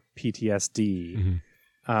or PTSD.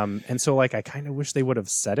 Mm-hmm. And so I kind of wish they would have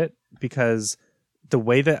said it, because the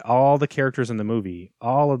way that all the characters in the movie,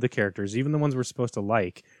 all of the characters, even the ones we're supposed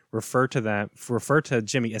to refer to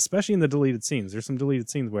Jimmy, especially in the deleted scenes. There's some deleted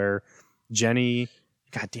scenes where Jenny,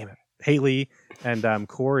 God damn it, Haley, and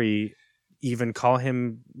Corey even call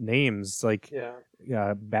him names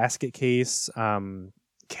basket case,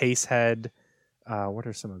 case head. What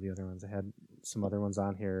are some of the other ones? I had some other ones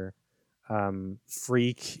on here.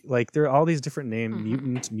 Freak, there are all these different names.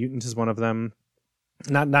 Mm-hmm. Mutant is one of them.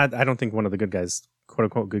 Not I don't think one of the good guys, quote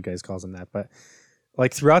unquote good guys, calls him that, but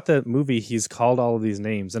throughout the movie he's called all of these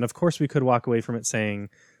names, and of course we could walk away from it saying,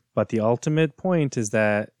 but the ultimate point is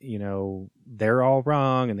that they're all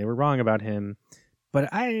wrong and they were wrong about him. But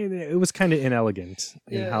it was kind of inelegant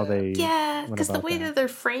in how they because the way that they're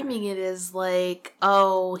framing it is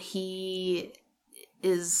he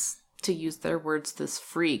is, to use their words, this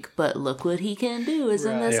freak, but look what he can do.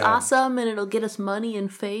 Isn't this awesome? And it'll get us money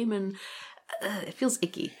and fame, and it feels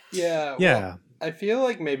icky. Yeah. Well, I feel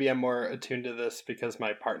like maybe I'm more attuned to this because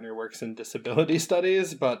my partner works in disability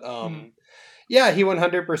studies, but he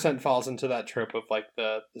 100% falls into that trope of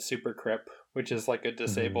the super crip, which is a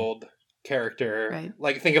disabled character.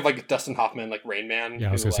 Right. Think of Dustin Hoffman, Rain Man. Yeah,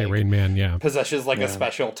 I was gonna say Rain Man. Yeah, possesses a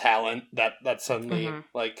special talent that suddenly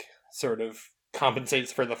Mm-hmm. sort of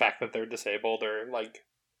compensates for the fact that they're disabled, or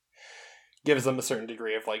gives them a certain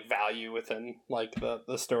degree of value within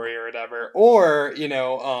the story or whatever. Or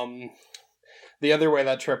the other way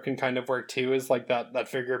that trope can kind of work too is that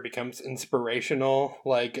figure becomes inspirational.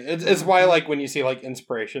 It's why when you see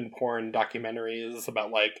inspiration porn documentaries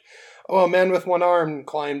about a man with one arm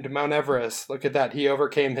climbed Mount Everest, look at that, he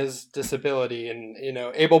overcame his disability, and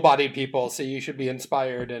able-bodied people, so you should be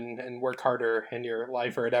inspired and work harder in your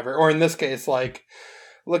life or whatever. Or in this case, look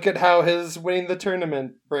at how his winning the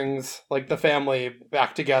tournament brings the family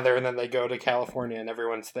back together, and then they go to California and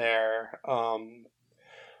everyone's there.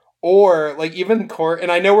 Or even Corey,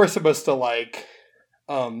 and I know we're supposed to well,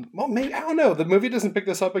 maybe, I don't know, the movie doesn't pick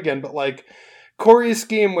this up again, but Corey's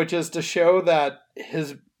scheme, which is to show that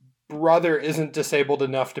his brother isn't disabled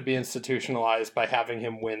enough to be institutionalized by having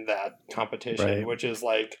him win that competition, Right. which is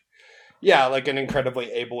like, yeah, like an incredibly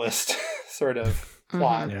ableist sort of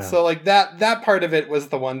plot. Yeah. So like that part of it was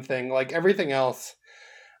the one thing. Like everything else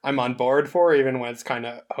I'm on board for, even when it's kind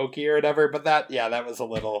of hokey or whatever. But that was a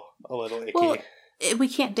little icky. Well, we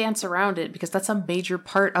can't dance around it because that's a major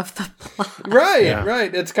part of the plot. Right, Yeah.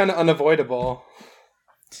 right. It's kind of unavoidable.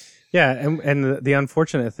 Yeah, and the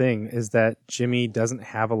unfortunate thing is that Jimmy doesn't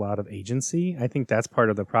have a lot of agency. I think that's part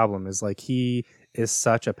of the problem, is like he is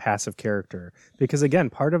such a passive character. Because again,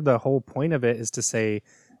 part of the whole point of it is to say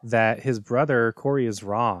that his brother Corey is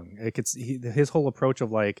wrong. Like his whole approach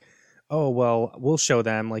of like, oh well, we'll show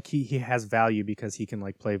them like he has value because he can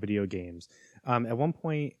like play video games. At one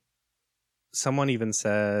point, someone even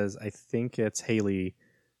says, I think it's Haley.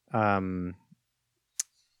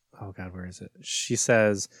 Oh God, where is it? She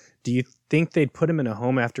says, "Do you think they'd put him in a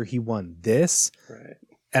home after he won this?" Right.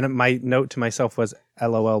 And my note to myself was,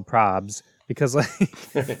 "LOL, probs," because like,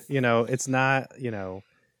 it's not,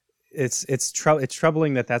 it's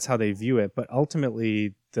troubling that that's how they view it. But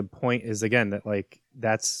ultimately, the point is again that like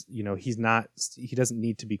that's he doesn't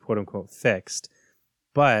need to be quote unquote fixed.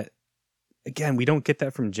 But again, we don't get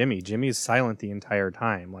that from Jimmy. Jimmy is silent the entire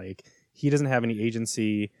time. Like he doesn't have any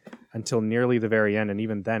agency until nearly the very end, and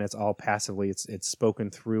even then it's all passively. It's spoken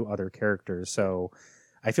through other characters. So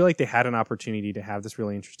I feel like they had an opportunity to have this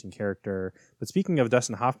really interesting character. But speaking of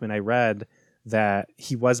Dustin Hoffman, I read that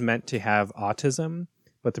he was meant to have autism,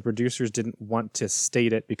 but the producers didn't want to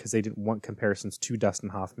state it because they didn't want comparisons to Dustin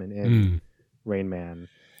Hoffman in Rain Man.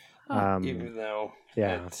 Even though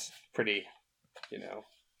it's pretty,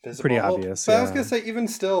 visible. Pretty obvious. But I was gonna say, even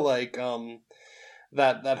still, like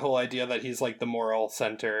that whole idea that he's like the moral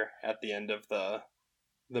center at the end of the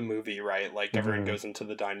movie, right? Like everyone goes into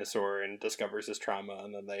the dinosaur and discovers his trauma,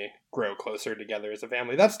 and then they grow closer together as a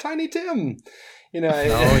family. That's Tiny Tim, you know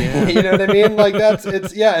what I mean? Like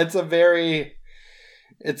it's a very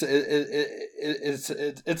it's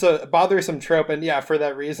a bothersome trope, and yeah, for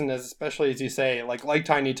that reason, especially as you say, like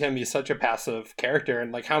Tiny Tim, he's such a passive character,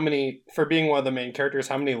 and like for being one of the main characters,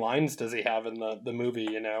 how many lines does he have in the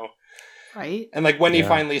movie? Right. And like when he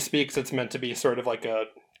finally speaks, it's meant to be sort of like a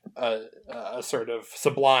sort of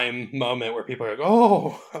sublime moment where people are like,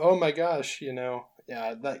 oh my gosh,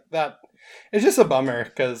 yeah, that it's just a bummer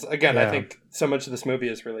because again, I think so much of this movie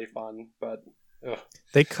is really fun, but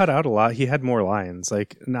they cut out a lot. He had more lines,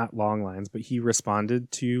 like not long lines, but he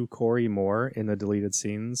responded to Corey more in the deleted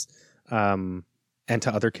scenes, and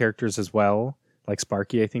to other characters as well, like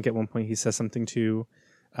Sparky. I think at one point he says something to.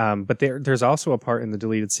 But there's also a part in the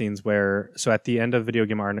deleted scenes where, so at the end of Video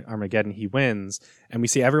Game Armageddon, he wins, and we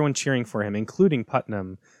see everyone cheering for him, including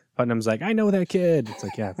Putnam. Putnam's like, I know that kid. It's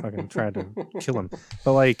like, yeah, fucking tried to kill him.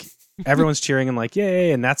 But like, everyone's cheering and like,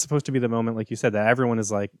 yay, and that's supposed to be the moment, like you said, that everyone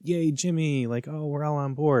is like, yay, Jimmy, like, oh, we're all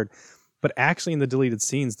on board. But actually in the deleted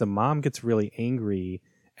scenes, the mom gets really angry,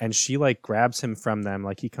 and she like grabs him from them.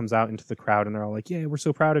 Like he comes out into the crowd, and they're all like, yeah, we're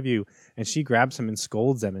so proud of you. And she grabs him and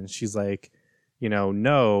scolds him, and she's like,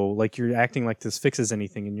 no, like you're acting like this fixes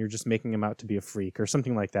anything and you're just making him out to be a freak or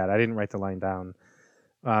something like that. I didn't write the line down.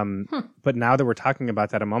 But now that we're talking about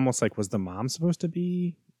that, I'm almost like, was the mom supposed to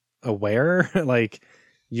be aware? Like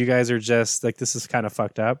you guys are just like, this is kind of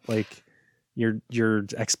fucked up. Like you're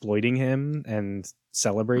exploiting him and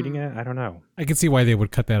celebrating it. I don't know. I can see why they would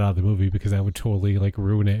cut that out of the movie because that would totally like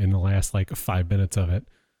ruin it in the last like 5 minutes of it.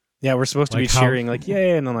 Yeah, we're supposed to be cheering like,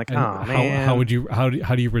 yay, and then like, oh man. How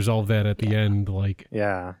do you resolve that at the end? Like,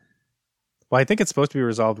 yeah. Well, I think it's supposed to be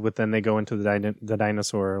resolved with then they go into the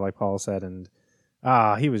dinosaur, like Paul said, and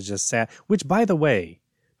he was just sad. Which, by the way,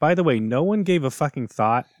 no one gave a fucking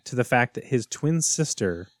thought to the fact that his twin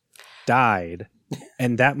sister died,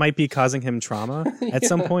 and that might be causing him trauma. At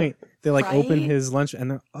some point, they like open his lunch,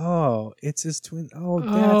 and they're, it's his twin. Oh,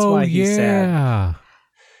 that's why he's sad.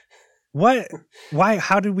 What? Why?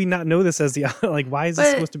 How did we not know this as the like? Why is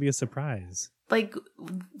this supposed to be a surprise? Like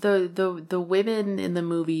the women in the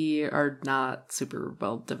movie are not super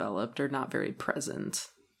well developed or not very present.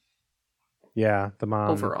 Yeah, the mom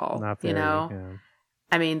overall, not very, yeah.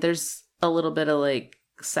 I mean, there's a little bit of like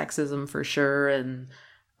sexism for sure, and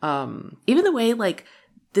even the way like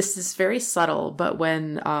this is very subtle, but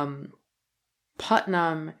when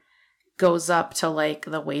Putnam goes up to like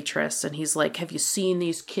the waitress and he's like, have you seen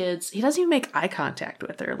these kids? He doesn't even make eye contact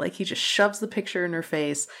with her. Like he just shoves the picture in her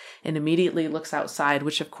face and immediately looks outside,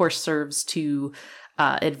 which of course serves to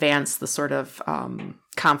advance the sort of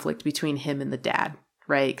conflict between him and the dad,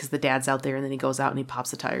 right? Because the dad's out there and then he goes out and he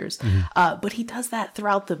pops the tires. Mm-hmm. But he does that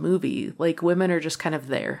throughout the movie. Like women are just kind of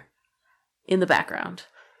there in the background.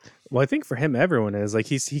 Well, I think for him, everyone is like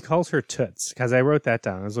he calls her Toots because I wrote that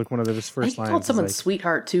down. It was like one of his I first think he lines. called someone like,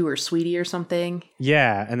 sweetheart too, or sweetie or something.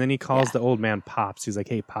 yeah, and then he calls Yeah. the old man Pops. He's like,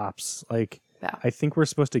 "Hey, Pops." Like, Yeah. I think we're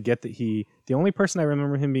supposed to get that the only person I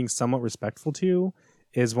remember him being somewhat respectful to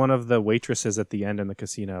is one of the waitresses at the end in the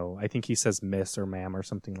casino. I think he says Miss or Ma'am or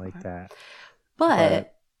something like that.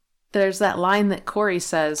 But there's that line that Corey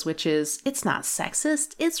says, which is, "It's not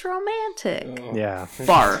sexist, it's romantic." Oh. Yeah.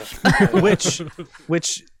 Barf.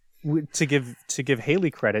 which to give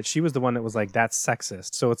Haley credit, she was the one that was like, that's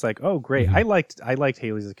sexist. So it's like, oh great. I liked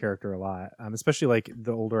Haley as a character a lot, especially like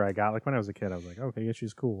the older I got. Like when I was a kid I was like, okay, yeah,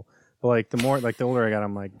 she's cool, but like the older I got,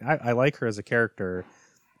 I'm like, I like her as a character.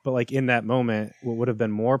 But like in that moment, what would have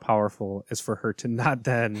been more powerful is for her to not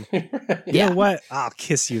then, you know what, I'll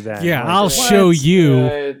kiss you then. Yeah, Like, I'll what? show you.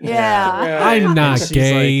 Right. Yeah. Right. I'm not she's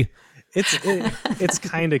gay. like- it's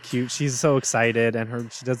kind of cute. She's so excited,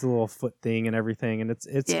 and she does the little foot thing and everything, and it's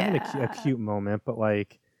kind of a cute moment. But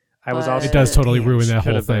like, I was But- also It does totally damn, ruin she that could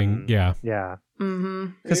whole have thing. been- Yeah. yeah. Mm-hmm.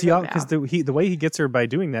 Because the way he gets her by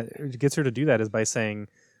doing that, gets her to do that is by saying,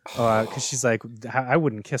 because she's like, I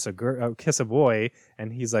wouldn't kiss a boy,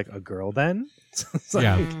 and he's like, a girl then. So it's like,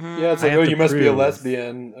 Yeah. Yeah, it's I like, have oh, to you must be a prove-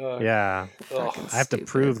 lesbian. yeah. Ugh. I have to Stupid.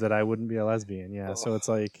 prove that I wouldn't be a lesbian. Yeah. So it's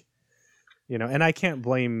like, and I can't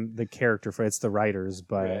blame the character for it's the writers,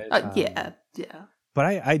 but Right. Yeah. but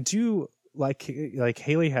I do like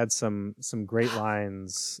Haley had some great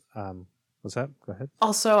lines. What's that? Go ahead.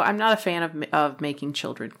 Also, I'm not a fan of making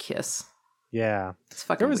children kiss. Yeah, It's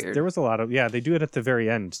fucking weird. there was a lot of they do it at the very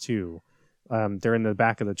end too. They're in the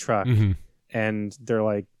back of the truck Mhm. and they're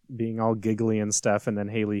like being all giggly and stuff, and then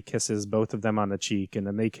Haley kisses both of them on the cheek, and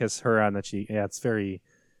then they kiss her on the cheek. Yeah, it's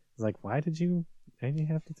like, why did you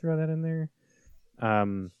have to throw that in there?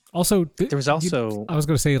 Also, There was also I was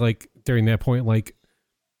going to say, like, during that point, like,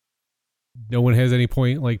 no one has any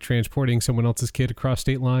point, like, transporting someone else's kid across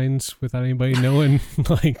state lines without anybody knowing.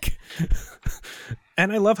 Like,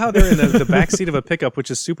 and I love how they're in the back seat of a pickup,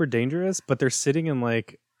 which is super dangerous, but they're sitting in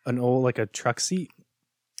like an old a truck seat,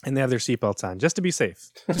 and they have their seatbelts on just to be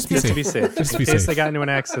safe. just To be safe. Just in be case safe. they got into an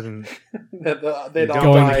accident. They'd all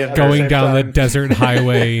Going- die at the going same down the time. desert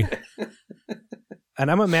highway. And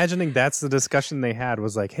I'm imagining that's the discussion they had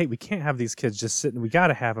was like, hey, we can't have these kids just sitting. We got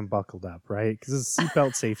to have them buckled up, right? Because it's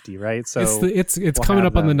seatbelt safety, right? So It's we'll coming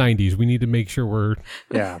have up on the them. 90s. We need to make sure we're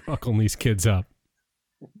yeah, buckling these kids up.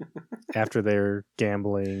 after they're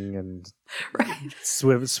gambling and right.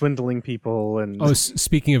 swindling people and Oh,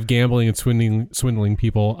 speaking of gambling and swindling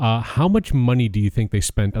people, how much money do you think they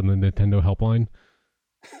spent on the Nintendo helpline?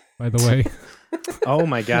 By the way, oh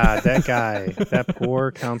my god, that guy, that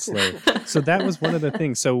poor counselor. So that was one of the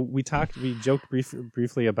things. So we joked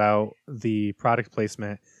briefly about the product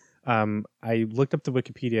placement. I looked up the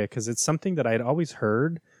Wikipedia because it's something that I'd always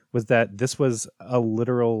heard was that this was a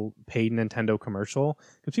literal paid Nintendo commercial,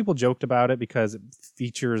 because people joked about it because it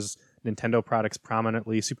features Nintendo products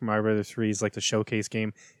prominently. Super Mario Bros. 3 is like the showcase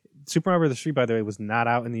game. Super Mario Bros. 3, by the way, was not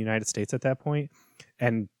out in the United States at that point,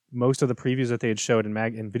 and most of the previews that they had showed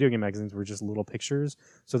in video game magazines were just little pictures.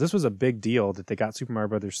 So this was a big deal that they got Super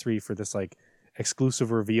Mario Bros. 3 for this like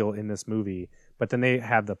exclusive reveal in this movie. But then they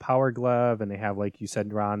have the Power Glove, and they have, like you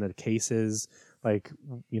said, Ron, the cases. Like,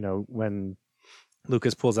 when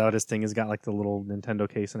Lucas pulls out his thing, he's got like the little Nintendo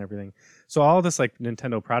case and everything. So all this like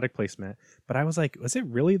Nintendo product placement. But I was like, was it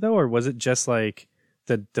really though, or was it just like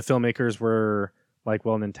the filmmakers were like,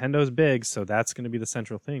 well, Nintendo's big, so that's going to be the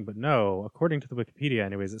central thing? But no, according to the Wikipedia,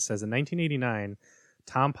 anyways, it says in 1989,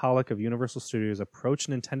 Tom Pollock of Universal Studios approached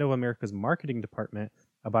Nintendo of America's marketing department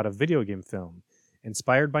about a video game film.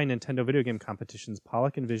 Inspired by Nintendo video game competitions,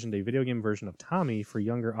 Pollock envisioned a video game version of Tommy for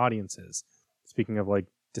younger audiences. Speaking of like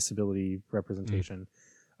disability representation,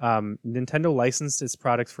 Nintendo licensed its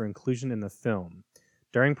products for inclusion in the film.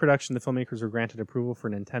 During production, the filmmakers were granted approval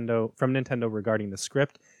from Nintendo regarding the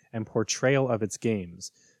script and portrayal of its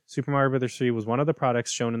games. Super Mario Bros. 3 was one of the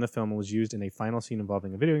products shown in the film and was used in a final scene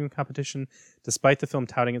involving a video game competition. Despite the film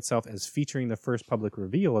touting itself as featuring the first public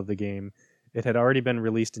reveal of the game, it had already been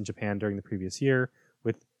released in Japan during the previous year,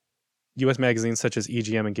 with U.S. magazines such as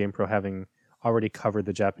EGM and GamePro having already covered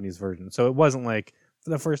the Japanese version. So it wasn't like for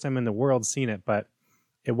the first time in the world seen it, but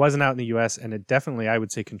it wasn't out in the U.S., and it definitely, I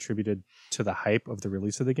would say, contributed to the hype of the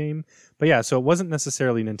release of the game. But yeah, so it wasn't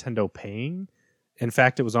necessarily Nintendo paying. In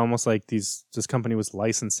fact, it was almost like this company was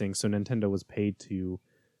licensing, so Nintendo was paid to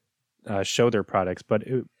show their products. But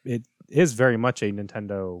it is very much a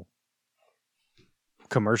Nintendo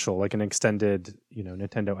commercial, like an extended,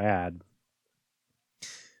 Nintendo ad.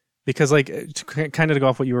 Because, like, kind of to go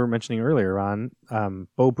off what you were mentioning earlier, Ron,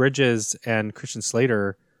 Beau Bridges and Christian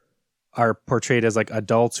Slater are portrayed as like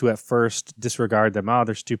adults who at first disregard them. Oh,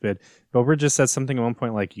 they're stupid. Bo Bridges said something at one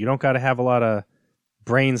point like, you don't got to have a lot of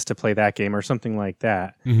brains to play that game or something like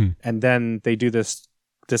that. And then they do this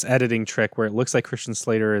editing trick where it looks like Christian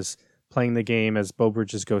Slater is playing the game as Bo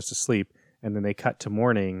Bridges goes to sleep. And then they cut to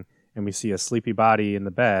morning and we see a sleepy body in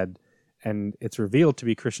the bed. And it's revealed to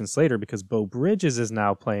be Christian Slater because Bo Bridges is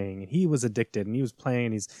now playing. He was addicted and he was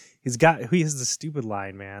playing. He has the stupid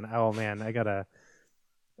line, man. Oh man, I gotta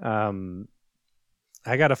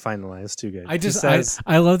find the line. It's too good.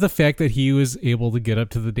 I love the fact that he was able to get up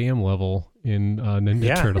to the damn level in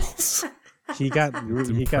Ninja Turtles. He got through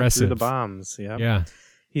the bombs. Yeah.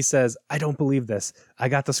 He says, "I don't believe this. I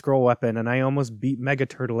got the scroll weapon and I almost beat Mega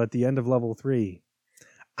Turtle at the end of level 3."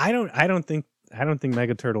 I don't think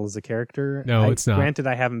Mega Turtle is a character. No, it's not. Granted,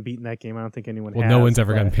 I haven't beaten that game. I don't think anyone has. Well, no one's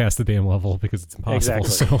ever gotten past the damn level because it's impossible.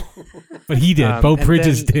 Exactly. So, but he did. Bo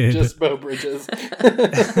Bridges did. Just Bo Bridges.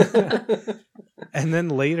 And then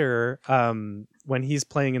later, when he's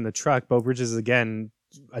playing in the truck, Bo Bridges is again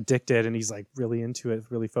addicted and he's like really into it,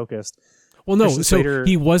 really focused. Well, no, so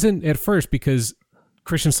he wasn't at first because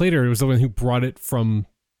Christian Slater was the one who brought it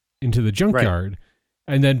into the junkyard,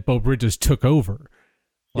 and then Bo Bridges took over.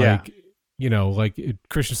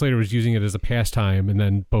 Christian Slater was using it as a pastime, and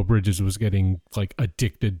then Bo Bridges was getting like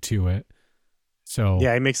addicted to it. So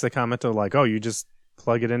yeah, he makes the comment of like, "Oh, you just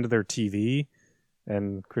plug it into their TV,"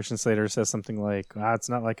 and Christian Slater says something like, "It's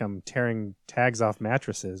not like I'm tearing tags off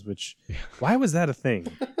mattresses." Which, why was that a thing?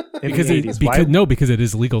 Because it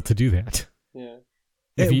is legal to do that. Yeah,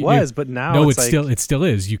 but now it still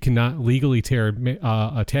is. You cannot legally tear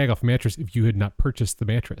a tag off a mattress if you had not purchased the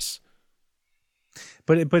mattress.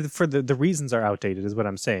 But for the reasons are outdated is what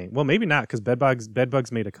I'm saying. Well, maybe not because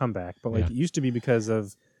bedbugs made a comeback, but it used to be because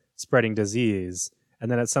of spreading disease.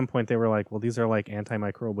 And then at some point they were like, well, these are like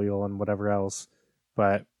antimicrobial and whatever else.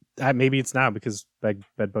 But maybe it's now because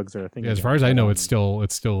bedbugs are a thing. Yeah, as far as I know, it's still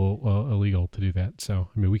illegal to do that. So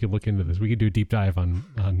I mean, we could look into this. We could do a deep dive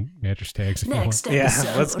on mattress tags. Next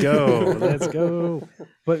episode. Yeah, let's go.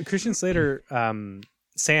 But Christian Slater,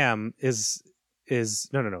 Sam is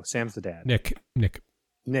no. Sam's the dad.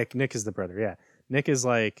 Nick is the brother. Yeah, Nick is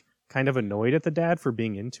like kind of annoyed at the dad for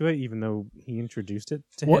being into it, even though he introduced it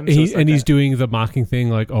to him. He's doing the mocking thing,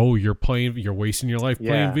 like, "Oh, you're wasting your life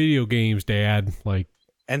playing video games, Dad." Like,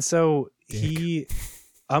 and so he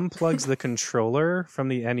unplugs the controller from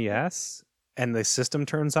the NES, and the system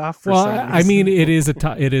turns off. For some reason. I mean, it is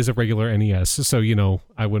a regular NES, so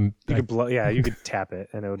I wouldn't. You could tap it,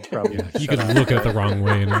 and it would probably. You could look at it the wrong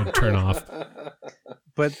way, and it would turn off.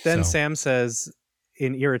 But then Sam says,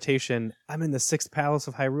 in irritation, "I'm in the 6th Palace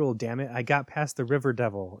of Hyrule, damn it. I got past the River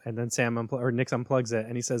Devil." And then Nick unplugs it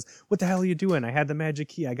and he says, "What the hell are you doing? I had the magic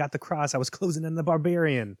key. I got the cross. I was closing in the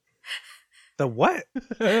barbarian." The what?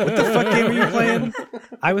 What the fuck game are you playing?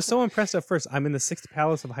 I was so impressed at first. "I'm in the 6th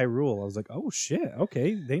Palace of Hyrule." I was like, oh shit,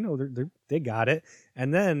 okay. They know they got it.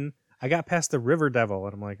 And then I got past the River Devil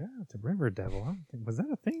and I'm like, the River Devil. Was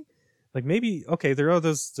that a thing? Like maybe, okay, there are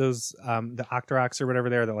those the Octoroks or whatever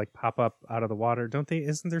there that like pop up out of the water, don't they?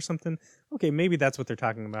 Isn't there something? Okay, maybe that's what they're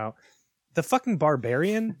talking about. The fucking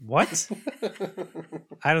barbarian? What?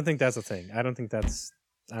 I don't think that's a thing. I don't think that's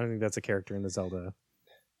a character in the Zelda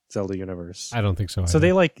universe. I don't think so either. So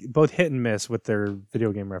they like both hit and miss with their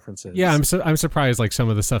video game references. Yeah, I'm surprised like some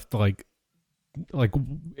of the stuff like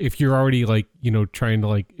if you're already like, trying to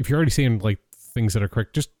like, if you're already saying like things that are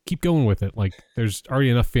correct, just keep going with it. Like there's already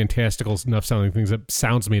enough fantastical, enough sounding things that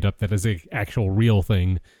sounds made up that is a actual real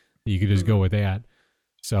thing that you could just go with that.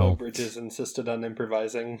 So Bridges insisted on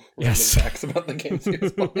improvising random facts about the games he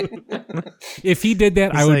was playing. If he did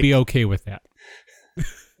that, I would be okay with that.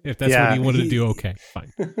 If that's what he wanted to do, okay,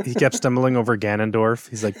 fine. He kept stumbling over Ganondorf.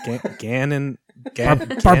 He's like, Barbarian.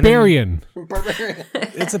 Barbarian.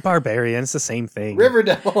 It's a barbarian. It's the same thing. River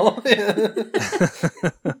Devil.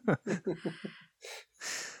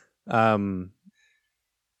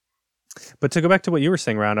 But to go back to what you were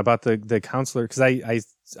saying, Ron, about the counselor, because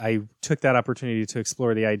I took that opportunity to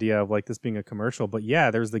explore the idea of like this being a commercial. But yeah,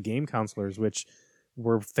 there's the game counselors, which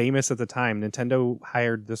were famous at the time. Nintendo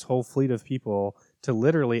hired this whole fleet of people to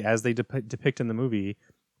literally, as they depict in the movie,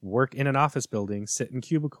 work in an office building, sit in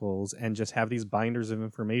cubicles, and just have these binders of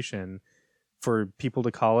information for people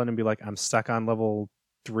to call in and be like, "I'm stuck on level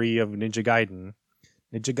 3 of Ninja Gaiden."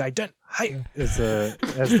 Ninja Gaiden, hi, as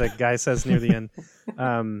the guy says near the end.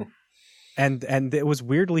 And it was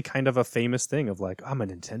weirdly kind of a famous thing of like, "I'm a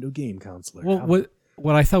Nintendo game counselor." Well,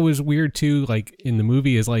 what I thought was weird too, like in the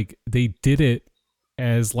movie, is like they did it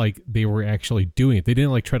as like they were actually doing it. They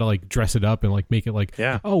didn't like try to like dress it up and like make it like,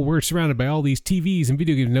 oh, we're surrounded by all these TVs and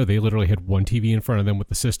video games. No, they literally had one TV in front of them with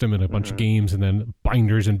the system and a bunch of games and then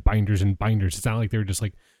binders and binders and binders. It's not like they were just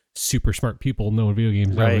like super smart people knowing video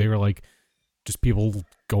games. No, they were like just people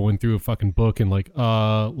going through a fucking book and like,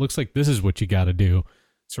 looks like this is what you got to do,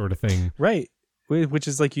 sort of thing. Right. Which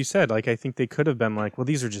is like you said, like I think they could have been like, well,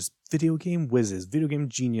 these are just video game whizzes, video game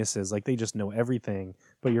geniuses, like they just know everything.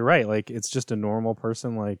 But you're right, like it's just a normal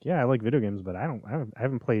person. Like, yeah, I like video games, but I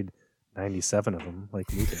haven't played 97 of them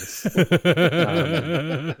like Lucas.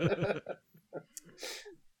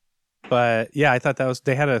 But yeah, I thought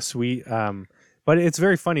they had a sweet. But it's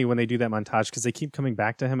very funny when they do that montage because they keep coming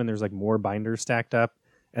back to him and there's like more binders stacked up.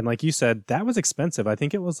 And like you said, that was expensive. I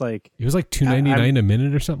think it was like $2.99 a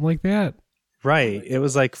minute or something like that. Right. It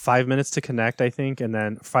was like 5 minutes to connect, I think, and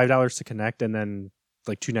then $5 to connect, and then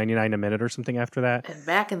like $2.99 a minute or something after that. And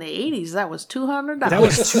back in the 80s, that was $200. That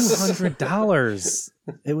was $200.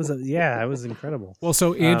 It was it was incredible. Well,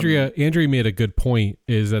 so Andrea made a good point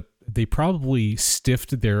is that they probably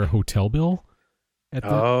stiffed their hotel bill at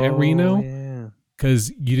Reno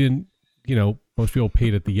because you didn't, most people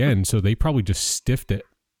paid at the end, so they probably just stiffed it,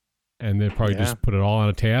 and they probably just put it all on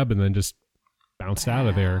a tab and then just bounced out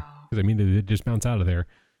of there. Because they did just bounce out of there.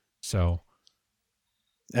 So,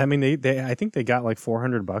 I mean, they I think they got like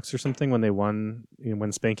 $400 or something when they won.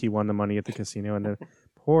 When Spanky won the money at the casino, and then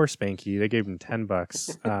poor Spanky, they gave him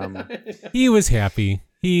 $10. He was happy.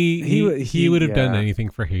 He would have done anything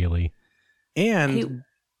for Haley. And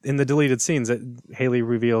in the deleted scenes, Haley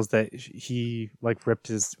reveals that he like ripped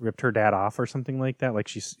her dad off or something like that. Like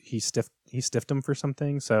he stiffed him for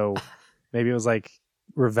something. So maybe it was like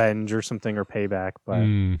revenge or something or payback, but.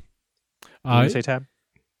 Did you say Tab?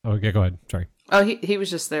 Oh, okay, go ahead. Sorry. Oh, he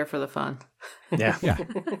was just there for the fun. Yeah.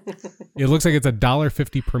 It looks like it's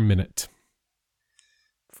 $1.50 per minute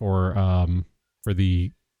for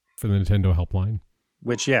the Nintendo helpline.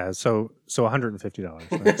 Which so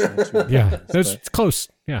 $150. Yeah, it's close.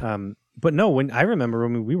 Yeah. But no, when I remember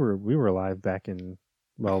when we were alive back in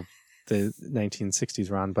the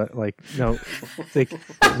 1960s, Ron, but like no, like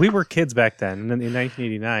we were kids back then in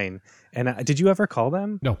 1989. And did you ever call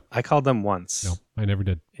them? No. I called them once. No, I never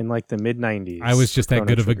did. In like the mid 90s. I was just that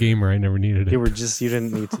good of a gamer. I never needed it. You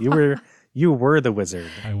didn't need to. You were the wizard.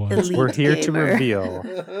 I was. Elite We're here gamer. to reveal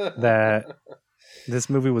that this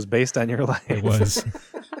movie was based on your life. It was.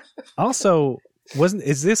 Also,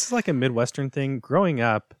 is this like a Midwestern thing? Growing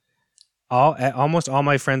up, almost all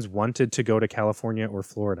my friends wanted to go to California or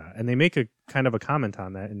Florida. And they make a kind of a comment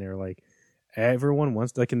on that. And they're like, everyone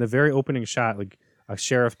wants, like in the very opening shot, like, a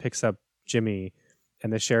sheriff picks up Jimmy,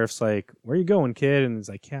 and the sheriff's like, "Where you going, kid?" And he's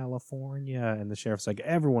like, "California." And the sheriff's like,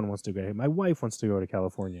 "Everyone wants to go. My wife wants to go to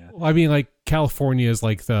California." Well, I mean, like California is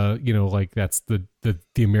like the, like that's the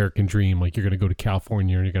American dream. Like you're going to go to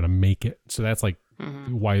California and you're going to make it. So that's like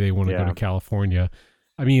why they want to go to California.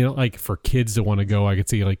 I mean, like for kids that want to go, I could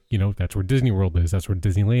see like, that's where Disney World is. That's where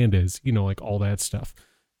Disneyland is. Like all that stuff.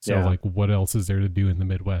 So like, what else is there to do in the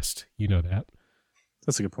Midwest? That.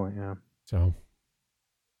 That's a good point. Yeah. So.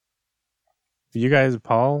 You guys,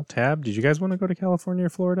 Paul, Tab, did you guys want to go to California or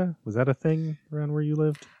Florida? Was that a thing around where you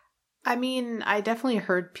lived? I mean, I definitely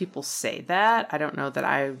heard people say that. I don't know that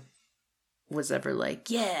I was ever like,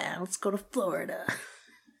 yeah, let's go to Florida.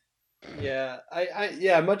 Yeah,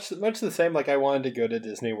 I much the same. Like I wanted to go to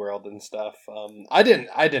Disney World and stuff. I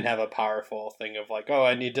didn't have a powerful thing of like, oh,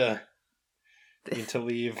 I need to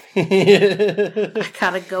leave. I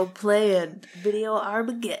gotta go play a video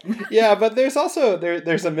Armageddon. Yeah, but there's also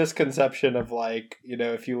there's a misconception of like,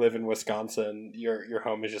 if you live in Wisconsin, your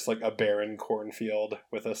home is just like a barren cornfield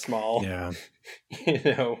with a small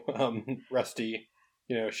rusty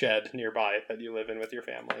shed nearby that you live in with your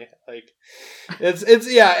family. Like it's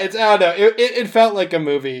I don't know. It felt like a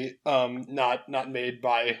movie not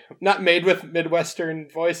made with Midwestern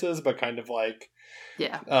voices, but kind of like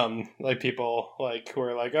like people like who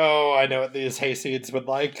are like, oh, I know what these hayseeds would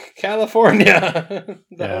like. California,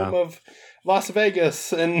 the home of Las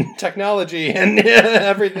Vegas and technology and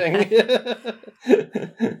everything.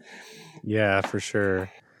 Yeah, for sure.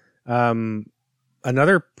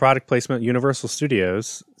 Another product placement, Universal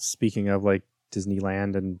Studios, speaking of like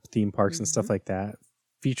Disneyland and theme parks and stuff like that,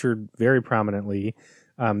 featured very prominently.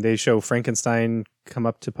 They show Frankenstein come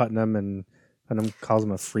up to Putnam and Putnam calls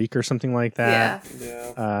him a freak or something like that.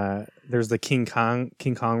 Yeah. There's the King Kong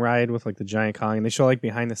ride with like the giant Kong, and they show like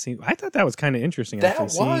behind the scenes. I thought that was kind of interesting. That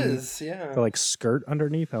was, the like skirt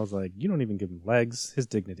underneath. I was like, you don't even give him legs, his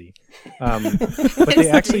dignity. But they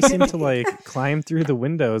actually seem to like climb through the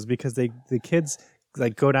windows because the kids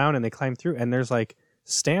like go down and they climb through, and there's like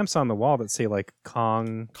stamps on the wall that say like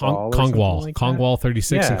Kong Wall or Kong something Wall, like Kong that. Wall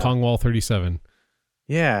 36 and Yeah. Kong Wall 37.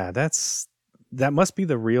 Yeah, that must be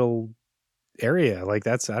the real area. Like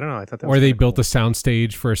that's, I don't know. I thought that Or was they kinda built cool. a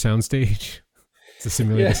soundstage for a soundstage. It's a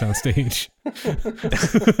simulated soundstage.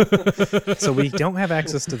 So we don't have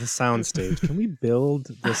access to the soundstage. Can we build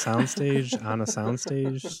the soundstage on a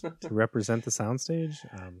soundstage to represent the soundstage?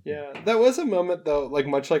 Yeah, that was a moment though, like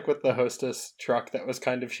much like with the Hostess truck, that was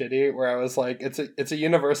kind of shitty. Where I was like, it's a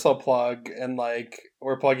universal plug, and like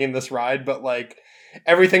we're plugging this ride, but like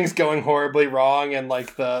everything's going horribly wrong, and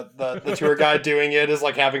like the tour guide doing it is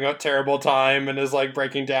like having a terrible time and is like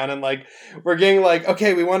breaking down, and like we're getting like,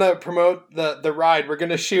 okay, we want to promote the ride, we're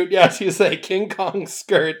gonna shoot, yes, you say King Kong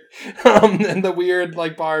skirt, and the weird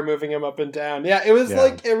like bar moving him up and down. Yeah, it was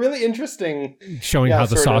like a really interesting Showing how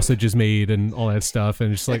the sort of. sausage is made and all that stuff.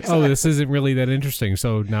 And it's like, oh, this isn't really that interesting.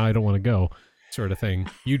 So now I don't want to go, sort of thing.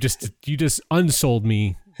 You just unsold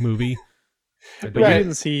me, movie. But Right. you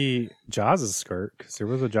didn't see Jaws' skirt because there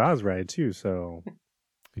was a Jaws ride too. So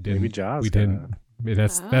We didn't. maybe Jaws. We got didn't.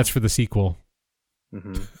 That's for the sequel.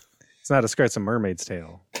 Mhm. It's not a skirt; it's a mermaid's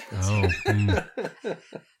tail. Oh,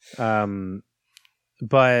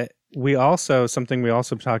 But we also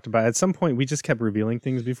talked about at some point. We just kept revealing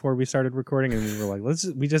things before we started recording, and we were like,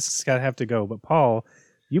 we just gotta have to go. But Paul,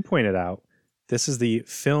 you pointed out this is the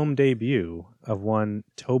film debut of one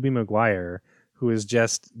Tobey Maguire, who is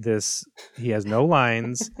just this. He has no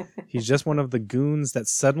lines. He's just one of the goons that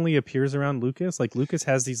suddenly appears around Lucas. Like Lucas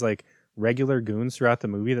has these like regular goons throughout the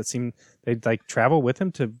movie that seem they'd like travel with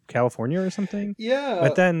him to California or something. Yeah,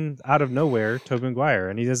 But then out of nowhere, Tobey Maguire,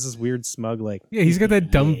 and he does this weird smug like, yeah. He's got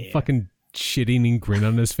that dumb fucking shit-eating grin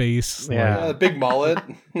on his face. Yeah. the big mullet.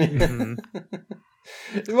 Mhm.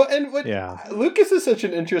 Well, and what Yeah. Lucas is such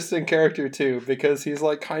an interesting character too, because he's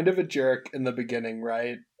like kind of a jerk in the beginning,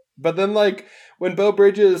 right? But then, like, when Beau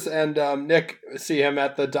Bridges and Nick see him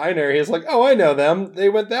at the diner, he's like, "Oh, I know them. They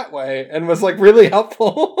went that way," and was like really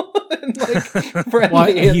helpful and like friendly. Well,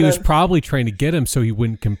 and he was then- probably trying to get him so he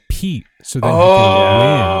wouldn't compete, so then he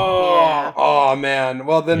Oh, oh man.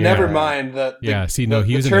 Well, then Yeah. never mind. can win. Yeah. See, no,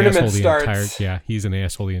 he was an asshole the entire. Yeah, he's an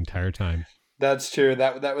asshole the entire time. That's true.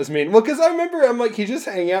 That was mean. Well, because I remember I'm like, he's just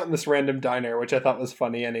hanging out in this random diner, which I thought was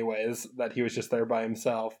funny anyways, that he was just there by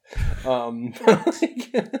himself.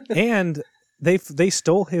 And they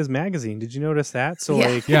stole his magazine. Did you notice that? So Yeah.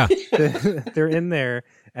 like, Yeah. they're in there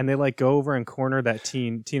and they like go over and corner that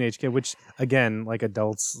teenage kid, which again, like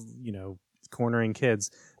adults, you know, cornering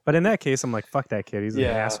kids. But in that case, I'm like, fuck that kid. He's an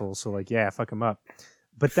Yeah. asshole. So like, yeah, fuck him up.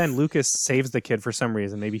 But then Lucas saves the kid for some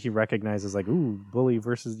reason. Maybe he recognizes like, ooh, bully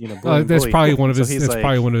versus, you know, bully. That's probably one of So his. he's That's like-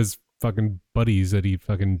 probably one of his fucking buddies that he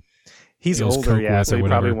fucking. He's deals older, coke yeah, with so or he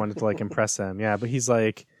probably whatever. wanted to like impress them, yeah. But he's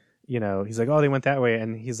like, you know, he's like, oh, they went that way,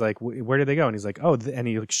 and he's like, where did they go? And he's like, oh, and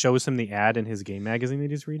he like shows him the ad in his game magazine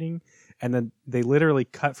that he's reading, and then they literally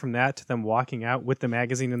cut from that to them walking out with the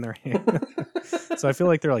magazine in their hand. So I feel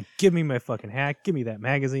like they're like, give me my fucking hack, give me that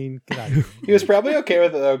magazine, get out of here. He was probably okay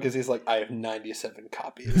with it though, because he's like, I have 97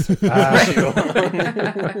 copies.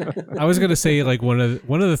 I was gonna say like one of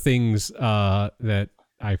the things that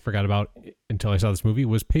I forgot about until I saw this movie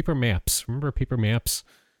was paper maps. Remember paper maps?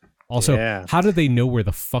 Also, Yeah. how did they know where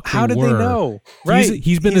the fuck How they did were? they know? Right?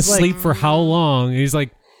 He's been He's asleep like, for how long? And he's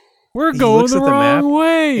like, we're He going looks the at the wrong map.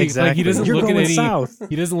 way. Exactly. Like he doesn't You're look at going any. south.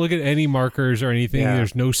 He doesn't look at any markers or anything. Yeah.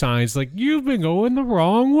 There's no signs. Like you've been going the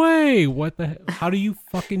wrong way. What the? How do you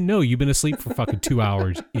fucking know? You've been asleep for fucking 2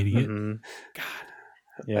 hours, idiot. Mhm. God.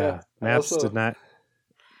 Yeah, I maps also- did not.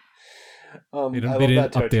 They I didn't, love they that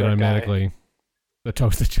didn't tow update truck guy. automatically. The tow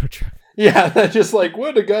truck. Yeah, that's just like,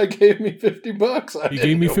 what? A guy gave me $50. He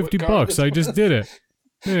gave me $50. I just did it.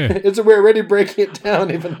 Yeah. It's we're already breaking it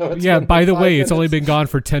down, even though it's Yeah. been By the 5 way, it's only minutes. been gone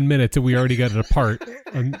for 10 minutes, and we already got it apart.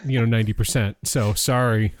 90%. So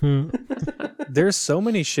sorry. There's so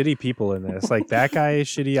many shitty people in this. Like that guy is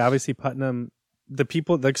shitty. Obviously, Putnam. The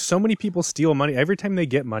people, like so many people, steal money every time they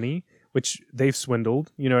get money, which they've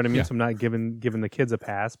swindled. You know what I mean? Yeah. So I'm not giving the kids a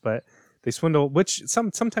pass, but they swindle. Which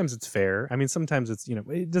sometimes it's fair. I mean, sometimes it's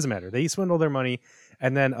it doesn't matter. They swindle their money,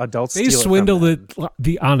 and then adults They steal swindled it. From them. it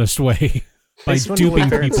the honest way by swindle it duping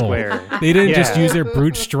fair and people. square. They didn't just Yeah. use their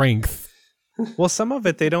brute strength. Well, some of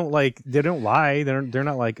it they don't lie. They're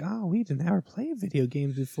not like, oh, we didn't ever play video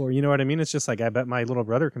games before. You know what I mean? It's just like, I bet my little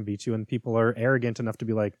brother can beat you, and people are arrogant enough to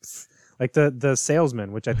be like, pfft. Like the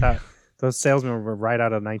salesman, which I thought those salesmen were right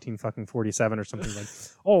out of 1947 or something. Like,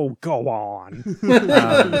 oh, go on.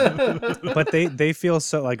 But they feel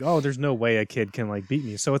so like, oh, there's no way a kid can like beat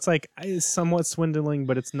me. So it's like it's somewhat swindling,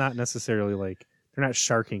 but it's not necessarily like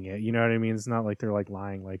sharking it. You know what I mean? It's not like they're like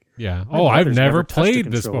lying. Like, Yeah. my Oh, I've brother's never touched a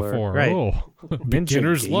played this controller. before. Right. Oh, Ninja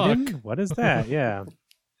beginner's luck. Gaiden? What is that? Yeah,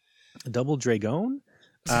 a double dragon.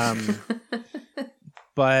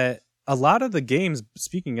 But a lot of the games,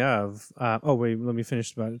 speaking of, oh wait, let me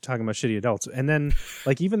finish talking about shitty adults, and then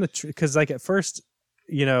like even because like at first,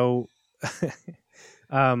 you know,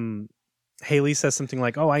 Haley says something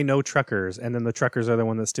like, "Oh, I know truckers," and then the truckers are the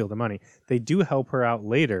one that steal the money. They do help her out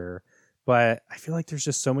later, but I feel like there's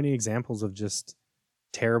just so many examples of just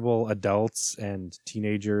terrible adults and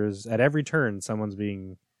teenagers at every turn. Someone's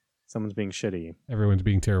being shitty. Everyone's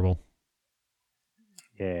being terrible.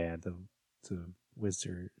 Yeah, the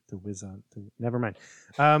never mind.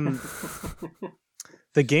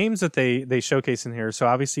 The games that they showcase in here. So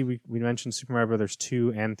obviously we mentioned Super Mario Brothers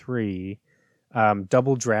 2 and 3.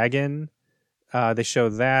 Double Dragon, they show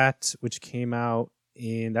that, which came out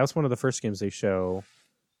that was one of the first games they show.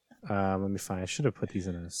 Let me find. I should have put these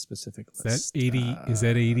in a specific list. Is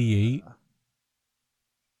that 88?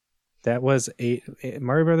 That was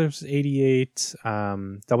Mario Brothers 88.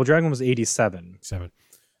 Double Dragon was 87. 7.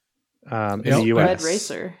 In the US. Red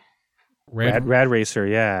Racer. Rad Racer,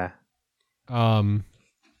 yeah.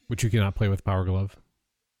 Which you cannot play with Power Glove.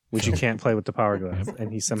 Which you can't play with the Power Glove,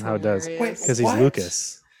 and he somehow does Hilarious. because he's What?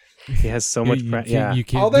 Lucas. He has so much. You Yeah,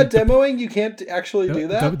 can't, All that demoing, you can't actually do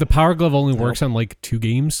that? The Power Glove only works on like 2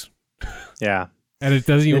 games, yeah. and it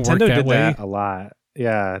doesn't even Nintendo work that did way. that a lot.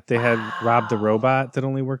 Yeah, they had Rob the Robot that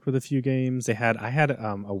only worked with a few games. I had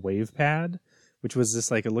a Wave Pad, which was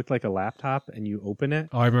just like it looked like a laptop, and you open it.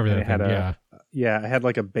 Oh, I remember And that. it had Thing. Yeah. I had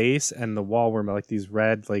like a base, and the wall were like these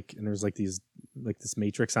red, like, and there was like these like this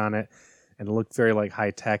matrix on it, and it looked very like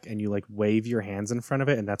high tech. And you like wave your hands in front of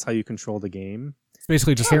it, and that's how you control the game. It's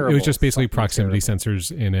basically just it was Terrible, just basically fucking proximity terrible.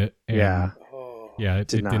 sensors in it. And Yeah. Oh. Yeah, it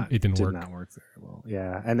didn't work. Did not work very well.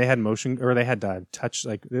 Yeah, and they had they had touch.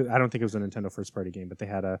 Like, I don't think it was a Nintendo first party game, but they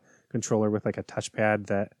had a controller with like a touchpad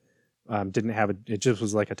that didn't have it just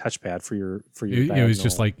was like a touchpad for your. It was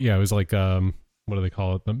just like it was like what do they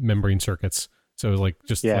call it? The membrane circuits. So it was like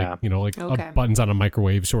just Yeah. like Okay. buttons on a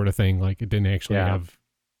microwave sort of thing. Like it didn't actually have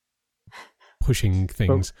pushing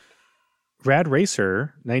things. Rad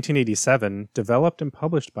Racer 1987, developed and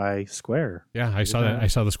published by Square. Yeah, I saw that. I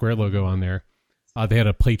saw the Square logo on there. They had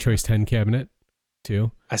a Play Choice 10 cabinet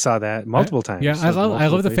too. I saw that multiple times. Yeah, I love the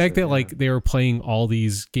Multiple fact that places, like they were playing all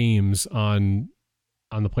these games on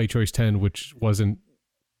the Play Choice 10, which wasn't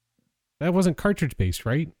cartridge based,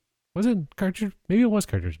 right? Wasn't cartridge? Maybe it was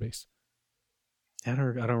cartridge based. I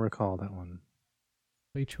don't recall that one.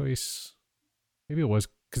 Play Choice, maybe it was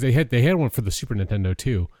because they had one for the Super Nintendo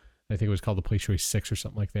too. I think it was called the Play Choice 6 or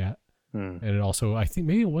something like that. And it also, I think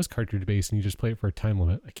maybe it was cartridge based, and you just play it for a time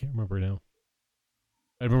limit. I can't remember now.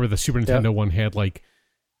 I remember the Super Nintendo one had like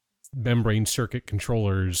membrane circuit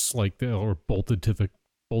controllers, like they were bolted to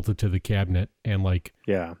the cabinet, and like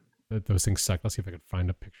those things suck. Let's see if I can find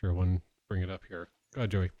a picture of one. Bring it up here. Go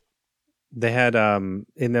ahead, Joey. They had in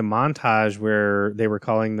the montage where they were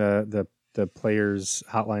calling the players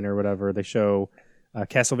hotline or whatever, they show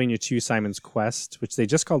Castlevania 2 Simon's Quest, which they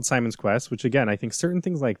just called Simon's Quest, which again, I think certain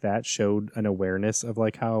things like that showed an awareness of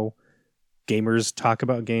like how gamers talk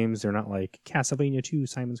about games. They're not like Castlevania 2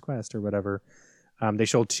 Simon's Quest or whatever. They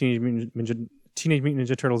showed Teenage Mutant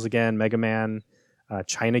Ninja Turtles again, Mega Man,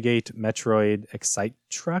 Chinagate, Metroid, Excite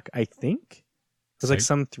Truck, I think. It was like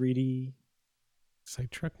some 3D...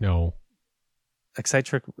 Excite Truck? No. Excite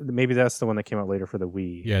Truck, maybe that's the one that came out later for the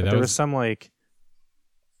Wii. Yeah, there was some like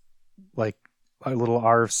a little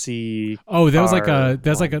RC. Oh, that was like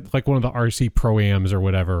one of the RC Pro-Ams or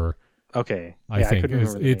whatever. Okay, I think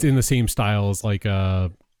it's in the same style as like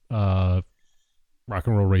Rock and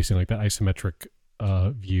Roll Racing, like that isometric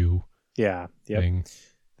view. Yeah, thing.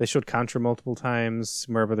 They showed Contra multiple times.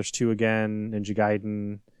 Mario Brothers 2 again, Ninja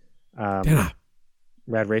Gaiden,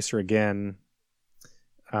 Rad Racer again.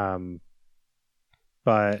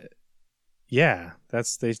 But yeah,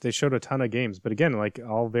 they showed a ton of games. But again, like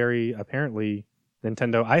all very apparently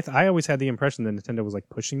Nintendo. I always had the impression that Nintendo was like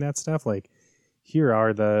pushing that stuff. Like, here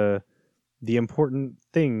are the important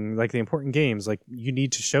thing, like the important games. Like, you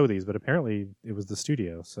need to show these. But apparently it was the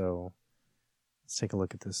studio. So let's take a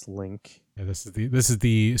look at this link. Yeah, this is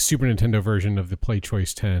the Super Nintendo version of the Play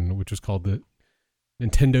Choice 10, which was called the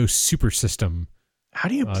Nintendo Super System. How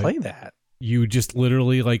do you play that? You just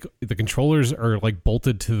literally, like, the controllers are like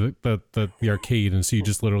bolted to the arcade, and so you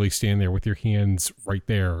just literally stand there with your hands right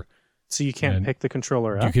there. So you can't pick the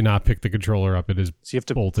controller up? You cannot pick the controller up. It is so you have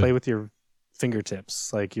to bolted. play with your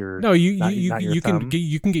fingertips, like your you thumb?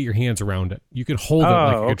 can get your hands around it. You can hold it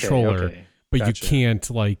like a controller, but Gotcha. you can't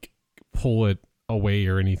like pull it away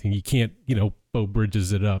or anything. You can't Bo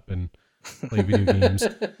Bridges it up and play video games.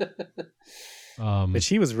 But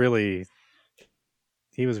he was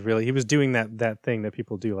doing that thing that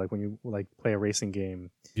people do, like when you like play a racing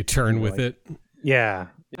game. You turn with it. Yeah.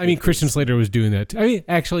 I mean, Christian Slater was doing that. I mean,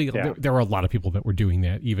 actually, there were a lot of people that were doing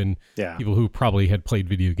that, even people who probably had played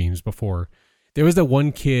video games before. There was that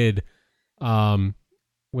one kid, when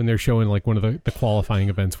they're showing like one of the qualifying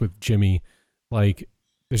events with Jimmy, like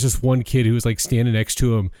there's this one kid who was like standing next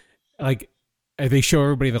to him, like they show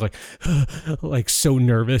everybody, they're like, like so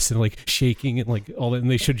nervous and like shaking and like all that, and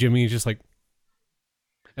they show Jimmy, he's just like,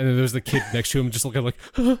 and then there's the kid next to him just looking like,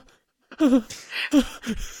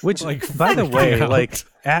 which, like, by the way, like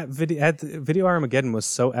at Video Armageddon was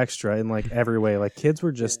so extra in like every way. Like kids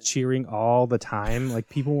were just cheering all the time. Like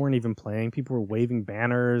people weren't even playing. People were waving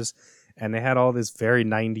banners, and they had all this very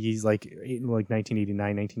 90s, like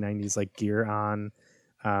 1989, 1990s like gear on.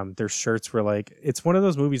 Their shirts were like, it's one of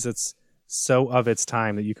those movies that's so of its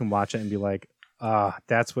time that you can watch it and be like,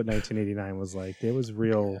 that's what 1989 was like. It was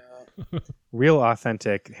real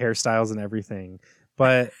authentic hairstyles and everything.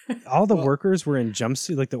 But all the workers were in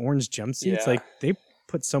jumpsuits, like the orange jumpsuits. Yeah. Like they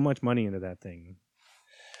put so much money into that thing.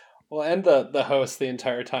 Well, and the host, the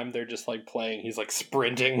entire time they're just like playing, he's like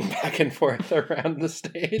sprinting back and forth around the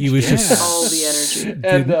stage. he was just all the energy.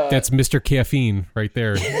 And that's Mr. Caffeine right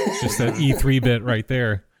there. Just that E3 bit right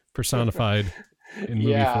there, personified in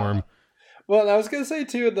movie form. Well, and I was gonna say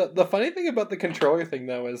too, the funny thing about the controller thing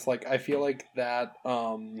though is like I feel like that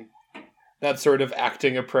that sort of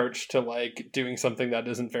acting approach to like doing something that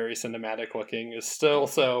isn't very cinematic looking is still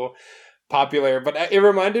so popular. But it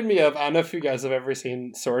reminded me of, I don't know if you guys have ever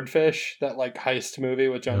seen Swordfish, that like heist movie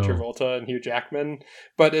with John Travolta and Hugh Jackman,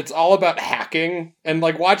 but it's all about hacking, and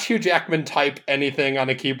like watch Hugh Jackman type anything on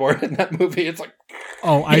a keyboard in that movie. It's like,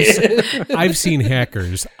 oh, I've seen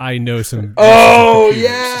Hackers. I know some. Oh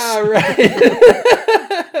yeah, right.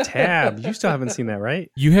 Tab, you still haven't seen that, right?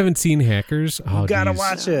 You haven't seen Hackers? Oh, you gotta geez.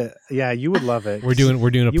 watch it. Yeah, you would love it. We're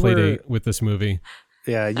doing a play date with this movie.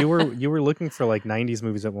 Yeah, you were looking for like 90s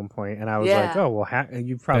movies at one point, and I was like, oh well,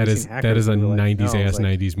 you've probably seen Hackers. That is a 90s like, ass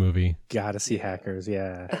 90s movie. Gotta see Hackers.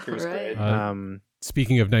 Yeah, Hackers great.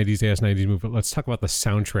 Speaking of 90s ass 90s movie, let's talk about the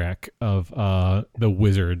soundtrack of The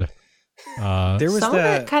Wizard. There was some of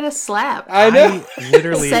it kind of slapped. I know. I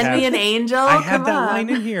literally Send me an angel. I had that on. line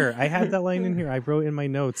in here. I wrote in my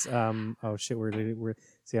notes. Oh shit,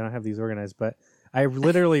 see, I don't have these organized, but I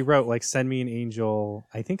literally wrote like, "Send me an angel."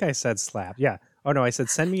 I think I said slap. Yeah. Oh no, I said,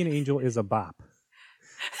 "Send me an angel" is a bop.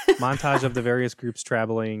 Montage of the various groups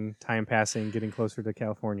traveling, time passing, getting closer to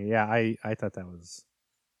California. Yeah, I thought that was.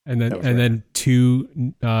 And then two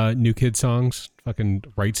New Kid songs, fucking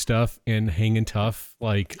Right Stuff and Hangin' Tough.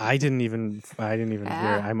 Like I didn't even hear it.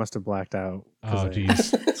 I must have blacked out. Oh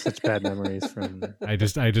jeez, such bad memories from. I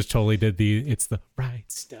just totally did it's the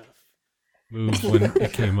Right Stuff move when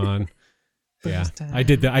it came on. Yeah, I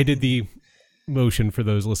did the motion for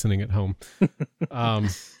those listening at home.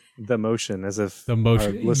 The motion, as if the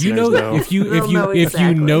motion. You know. If you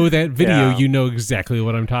know that video, you know exactly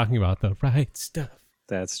what I'm talking about. The Right Stuff.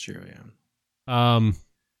 That's true, yeah.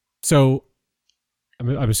 So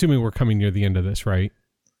I'm assuming we're coming near the end of this, right?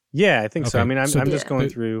 Yeah, I think so. I mean, I'm just going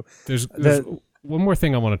through. There's one more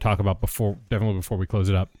thing I want to talk about before we close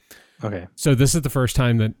it up. Okay. So this is the first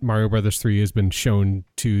time that Mario Brothers 3 has been shown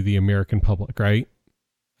to the American public, right?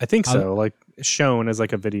 I think so. Like shown as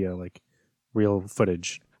like a video, like real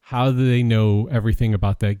footage. How do they know everything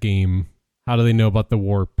about that game? How do they know about the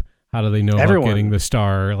warp? How do they know about getting the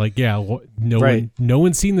star? Like, yeah, no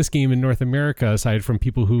one's seen this game in North America aside from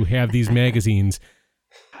people who have these magazines.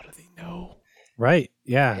 How do they know? Right.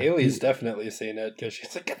 Yeah. Haley's definitely seen it because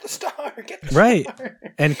she's like, get the star. Right.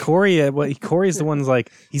 And Corey, Corey's the one's like,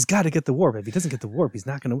 he's got to get the warp. If he doesn't get the warp, he's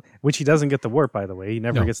not going to. Which he doesn't get the warp, by the way. He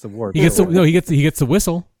never gets the warp. He gets the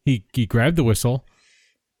whistle. He grabbed the whistle.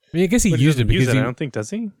 I mean, I guess he used it because I don't think, does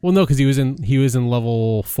he? Well, no, because he was in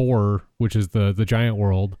level 4, which is the giant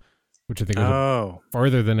world, which I think is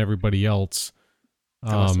farther than everybody else.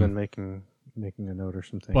 I must have been making a note or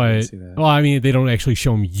something. But well, I mean, they don't actually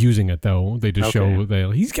show him using it though. They just show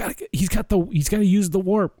that he's got to use the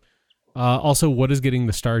warp. Also, what does getting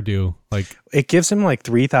the star do? Like, it gives him like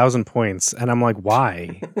 3,000 points, and I'm like,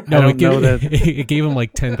 why? No, it gave him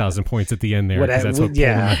like 10,000 points at the end there. That's what pulled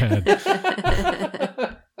him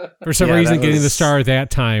ahead. For some reason, getting the star that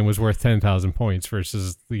time was worth 10,000 points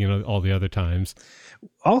versus all the other times.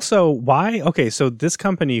 Also, why? Okay, so this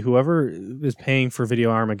company, whoever is paying for Video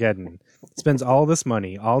Armageddon, spends all this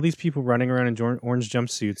money, all these people running around in orange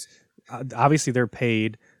jumpsuits. Obviously, they're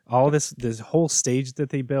paid. All this whole stage that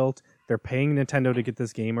they built, they're paying Nintendo to get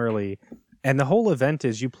this game early. And the whole event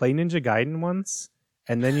is you play Ninja Gaiden once,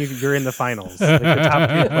 and then you're in the finals. Like the top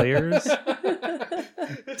 3 players.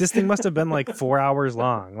 This thing must have been like 4 hours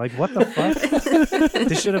long. Like, what the fuck?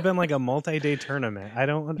 This should have been like a multi-day tournament.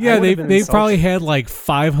 Yeah, they probably had like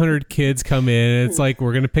 500 kids come in. It's like,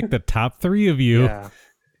 we're going to pick the top 3 of you. Yeah.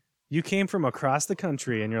 You came from across the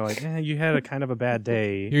country, and you're like, you had a kind of a bad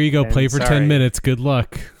day. Here you go, play for 10 minutes. Good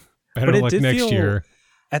luck. Better luck next year.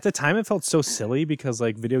 At the time, it felt so silly because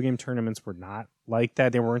like video game tournaments were not like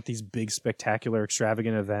that. They weren't these big, spectacular,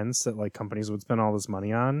 extravagant events that like companies would spend all this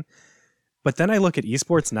money on. But then I look at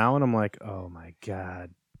esports now, and I'm like, oh my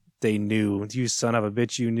god, they knew. You son of a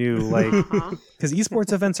bitch, you knew. Like, because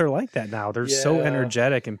esports events are like that now. They're so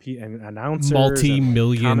energetic and announcers,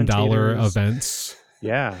 multi-million-dollar events.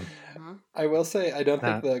 Yeah. I will say, I don't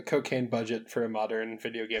think the cocaine budget for a modern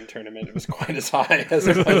video game tournament was quite as high as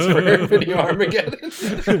it was for Video Armageddon.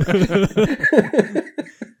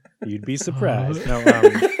 You'd be surprised. No,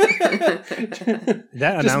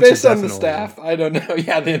 that just based on the staff, I don't know.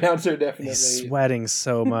 Yeah, the announcer definitely. He's sweating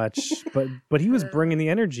so much, but he was bringing the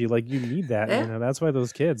energy. Like, you need that. You know, that's why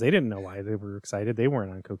those kids, they didn't know why they were excited. They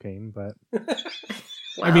weren't on cocaine, but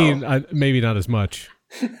wow. I mean, maybe not as much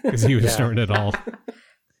because he was starting it all.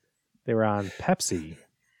 They were on Pepsi.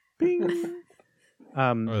 Bing.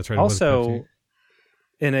 That's right. Also,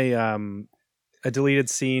 in a deleted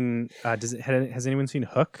scene, has anyone seen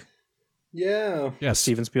Hook? Yeah. Yes.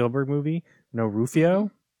 Steven Spielberg movie. No, Rufio.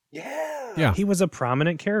 Yeah. He was a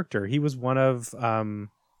prominent character. He was one of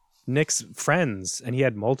Nick's friends, and he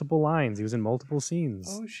had multiple lines. He was in multiple scenes.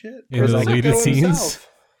 Oh shit! In the deleted scenes.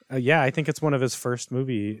 Yeah, I think it's one of his first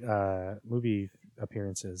movie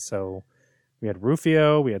appearances. So. We had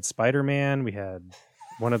Rufio, we had Spider-Man, we had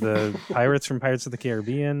one of the pirates from Pirates of the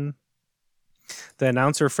Caribbean. The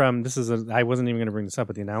announcer from I wasn't even going to bring this up,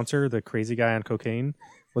 but the announcer, the crazy guy on cocaine,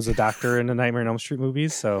 was a doctor in the Nightmare on Elm Street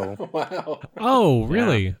movies. So, wow. Oh,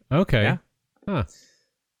 really? Yeah. Okay. Yeah. Huh.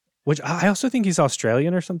 Which I also think he's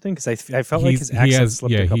Australian or something because I felt like his accent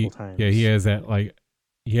slipped a couple times. Yeah, he has that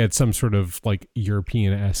he had some sort of like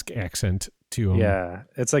European-esque accent to him. Yeah,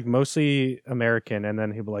 it's like mostly American, and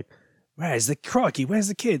then he'll be like, "Where's the croaky? Where's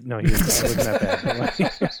the kid?" No, he wasn't at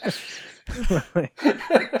that.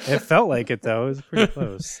 It felt like it though. It was pretty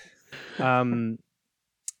close.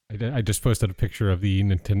 I just posted a picture of the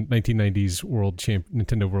 1990s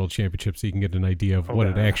Nintendo World Championship so you can get an idea of what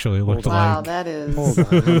it actually looked like. Wow, that is. Hold on,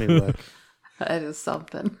 let me look. That is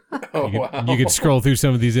something. You could scroll through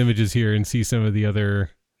some of these images here and see some of the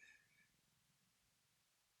other.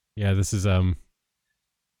 Yeah, this is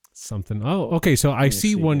something. Oh, okay. So I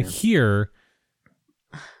see one here.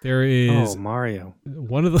 There is Mario.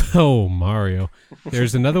 One of the Mario.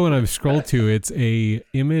 There's another one I've scrolled to. It's a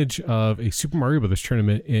image of a Super Mario Brothers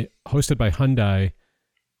tournament hosted by Hyundai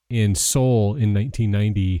in Seoul in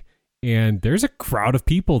 1990, and there's a crowd of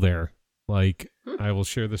people there. Like, I will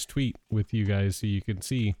share this tweet with you guys so you can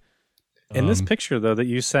see. In this picture, though, that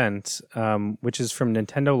you sent, which is from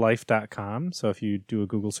NintendoLife.com. So if you do a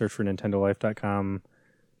Google search for NintendoLife.com,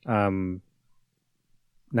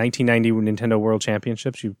 1990 Nintendo World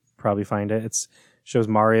Championships, you probably find it. It shows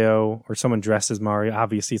Mario or someone dressed as Mario.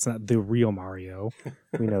 Obviously, it's not the real Mario.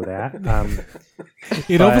 We know that.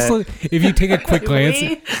 Almost if you take a quick glance,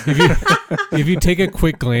 if you take a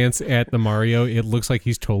quick glance at the Mario, it looks like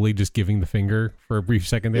he's totally just giving the finger for a brief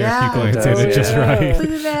second there. Yeah, if you glance at it just right. Look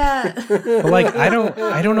at that. But like, I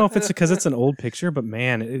don't know if it's because it's an old picture, but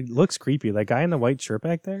man, it looks creepy. That guy in the white shirt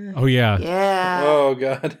back there. Oh yeah. Yeah. Oh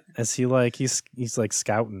god. As he like he's like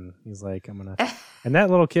scouting. He's like, I'm gonna. And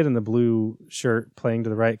that little kid in the blue shirt playing to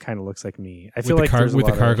the right kind of looks like me. I feel with like with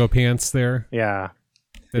the cargo pants there. Yeah.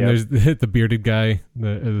 Then there's the bearded guy,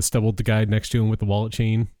 the stubbled guy next to him with the wallet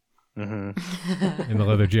chain, and the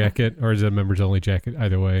leather jacket, or is it a members only jacket?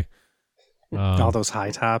 Either way. All those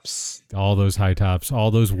high tops. All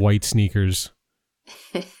those white sneakers.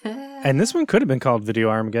 And this one could have been called Video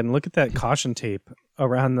Armageddon. Look at that caution tape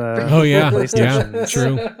around the PlayStation.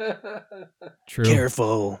 True.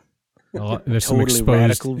 Careful. There's totally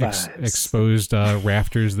some exposed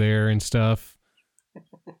rafters there and stuff.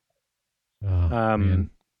 Man.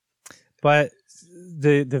 But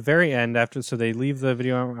the very end, so they leave the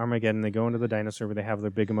Video Armageddon, they go into the dinosaur where they have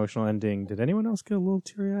their big emotional ending. Did anyone else get a little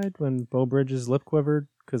teary-eyed when Beau Bridges' lip quivered?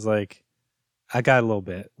 Because like, I got a little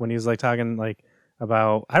bit when he was like talking like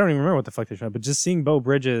about, I don't even remember what the fuck they showed, but just seeing Beau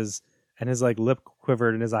Bridges and his like lip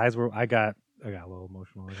quivered and his eyes were, I got a little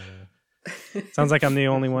emotional. Sounds like I'm the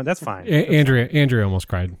only one. That's fine. Andrea almost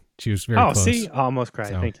cried. She was very close. See, almost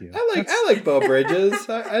cried. Thank you. I like Beau Bridges.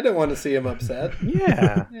 I don't want to see him upset.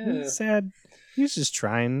 Yeah. Sad. He's just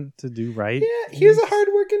trying to do right. Yeah, he was a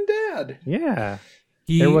hardworking dad. Yeah.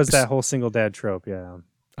 There was that whole single dad trope, yeah.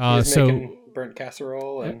 He was making burnt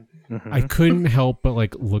casserole and Mhm. I couldn't help but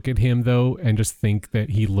like look at him though and just think that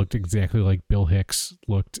he looked exactly like Bill Hicks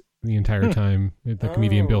looked the entire time. The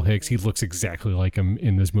comedian Bill Hicks, he looks exactly like him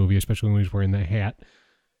in this movie, especially when he's wearing that hat.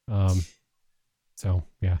 So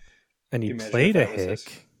yeah. And he You imagine played a if that was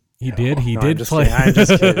hick. He did. He No, did I'm just play. kidding. I'm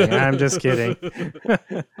just kidding. I'm just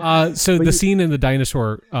kidding. So the scene in the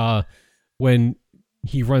dinosaur, when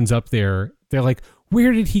he runs up there, they're like,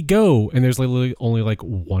 "Where did he go?" And there's literally only like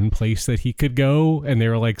one place that he could go, and they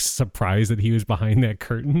were like surprised that he was behind that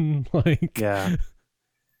curtain. Like, Yeah.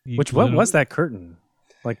 he What literally- was that curtain?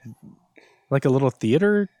 Like a little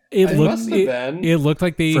theater? It It looked. must have been. It looked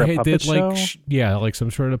like they For a did puppet like show? like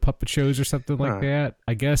some sort of puppet shows or something like Huh. that.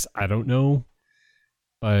 I guess I don't know,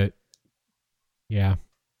 but yeah.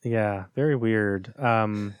 Yeah, very weird.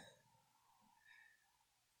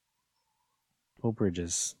 Will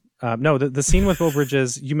Bridges. No, the scene with Will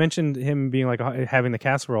Bridges, you mentioned him being like having the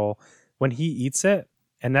casserole. When he eats it,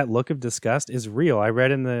 and that look of disgust is real. I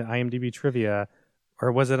read in the IMDb trivia,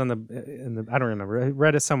 or was it on the I don't remember. I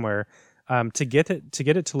read it somewhere. To get it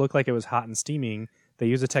to look like it was hot and steaming, they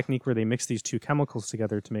use a technique where they mix these two chemicals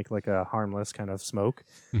together to make like a harmless kind of smoke.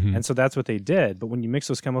 Mhm. And so that's what they did. But when you mix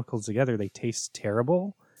those chemicals together, they taste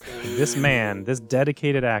terrible. This man, this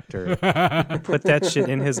dedicated actor, put that shit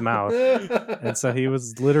in his mouth. And so he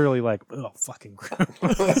was literally like, oh, fucking gross.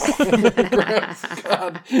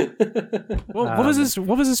 God. What was this?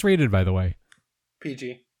 What was this rated, by the way?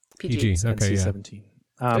 PG. PG. Okay, yeah. NC-17.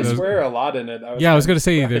 I swear a lot in it. I was gonna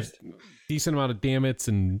say surprised. there's decent amount of dammits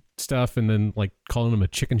and stuff, and then like calling him a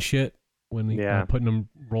chicken shit when he putting him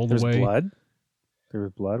rolled There's away. blood. There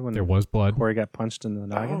was blood when There was blood. Corey got punched in the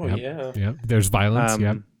noggin. Oh, Yep. yeah. Yeah, there's violence.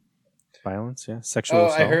 Yeah, Violence, yeah. Sexual Oh,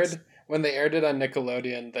 assault. I heard when they aired it on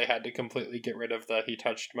Nickelodeon, they had to completely get rid of the "he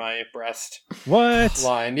touched my breast" What?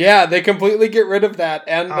 line. Yeah, they completely get rid of that,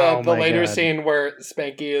 and the, Oh the my later God. scene where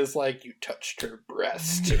Spanky is like, "You touched her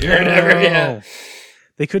breast," or whatever. Yeah, No.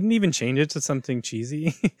 They couldn't even change it to something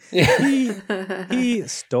cheesy. yeah. He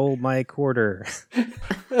stole my quarter.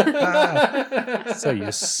 So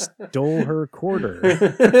you stole her quarter.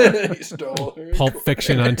 He stole her. Pulp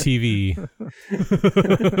Fiction on TV.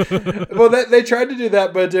 Well, they tried to do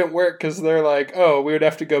that, but it didn't work because they're like, "Oh, we would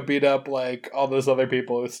have to go beat up like all those other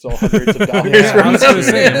people who stole hundreds of dollars." Yeah, from I was them." gonna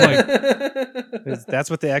say, I'm That's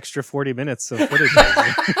what the extra 40 minutes of footage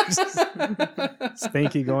is.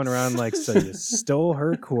 Spanky going around like, so you stole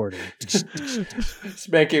her quarter.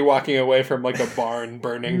 Spanky walking away from like a barn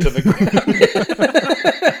burning to the ground.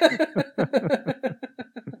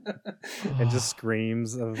 And just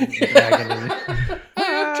screams of agony. I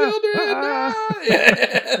have children.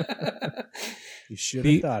 Yeah. You should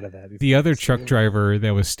The- have thought of that. before The other you truck stole it. driver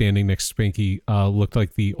that was standing next to Spanky looked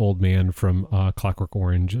like the old man from Clockwork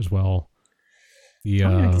Orange as well. The I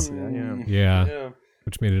can see that, yeah. yeah,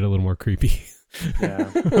 which made it a little more creepy. Yeah.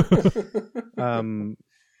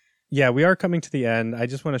 Yeah, we are coming to the end. I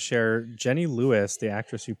just want to share Jenny Lewis, the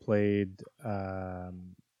actress who played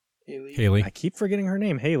Haley. I keep forgetting her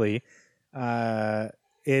name, Haley,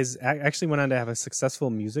 actually went on to have a successful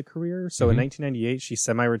music career. So in Mhm. 1998, she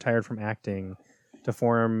semi-retired from acting to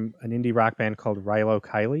form an indie rock band called Rilo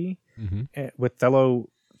Kiley Mm-hmm. with fellow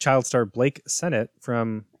child star Blake Sennett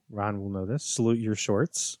from, Ron will know this, Salute Your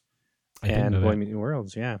Shorts I didn't and know Boy that. Meet New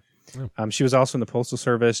Worlds, yeah. Oh. She was also in the Postal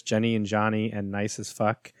Service, Jenny and Johnny, and Nice as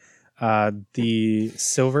Fuck. The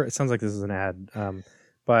Silver, it sounds like this is an ad,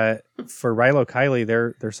 but for Rilo Kiley,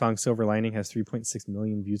 their song Silver Lining has 3.6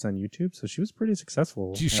 million views on YouTube, so she was pretty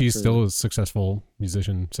successful. She's after- still a successful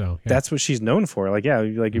musician, so yeah. That's what she's known for. Like, yeah,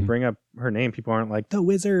 you Mhm. bring up her name, people aren't like, the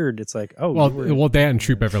Wizard. It's like, oh, well, you were- well, that and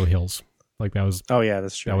Troop Beverly Hills, like that was oh, yeah,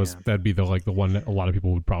 that's true. yeah. that'd be the one that a lot of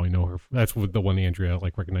people would probably know her. That's what the one Andrea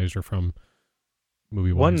like recognized her from.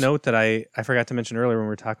 Movie One wise. note that I forgot to mention earlier when we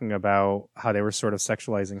were talking about how they were sort of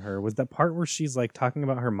sexualizing her was that part where she's like talking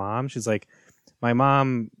about her mom. She's like, my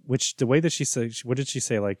mom, which the way that she said, what did she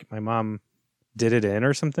say? Like, my mom did it in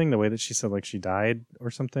or something, the way that she said, like, she died or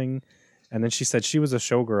something. And then she said she was a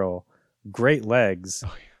showgirl, great legs.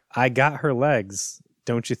 Oh, yeah. I got her legs,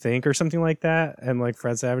 don't you think? Or something like that. And like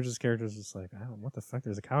Fred Savage's character is just like, I don't, what the fuck?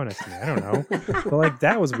 There's a cow next to me. I don't know. But like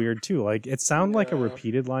that was weird too. Like it sounded like a Yeah.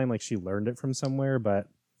 repeated line, like she learned it from somewhere, but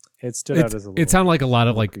it stood out as a little. It sounded like a lot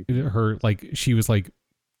of little like creepy. her, like she was like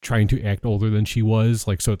trying to act older than she was.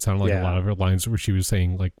 Like, so it sounded like a Yeah. lot of her lines where she was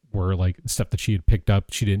saying like were like stuff that she had picked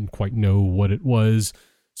up. She didn't quite know what it was,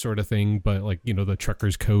 sort of thing. But like, you know, the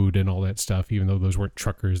truckers code and all that stuff, even though those weren't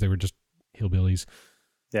truckers, they were just hillbillies.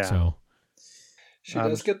 Yeah. So She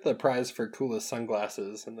does get the prize for coolest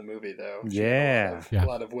sunglasses in the movie, though. Yeah. A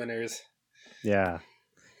lot of winners. Yeah.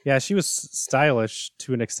 Yeah, she was stylish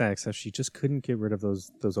to an extent, except she just couldn't get rid of those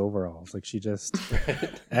overalls. Like, she just,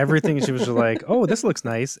 everything, she was just like, oh, this looks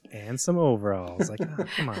nice, and some overalls. Like, oh,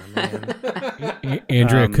 come on, man.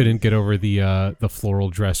 Andrea couldn't get over the floral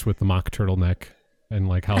dress with the mock turtleneck, and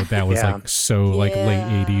like how that was like so like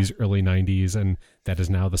late 80s, early 90s, and that is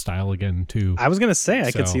now the style again, too. I was going to say,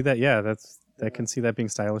 I could see that, yeah, I can see that being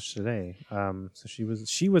stylish today. So she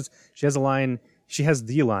has a line. She has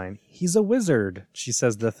the line, he's a wizard. She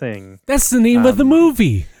says the thing. That's the name of the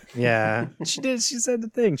movie. Yeah, she did. She said the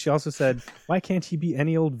thing. She also said, why can't he be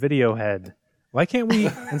any old video head? Why can't we,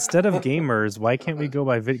 instead of gamers, why can't we go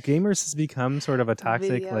by gamers has become sort of a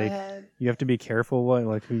toxic, Video like, head. you have to be careful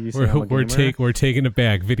like who you say. We're taking it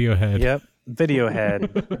back. Video head. Yep. Video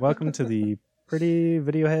head. Welcome to the Pretty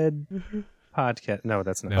Video Head podcast. No,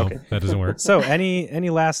 that's not. No, okay. that doesn't work. So any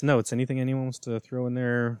last notes? Anything anyone wants to throw in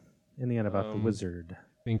there in the end about the wizard?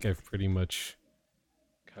 I think I've pretty much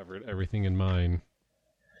covered everything in mine.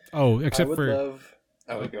 Oh, except for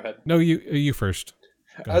Oh, go ahead. No, you first.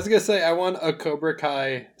 I was gonna say I want a Cobra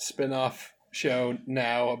Kai spin-off show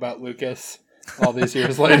now about Lucas all these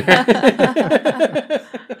years later.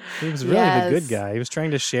 He was really the good guy. He was trying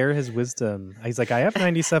to share his wisdom. He's like, I have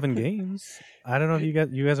 97 games. I don't know if you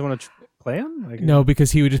guys want to play them? Like, no,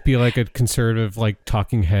 because he would just be like a conservative, like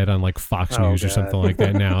talking head on like Fox News or something like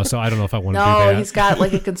that now. So I don't know if I want to do that. No, he's got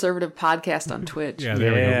like a conservative podcast on Twitch. Yeah,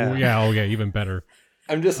 there we go. Yeah, oh yeah, even better.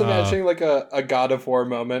 I'm just imagining like a God of War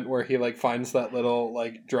moment where he like finds that little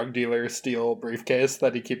like drug dealer steel briefcase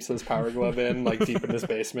that he keeps his power glove in, like deep in his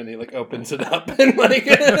basement. He like opens it up and like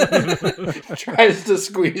tries to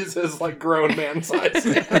squeeze his like grown man size.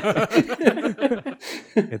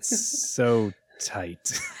 It's so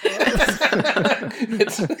tight.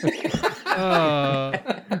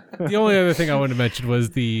 The only other thing I wanted to mention was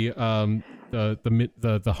the home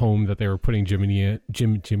that they were putting Jiminy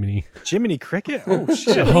Cricket? Oh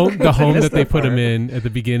shit. the home that they put him in at the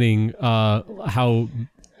beginning, how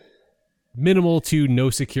minimal to no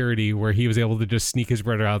security, where he was able to just sneak his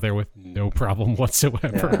brother out there with no problem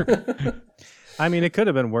whatsoever. Yeah. I mean, it could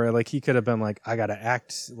have been where like he could have been like, I gotta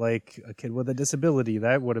act like a kid with a disability.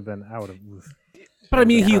 That would have been But I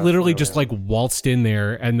mean, he literally just like waltzed in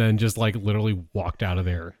there and then just like literally walked out of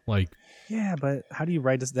there. Like, yeah, but how do you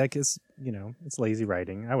write this? That is, it's lazy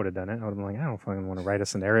writing. I would have done it. I would have been like, I don't fucking want to write a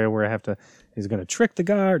scenario where I have to. He's gonna trick the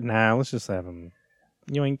guard. Nah, let's just have him.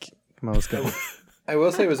 Yoink! Come on, let's go. I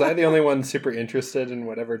will say, was I the only one super interested in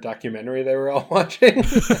whatever documentary they were all watching?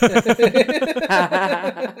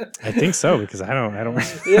 I think so, because I don't.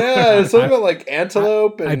 Yeah, it's something about like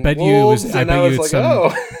antelope and I bet wolves, you it was.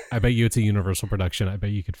 I bet you it's a Universal production. I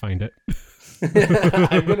bet you could find it.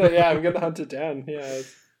 I'm gonna hunt it down. Yeah.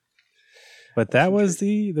 But that was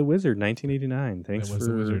the Wizard, 1989. Thanks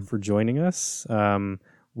for joining us.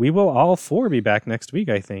 We will all four be back next week,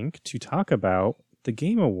 I think, to talk about the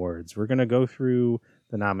Game Awards. We're going to go through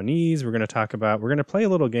the nominees. We're going to play a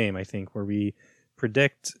little game, I think, where we're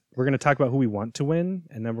going to talk about who we want to win,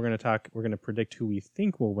 and then we're going to predict who we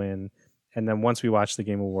think will win. And then once we watch the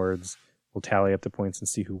Game Awards, we'll tally up the points and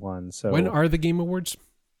see who won. So when are the Game Awards?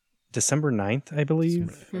 December 9th, I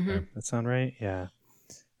believe. Okay. That sound right? Yeah.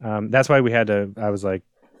 That's why I was like,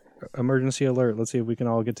 emergency alert. Let's see if we can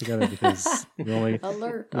all get together because we only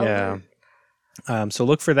alert. Yeah. So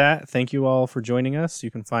look for that. Thank you all for joining us. You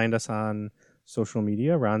can find us on social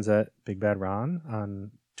media. Ron's at Big Bad Ron on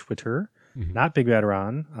Twitter, not Big Bad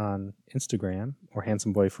Ron on Instagram, or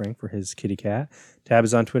Handsome Boy Frank for his kitty cat. Tab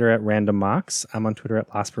is on Twitter at Random Mox. I'm on Twitter at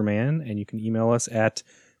Losperman, and you can email us at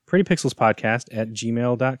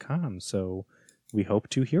prettypixelspodcast@gmail.com. So we hope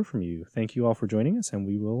to hear from you. Thank you all for joining us, and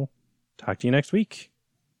we will talk to you next week.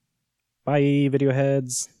 Bye, video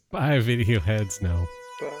heads. Bye, video heads. No.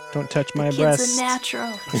 Don't touch my the breast. Kid's a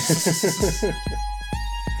natural.